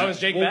playing. Yeah. Oh, is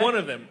Jake well, back? one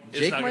of them. is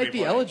Jake not gonna might be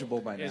playing.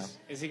 eligible by now.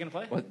 Is he going to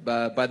play? What,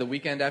 by the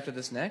weekend after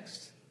this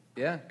next?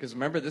 Yeah, because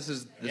remember this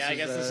is. Yeah, I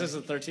guess this is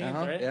the 13th,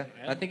 right? Yeah.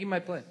 Yeah. I think he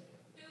might play.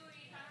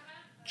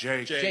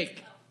 Jake.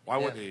 Jake. Why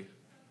would Yeah. he?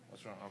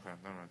 What's wrong? Okay,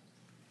 never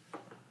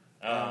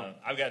mind.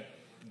 I've got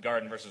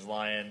Garden versus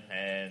Lion,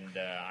 and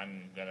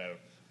I'm gonna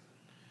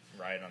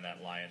ride on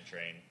that Lion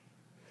train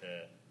to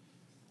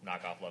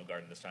knock off Love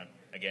Garden this time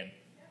again.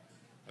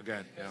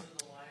 Again, yeah.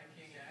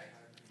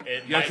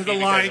 It Yeah, might 'cause be the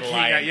because Lion of the King,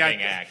 Lion yeah.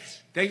 King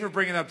act. Thank you for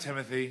bringing up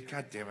Timothy.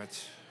 God damn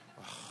it.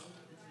 Ugh.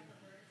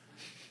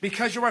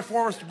 Because you're my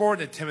former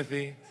subordinate,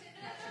 Timothy.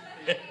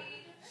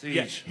 Siege.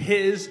 Yeah,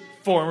 his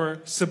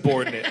former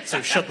subordinate.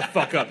 So shut the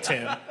fuck up,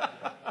 Tim.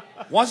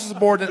 Once a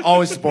subordinate,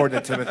 always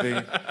subordinate, Timothy.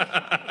 All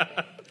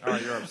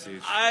right, you're up,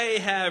 Siege. I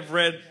have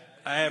Red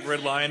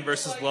Lion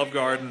versus Love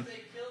Garden.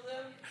 They killed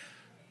them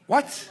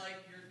What? like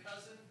your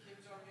cousin, Kim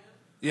Jong-un.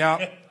 Yeah,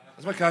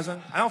 that's my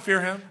cousin. I don't fear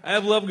him. I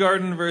have Love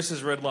Garden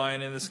versus Red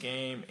Lion in this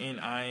game, and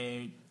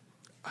I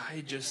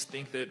just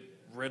think that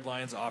Red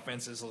Lion's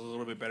offense is a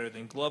little bit better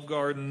than Glove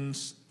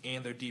Garden's,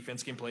 and their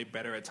defense can play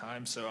better at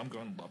times. So I'm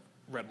going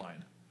Red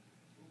Lion.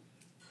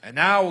 And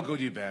now we'll go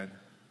to you, Ben.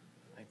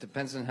 It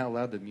depends on how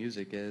loud the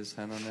music is.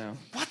 I don't know.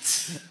 What?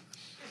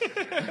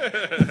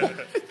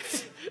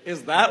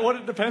 Is that what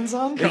it depends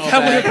on? So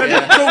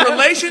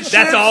relationships.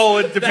 That's all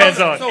it depends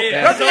on. So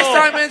Yeah. revenue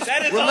assignments,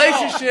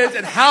 relationships,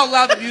 and how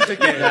loud the music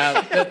is.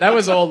 That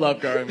was old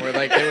Love Garden, where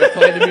like they would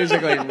play the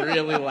music like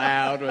really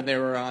loud when they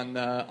were on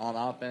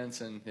offense,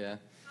 and yeah.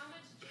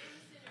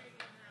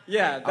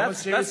 Yeah, How much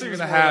that Jameson seems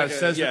gonna more have? like a-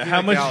 Says Yeah, the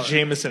how much Gallon.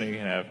 Jameson are you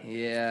gonna have?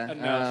 Yeah.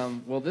 Enough.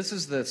 Well, this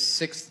is the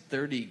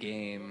 6:30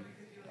 game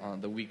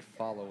on the week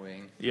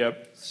following.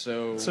 Yep.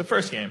 So So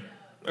first game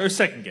or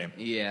second game.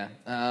 yeah.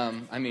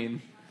 I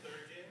mean,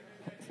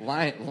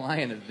 lion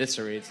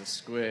eviscerates a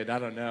squid. I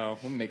don't know.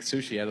 We'll make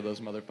sushi out of those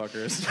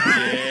motherfuckers.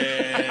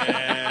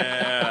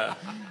 Yeah.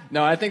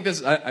 No, I think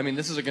this. I mean,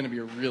 this is going to be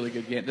a really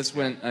good game. This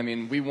went. I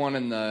mean, we won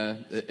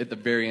at the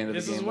very end of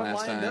This the is game when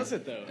last Lion time. does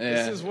it, though. Yeah.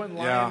 This is when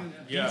Yeah. Lion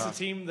beats Yeah. a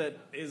team that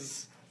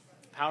is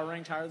power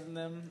ranked higher than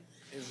them,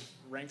 is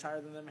ranked higher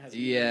than them, has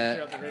Yeah.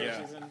 throughout the regular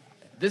Yeah. season.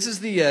 This is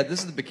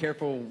the be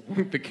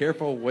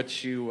careful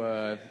what you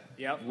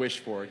Yep. wish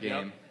for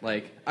game. Yep.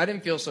 Like I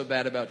didn't feel so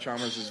bad about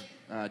Chalmers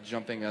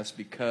jumping us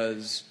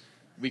because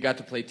we got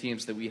to play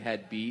teams that we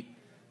had beat,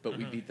 but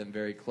we beat them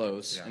very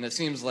close. Yeah. And it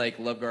seems like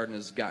Love Garden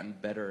has gotten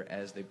better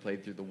as they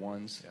played through the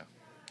ones.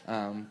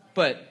 Yeah.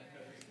 But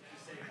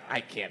I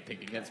can't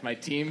pick against my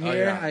team Oh,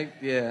 here.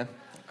 yeah.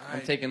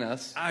 I'm taking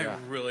us. I Yeah.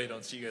 really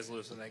don't see you guys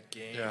losing that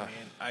game, Yeah. man.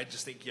 I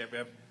just think you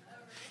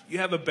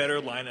have a better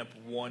lineup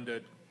 1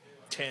 to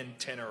 10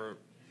 or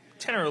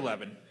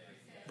 11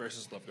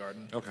 versus Love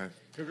Garden. Okay.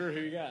 Cougar, who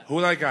you got? Who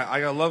do I got?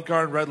 I got Love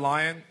Garden, Red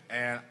Lion,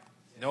 and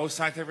no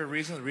scientific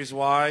reason. The reason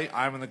why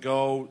I'm going to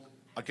go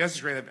against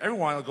the grain of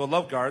everyone, I'll go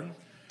Love Garden.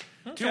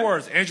 2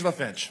 words, Angela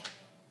Finch.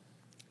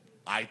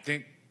 I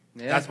think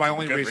that's my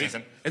only Good reason.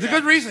 reason. It's a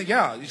good reason,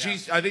 yeah.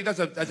 I think that's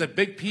a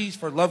big piece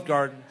for Love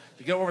Garden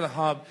to get over the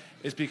hump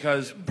is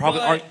because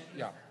probably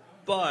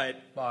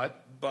But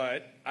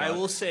but I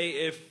will say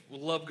if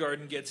Love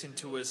Garden gets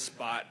into a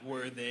spot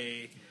where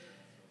they,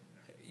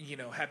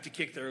 have to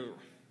kick their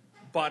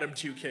bottom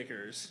 2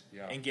 kickers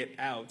and get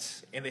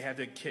outs, and they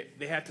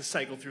have to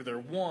cycle through their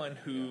one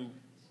who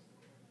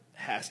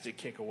has to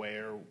kick away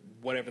or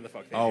whatever the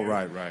fuck they do.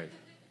 right.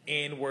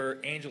 And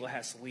where Angela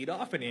has to lead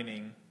off an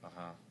inning,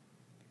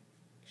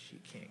 she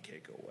can't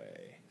kick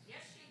away.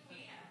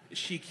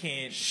 She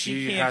can't.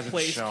 She can't hasn't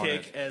place shown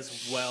kick it.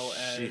 as well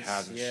as. She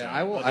hasn't shown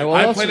I will. it. I will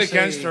I also played say,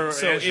 against her.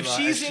 So Angela, if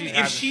she's and in she if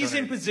hasn't she's shown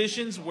in it.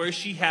 positions where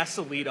she has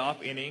to lead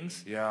off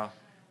innings, Yeah.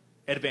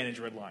 advantage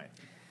Red Line.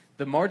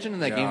 The margin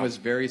in that Yeah. game was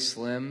very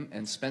slim,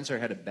 and Spencer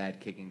had a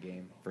bad kicking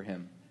game for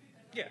him.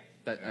 Yeah,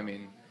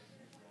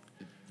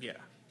 yeah.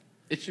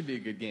 It should be a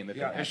good game. If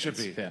Yeah, it it should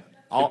happens. be.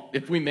 Yeah.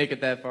 If we make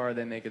it that far,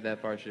 they make it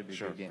that far. It should be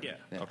Sure. a good game.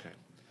 Yeah. Okay.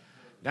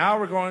 Now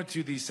we're going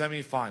to the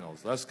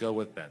semifinals. Let's go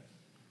with Ben.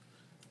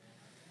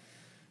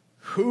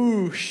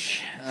 Whoosh.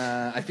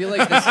 I feel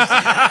like this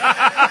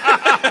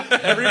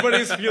is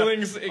Everybody's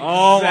feelings.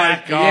 Oh my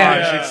exactly. gosh!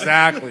 Yeah.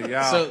 Exactly.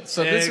 Yeah.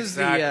 so this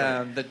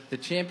Exactly. is the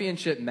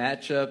championship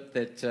matchup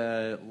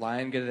that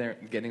Lion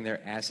getting their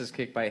asses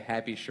kicked by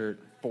Happy Shirt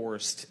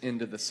forced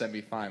into the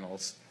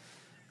semifinals.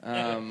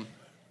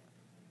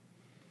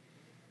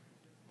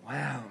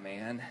 Wow,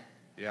 man.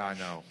 Yeah, I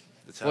know.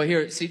 It's Well,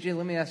 here, CJ,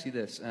 let me ask you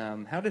this: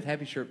 how did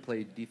Happy Shirt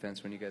play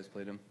defense when you guys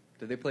played him?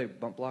 Did they play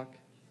bump block?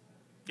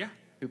 Yeah.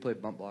 Who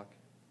played bump block?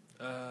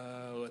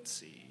 Let's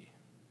see.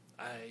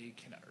 I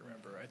cannot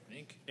remember. I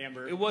think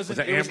Amber. It wasn't.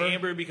 Was it it was Amber?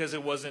 Amber because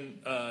it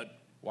wasn't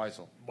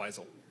Weisel.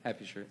 Weisel.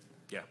 Happy Shirt.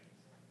 Yeah.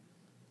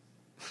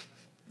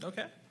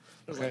 Okay.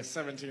 There's Okay. like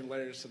 17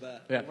 layers to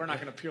that. Yeah. We're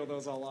not going to peel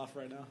those all off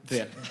right now.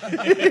 Yeah.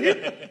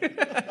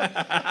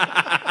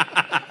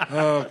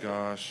 Oh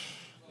gosh.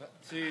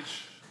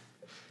 Siege.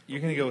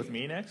 You're gonna go with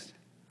me next?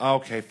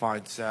 Okay,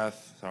 fine,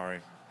 Seth. Sorry.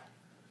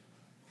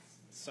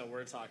 So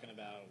we're talking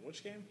about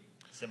which game?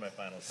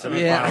 Semifinals.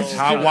 Yeah,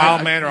 How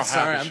Wild Man or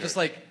sorry, Happy I'm Shirt? just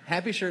like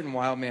Happy Shirt and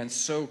Wild Man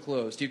so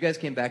close. You guys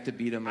came back to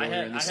beat them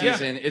earlier in the I had-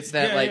 season. It's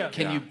that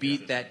can Yeah. you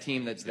beat that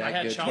team that's I that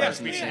had good Chalmers twice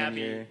in the being same Happy.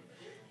 year?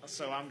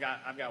 So I've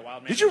got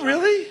Wild Man. Did you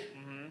really?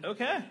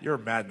 Okay. You're a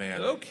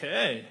madman.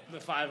 Okay. The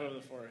 5 over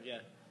the 4, yeah.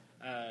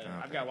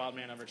 I've got Wild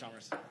Man over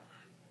Chalmers.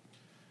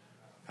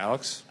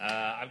 Alex.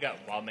 I've got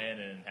Wildman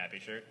and Happy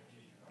Shirt,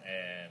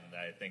 and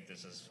I think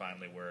this is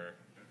finally where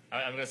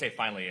I'm going to say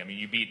finally. I mean,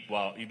 you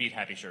beat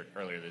Happy Shirt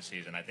earlier this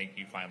season. I think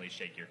you finally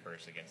shake your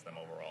curse against them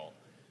overall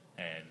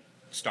and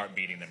start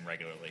beating them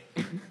regularly.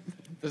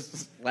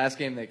 This last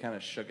game they kind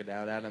of shook it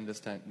out at him.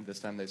 This time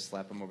they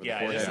slap him over the Yeah,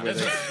 forehead yeah.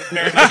 with it.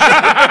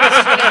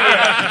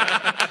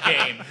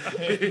 Game.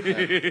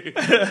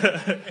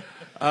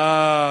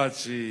 Oh,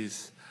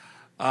 jeez.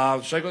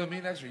 Should I go to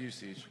me next or you,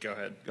 Siege? Go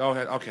ahead. Go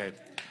ahead. Okay.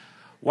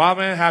 Wild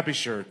Man, Happy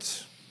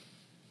Shirts.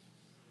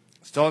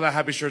 Still on that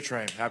Happy Shirt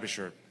train. Happy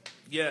Shirt.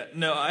 Yeah.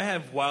 No, I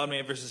have Wild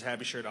Man versus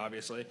Happy Shirt,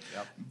 obviously.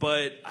 Yep.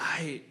 But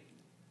I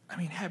I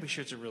mean, Happy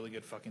Shirt's a really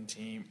good fucking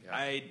team. Yeah.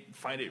 I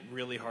find it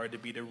really hard to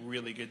beat a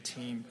really good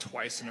team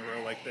twice in a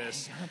row like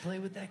this. You gotta play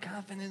with that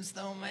confidence,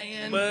 though,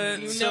 man.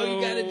 But you know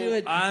you gotta do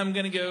it. I'm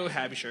gonna go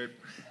Happy Shirt.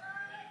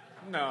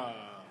 No.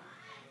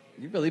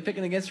 You really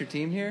picking against your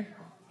team here?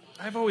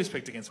 I've always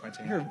picked against my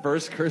team. You're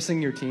reverse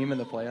cursing your team in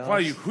the playoffs.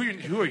 Why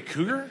who are you,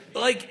 Cougar?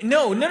 Like,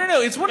 no.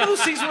 It's one of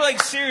those things where,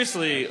 like,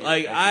 seriously,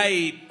 like,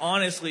 I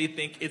honestly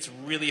think it's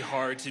really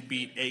hard to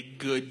beat a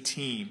good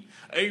team,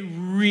 a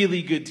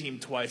really good team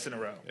twice in a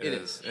row. It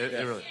is. It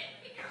really.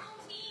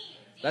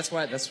 That's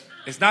why.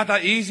 It's not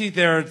that easy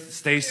there,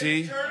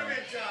 Stacy.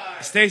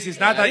 Stacy, it's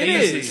not that It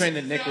easy. is. The train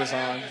that Nick was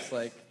on. It's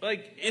like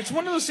It's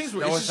one of those things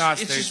where No, it's it's not,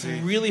 just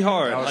Stacey. really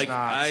hard. No, it's like,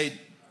 not.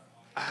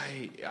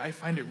 I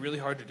find it really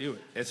hard to do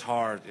it. It's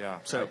hard, yeah.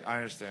 So, I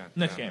understand.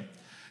 Next Yeah. game.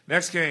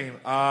 Next game.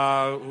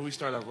 Who we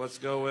start off? Let's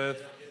go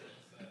with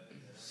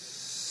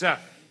Seth.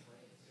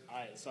 All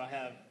right, so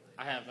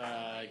I have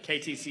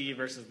KTC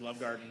versus Love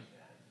Garden.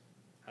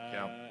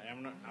 Yeah.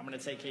 I'm gonna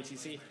take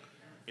KTC.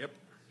 Yep.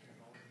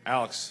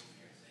 Alex.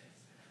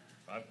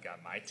 I've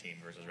got my team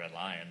versus Red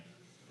Lion.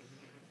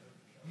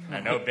 I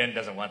know Ben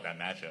doesn't want that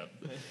matchup.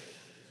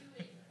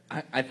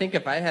 I think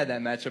if I had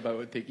that matchup, I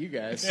would pick you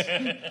guys.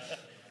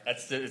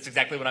 It's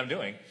exactly what I'm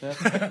doing.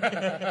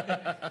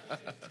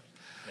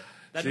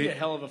 That'd be a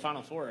hell of a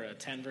Final Four, a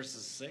 10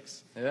 versus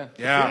 6. Yeah.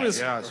 Yeah, If it was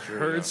yeah, it's true.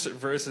 Hurts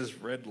versus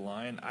Red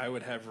Lion, I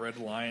would have Red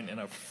Lion in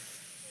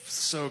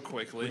so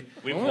quickly.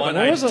 We've When won.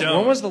 was, I the, don't.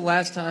 when was the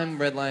last time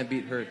Red Lion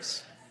beat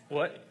Hurts?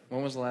 What?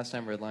 When was the last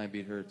time Red Lion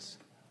beat Hurts?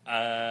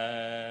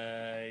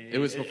 It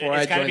was before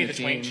I It's got to joined be the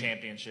the Twain team.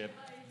 Championship,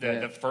 Yeah.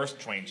 the first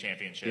Twain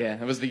Championship. Yeah,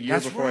 it was the year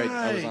That's before right.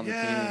 I was on the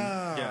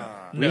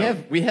yeah.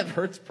 team. We have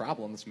Hurts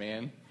problems,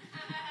 man.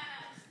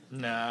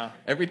 Nah.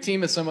 Every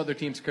team is some other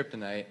team's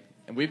kryptonite,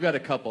 and we've got a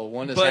couple.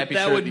 One is But Happy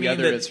that Shirt, would the mean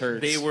other that is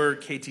Hurts. they were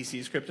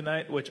KTC's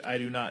kryptonite, which I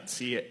do not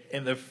see it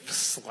in the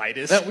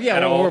slightest Yeah,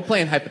 at well, all. we're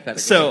playing hypothetically.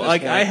 So, at this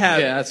like, point. I have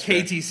yeah, that's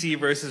fair. KTC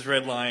versus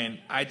Red Lion.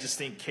 I just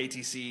think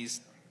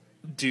KTC's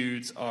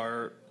dudes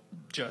are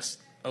just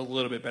a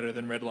little bit better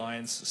than Red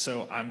Lions,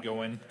 so I'm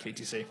going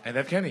KTC. And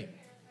Ev Kenny.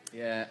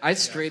 Yeah, I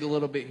strayed a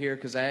little bit here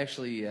because I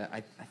actually,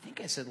 I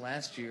think I said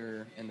last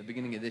year and the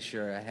beginning of this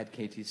year I had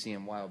KTC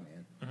and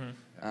Wildman.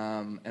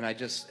 And it's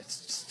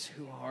just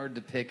too hard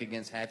to pick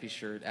against Happy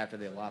Shirt after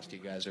they lost to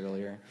you guys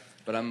earlier.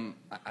 But I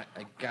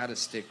got to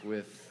stick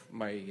with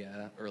my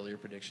earlier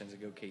predictions and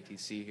go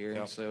KTC here.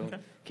 Yep. So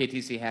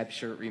KTC Happy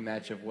Shirt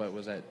rematch of what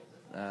was that,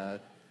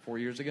 4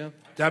 years ago?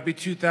 That'd be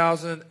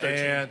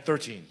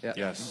 2013. Yeah.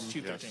 Yes.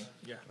 2013. Yes.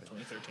 Yeah,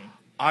 2013.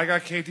 I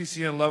got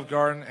KTC and Love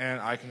Garden, and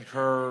I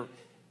concur.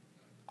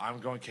 I'm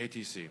going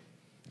KTC.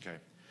 Okay.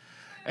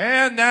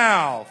 And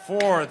now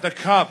for the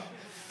Cup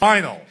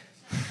Final.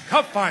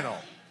 Cup Final.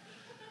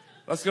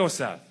 Let's go,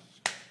 Seth.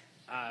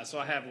 So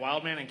I have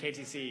Wildman and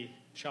KTC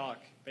chalk,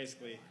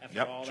 basically. After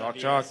Yep, all chalk,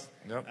 that chalk. BS.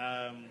 Yep.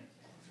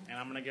 And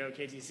I'm going to go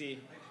KTC.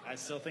 I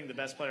still think the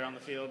best player on the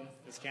field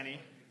is Kenny.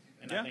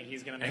 And Yeah. I think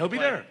he's going to And make he'll a be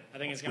play. there. I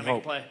think he's going We to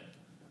make hope. a play.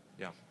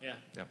 Yeah. Yeah.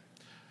 Yeah.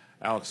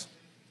 Alex.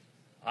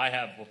 I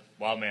have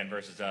Wildman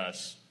versus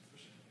us.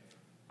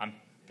 I'm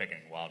picking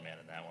Wildman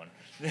in that one.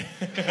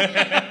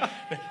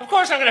 Of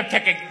course, I'm going to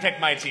pick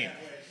my team.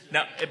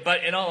 Now,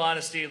 but in all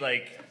honesty,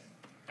 like,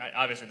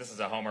 obviously this is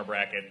a homer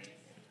bracket.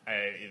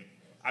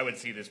 I would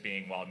see this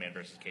being Wildman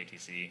versus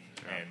KTC,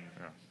 and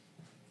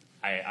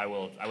I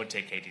would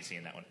take KTC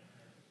in that one.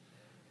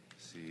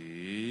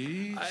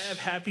 See. I have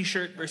Happy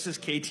Shirt versus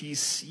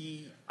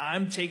KTC.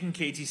 I'm taking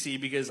KTC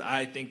because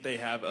I think they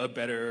have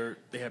better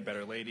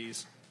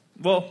ladies.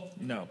 Well,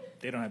 no,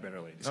 they don't have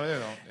better ladies. No, they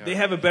don't. Yeah. They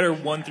have a better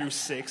 1 through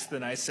 6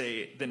 than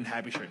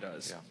Happy Shirt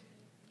does. Yeah.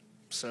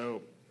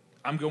 So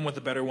I'm going with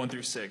the better 1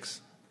 through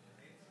 6.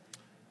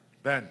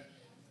 Ben.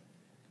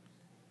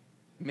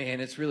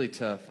 Man, it's really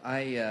tough.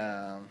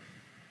 I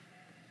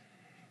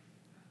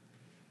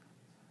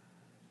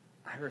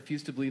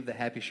refuse to believe the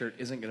Happy Shirt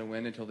isn't going to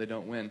win until they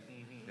don't win.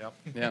 Yep.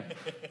 Yeah.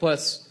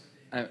 Plus,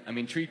 I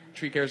mean, Tree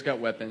Care's got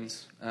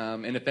weapons,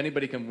 and if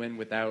anybody can win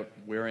without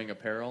wearing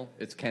apparel,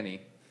 it's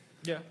Kenny.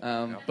 Yeah.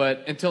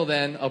 But until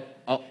then,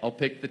 I'll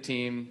pick the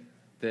team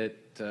that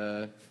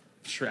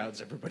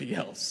shrouds everybody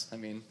else. I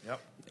mean, Yep.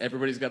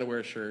 everybody's got to wear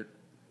a shirt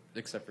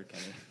except for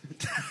Kenny.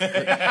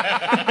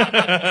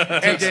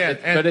 And Dan.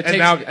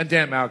 And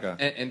Dan Malga.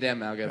 And Dan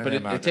Malga. And But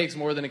Dan Malga. it takes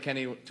more than a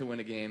Kenny to win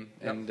a game.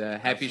 Yep. And Happy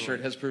Absolutely.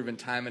 Shirt has proven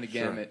time and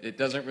again Sure. it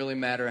doesn't really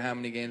matter how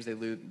many games they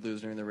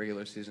lose during the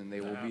regular season.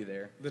 They will be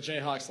there. The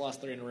Jayhawks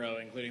lost 3 in a row,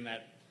 including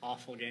that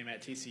awful game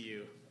at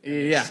TCU.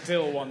 Yeah.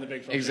 Still won the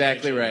Big 12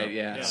 Exactly championship. right,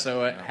 yeah. Yeah.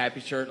 So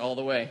Happy Shirt all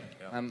the way.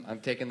 I'm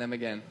taking them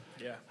again.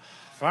 Yeah.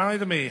 Finally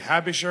to me,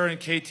 Happy Shirt and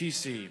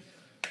KTC.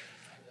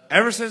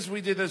 Ever since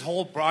we did this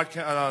whole bracket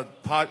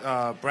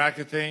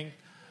thing,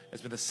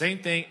 it's been the same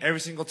thing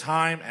every single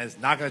time, and it's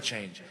not going to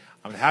change.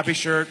 I'm Happy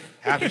Shirt,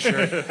 Happy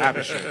Shirt,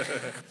 Happy Shirt.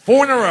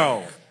 4 in a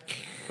row.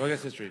 Go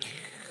against history.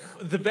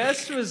 The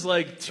best was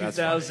like funny.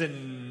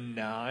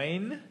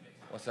 2009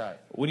 What's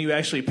that? when you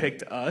actually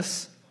picked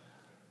us.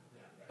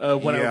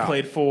 when I Yeah.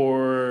 played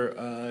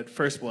for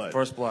First Blood.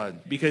 First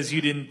Blood. Because you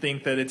didn't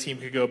think that a team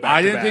could go back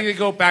I to didn't back. think it'd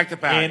go back to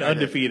back. And I did.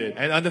 undefeated.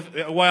 And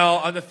undefeated.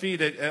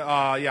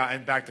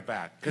 And back to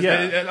back. Because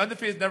Yeah.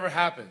 undefeated never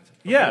happened.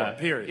 Before, Yeah.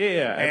 Period.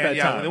 Yeah, at And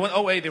that time. when they went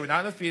 08, they were not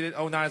undefeated.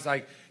 09 is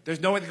like, there's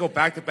no way to go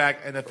back to back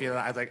and undefeated.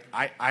 I was like,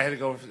 I had to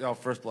go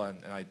First Blood,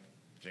 and I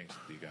jinxed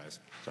you guys.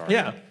 Sorry.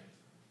 Yeah.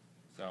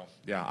 So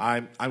yeah,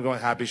 I'm going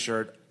happy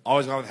shirt.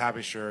 Always going with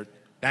happy shirt.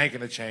 That ain't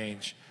gonna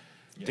change.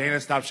 Dana,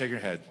 stop shaking your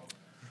head.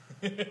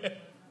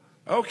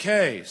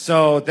 Okay,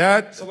 so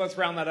So let's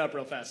round that up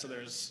real fast. So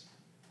there's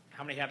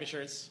how many happy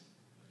shirts?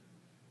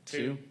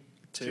 Two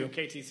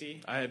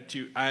KTC. I have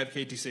two. I have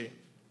KTC.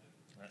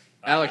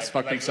 Alex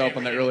fucked himself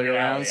in the earlier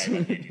rounds.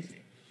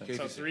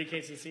 So 3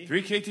 KTC.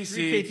 3 KTC,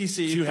 Three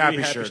KTC. two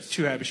happy shirts.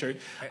 Two happy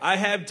shirts. I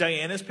have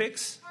Diana's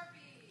picks.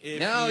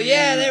 No,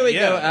 yeah, there we go.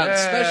 Yeah.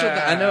 Special.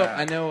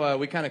 I know.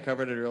 We kind of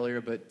covered it earlier,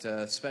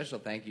 but special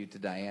thank you to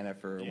Diana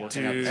for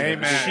working out. Dude. this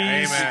Amen.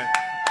 She's- Amen.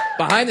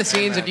 Behind the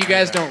scenes, if you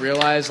guys don't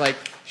realize, like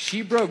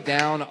she broke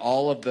down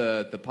all of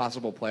the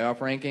possible playoff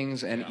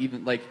rankings, and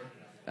even like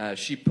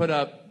she put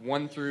up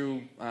 1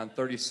 through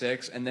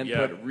 36, and then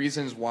Yeah. put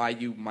reasons why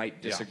you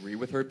might disagree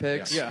with her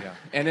picks. Yeah.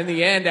 And in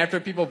the end, after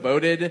people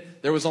voted,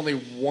 there was only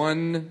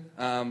one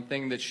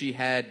thing that she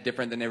had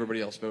different than everybody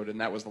else voted,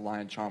 and that was the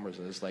Lion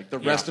Chalmers's. Like the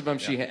rest of them,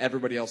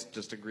 everybody else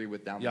just agreed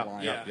with down the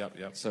line.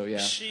 Yep. So yeah,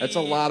 She- that's a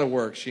lot of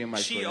work. She and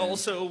Mike. She put in.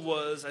 also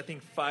was, I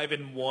think,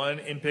 5-1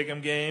 in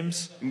pick'em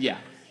games, yeah.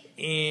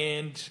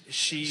 and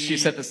She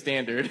set the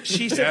standard.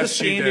 She set Yes,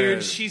 the she standard.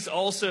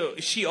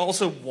 did. She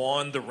also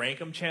won the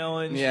Rankum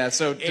challenge. Yeah,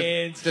 so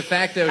and de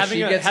facto, she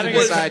gets to having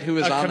decide who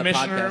is a on the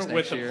commissioner podcast with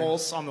next the year.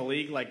 pulse on the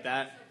league like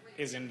that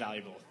is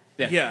invaluable.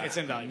 yeah, It's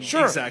invaluable.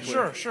 Sure, Exactly.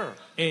 sure.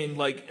 and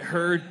like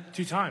her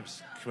 2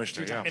 times,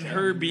 Commissioner. Yeah. and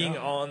her being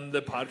on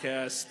the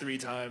podcast 3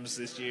 times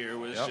this year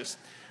was just,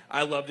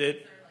 I loved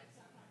it.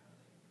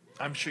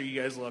 I'm sure you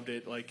guys loved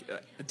it. Like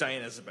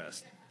Diana's the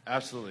best.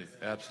 Absolutely.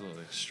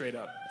 Straight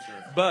up.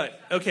 But,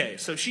 okay,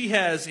 so she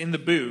has in the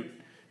boot,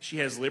 she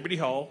has Liberty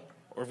Hall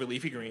over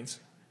Leafy Greens.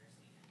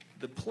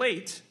 The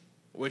plate,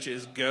 which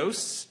is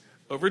Ghosts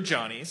over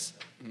Johnny's.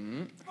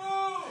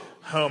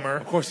 Homer.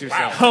 Of course, you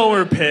said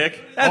Homer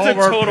pick. That's a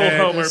Homer total pick.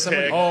 Homer There's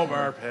somebody- pick.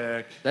 Homer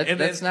pick. And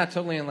That's then- not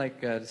totally in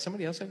like. Does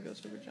somebody else have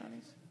Ghost over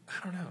Johnny's?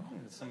 I don't know.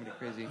 It's somebody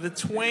crazy. The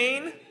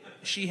Twain,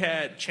 she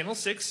had Channel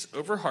 6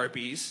 over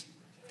Harpies.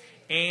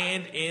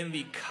 And in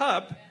the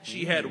cup,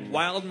 she had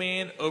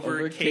Wildman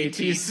over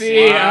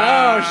KTC.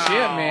 Oh shit,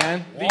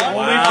 man. The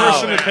only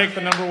person to pick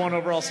the number 1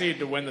 overall seed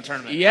to win the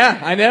tournament. Yeah,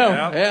 I know.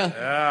 Yep.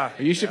 Yeah.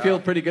 You should feel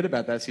pretty good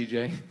about that,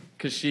 CJ,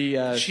 because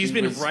She's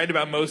been right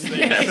about most things.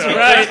 so.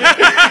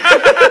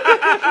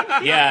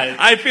 Yeah,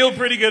 I feel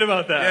pretty good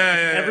about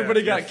that.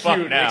 Everybody got fucked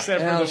cute now.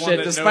 except for Oh the one shit!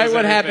 that Despite knows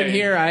what happened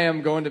everything. here, I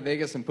am going to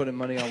Vegas and putting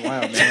money on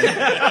Wild Man.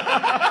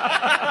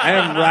 I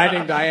am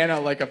riding Diana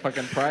like a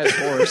fucking prize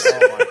horse.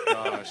 Oh my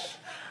gosh.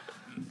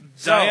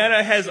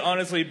 Diana has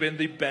honestly been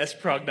the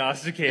best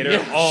prognosticator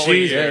Yeah, all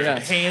she's year,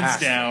 fantastic. hands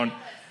down.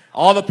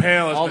 All the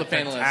panelists. All the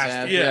been panelists fantastic.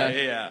 have. Yeah,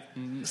 Yeah. yeah.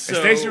 And So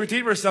Stacey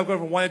redeemed herself going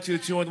from 1 and 2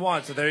 to 2 and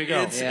 1. So there you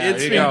go. It's Yeah,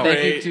 been go. great.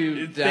 Thank you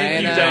to Thank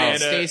Diana, you, Diana.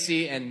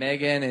 Stacy, and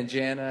Megan, and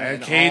Jana,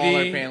 And all Katie.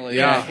 our family.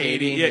 Yeah.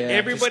 Katie. Yeah,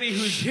 everybody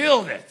who's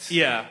Killed it.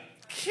 yeah.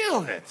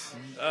 Killed it.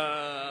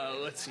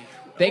 Let's see.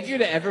 Thank you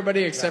to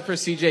everybody except for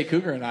CJ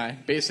Cougar and I,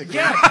 basically.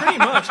 Yeah, pretty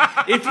much.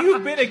 If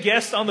you've been a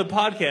guest on the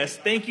podcast,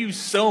 thank you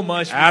so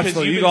much because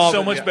Absolutely. you've You been all-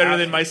 so much yeah, better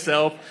than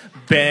absolutely. myself,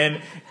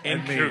 Ben,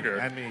 and me. Cougar.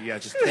 And me. Yeah,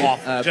 just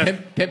awful.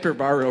 Just- Pimp your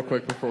bar real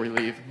quick before we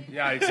leave.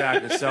 Yeah,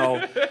 exactly.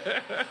 So,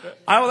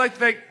 I would like to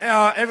thank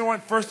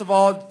everyone, first of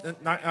all,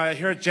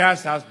 here at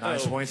Jazz House,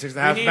 926 and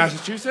a half we need-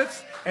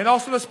 Massachusetts, and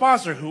also the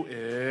sponsor, who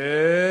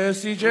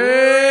is CJ.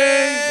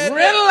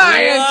 Red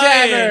Lion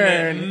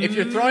Tavern! If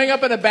you're throwing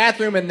up in a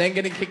bathroom and then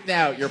getting kicked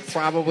out, you're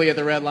probably at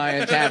the Red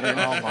Lion Tavern.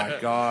 Oh my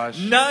gosh.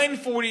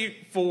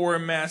 944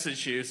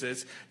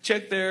 Massachusetts.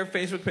 Check their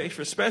Facebook page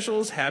for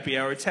specials, happy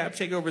hour, tap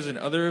takeovers, and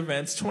other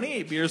events.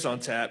 28 beers on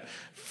tap,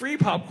 free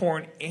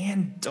popcorn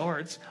and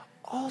darts.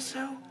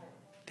 Also,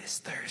 this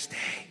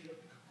Thursday,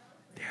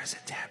 there's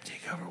a tap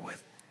takeover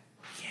with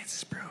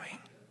Kansas Brewing,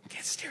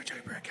 Kansas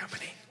Territory Brewing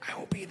Company. I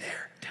will be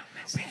there.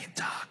 We can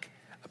talk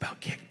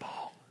about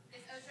kickball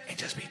and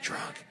just be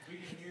drunk.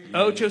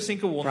 Ocho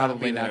Cinco will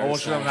Probably not be not. there. Oh,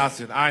 should have announced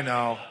it. I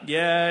know.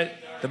 Yeah.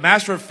 The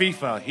master of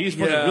FIFA. He's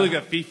put Yeah. a really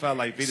good FIFA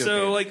like video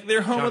So, game. like,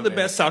 they're home John of the Van.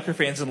 best soccer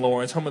fans in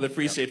Lawrence, home of the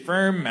Free State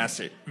Firm,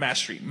 Mass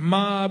Street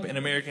Mob, and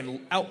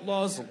American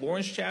Outlaws, the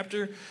Lawrence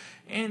chapter.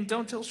 And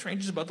don't tell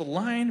strangers about the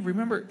line.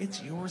 Remember,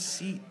 it's your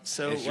seat.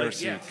 So, It's your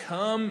like, yeah, seat.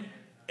 come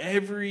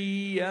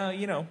every,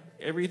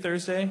 every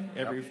Thursday,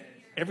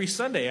 every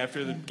Sunday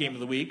after the game of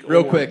the week.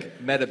 Real or-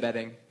 quick, meta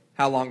betting.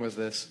 How long was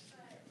this?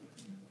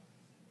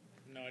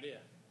 No idea.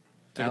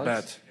 Take a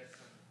Alex? bet.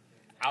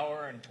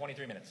 hour and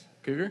 23 minutes.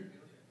 Cougar?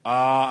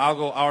 I'll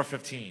go hour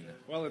 15.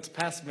 Well, it's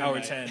past Hour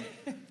midnight.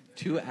 10.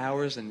 2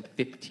 hours and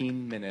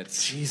 15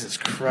 minutes. Jesus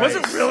Christ. Was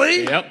it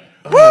really? Yep.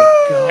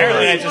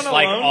 Apparently, I just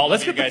like all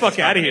Let's of you get the guys' fuck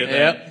out of here,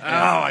 then. Yep.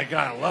 Oh my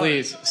god, I love it.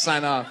 Please,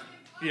 sign off.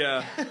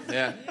 Yeah.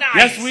 Yeah.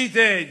 Yes, we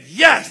did.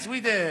 Yes,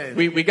 we did.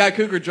 We got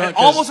Cougar drunk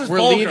And almost 'cause as we're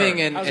vulgar.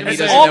 leaving and I was he gonna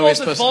doesn't say, know he's almost as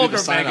supposed to do the vulgar,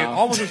 sign Megan. off.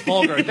 Almost as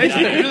vulgar. They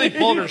did really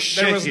vulgar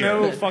shit There was here.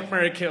 no fuck,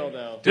 marry, kill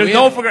though. There's we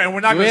no have- fucker, and we're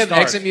not Do we going to have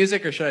start. exit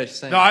music or should I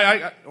sing? No,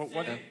 I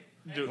what?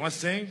 Do you want to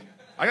sing?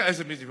 I got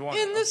exit music if you want.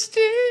 In the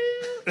still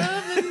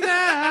of the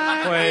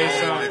night. Play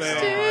something.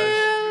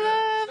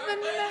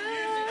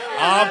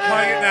 I'm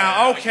playing it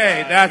now.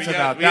 Okay, that's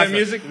enough. we got That's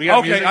music? it. We got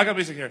okay, music? I got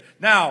music here.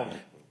 Now,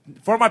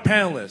 for my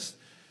panelists,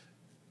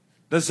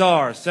 the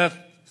Czar, Seth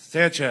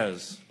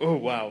Sanchez. Oh,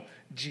 wow.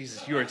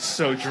 Jesus, you are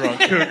so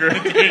drunk, Cougar.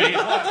 He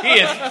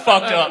is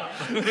fucked up.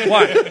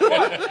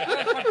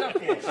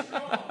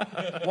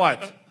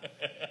 What?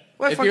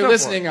 What If fucked you're up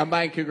listening, I'm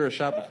buying Cougar a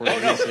shot before you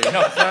leave here.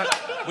 No,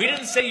 we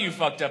didn't say you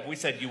fucked up. We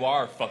said you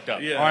are fucked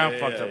up. For? Oh, I'm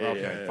fucked up.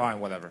 Okay, fine,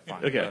 whatever.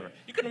 Fine, Okay. whatever.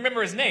 You can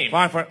remember his name.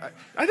 Fine.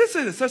 I did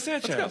say this. Seth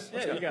Sanchez.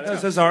 Yeah, you got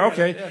That's it. Cesar.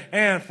 Okay.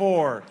 And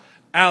for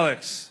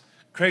Alex,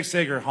 Craig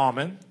Sager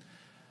Hallman.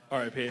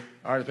 R.I.P.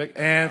 All right, pick.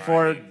 And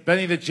for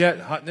Benny the Jet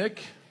Hutnick.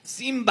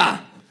 Simba.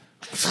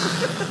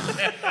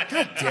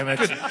 Damn it.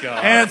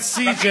 And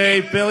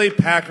CJ Billy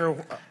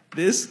Packer.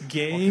 This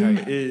game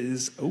Okay.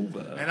 is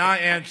over. And I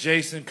am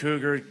Jason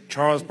Cougar,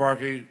 Charles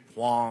Barkley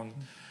Wong.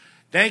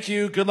 Thank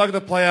you. Good luck at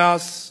the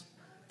playoffs.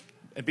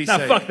 And be Nah,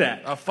 safe. fuck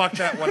that. Fuck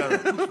that, whatever.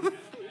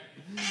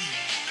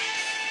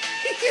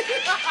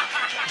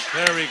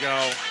 There we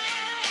go.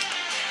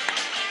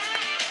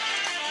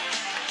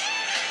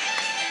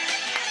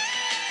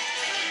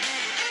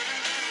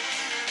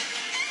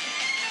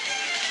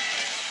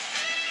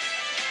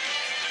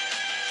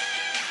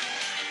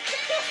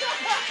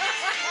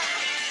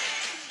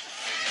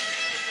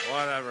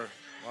 Whatever.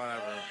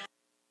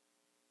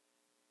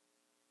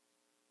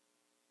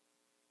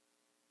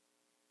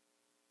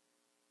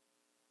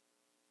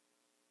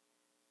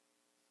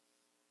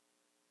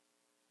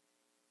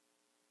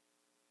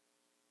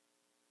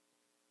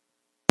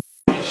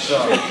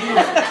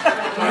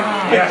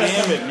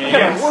 Damn it,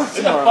 man. Who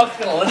the fuck's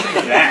gonna listen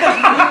to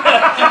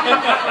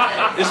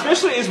that?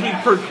 Especially as we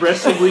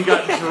progressively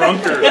got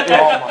drunker.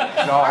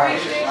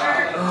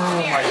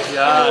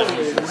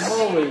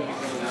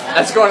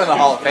 That's going in the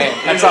Hall of Fame.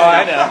 That's all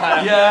I know.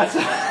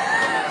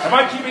 Am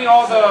I keeping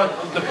all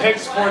the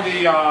picks for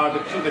the I'll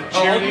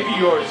give you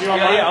yours.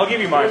 Yeah, I'll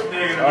give you mine. Fuck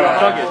it.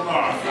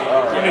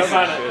 Give me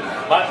sign it.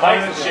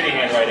 Mine's shitty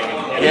handwriting.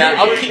 Yeah,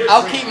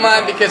 I'll keep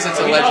mine because it's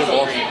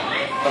illegible.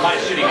 But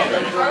mine's shitty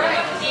handwriting.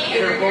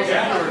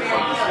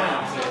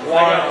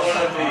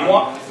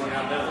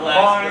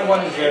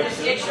 What is it?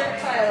 Dick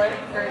Tyler,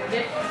 or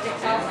Dick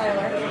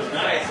Tyler.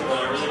 Nice.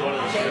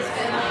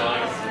 Jason,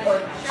 or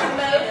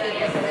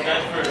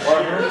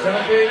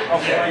Timothy?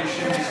 Okay.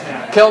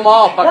 Kill them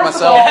all. Fuck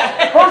myself.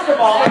 First of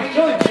all, I'm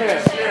killing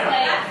Tim.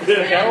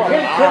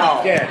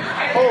 Dead.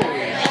 Holy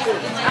shit.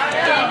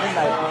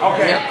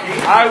 Okay,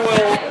 I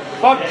will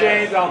fuck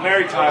James, I'll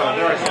marry Tyler.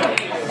 There I said.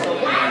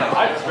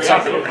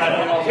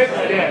 Tim's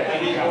dead.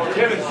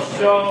 Tim is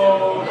so...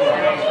 I'll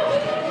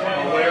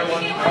wear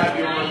one.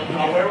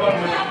 I'll wear one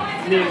with...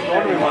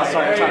 Normally, want to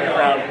start a time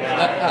crowd. I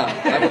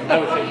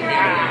would think you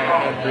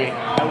agree.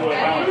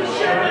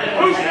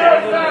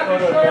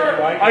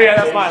 Oh yeah,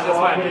 that's fine. That's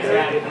fine.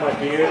 My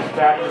beard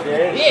back in the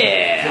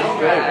day.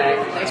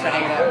 Thanks for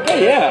hanging out. Hey,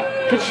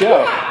 yeah, good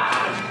show.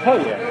 Hell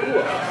yeah.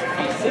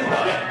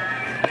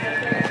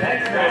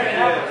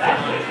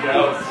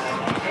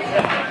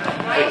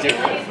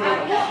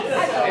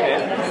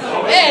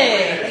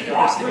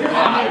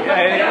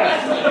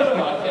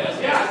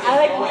 I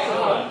like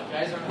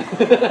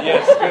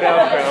Yes, good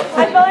outro.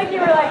 I felt like you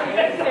were like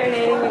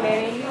serenading me,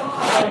 maybe.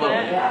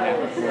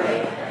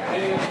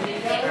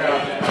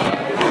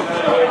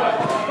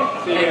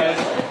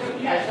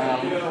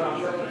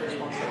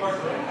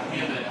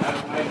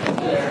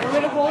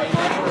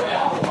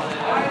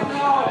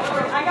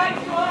 I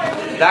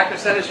got 2 Doctor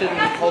said it shouldn't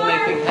hold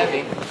anything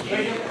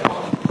heavy.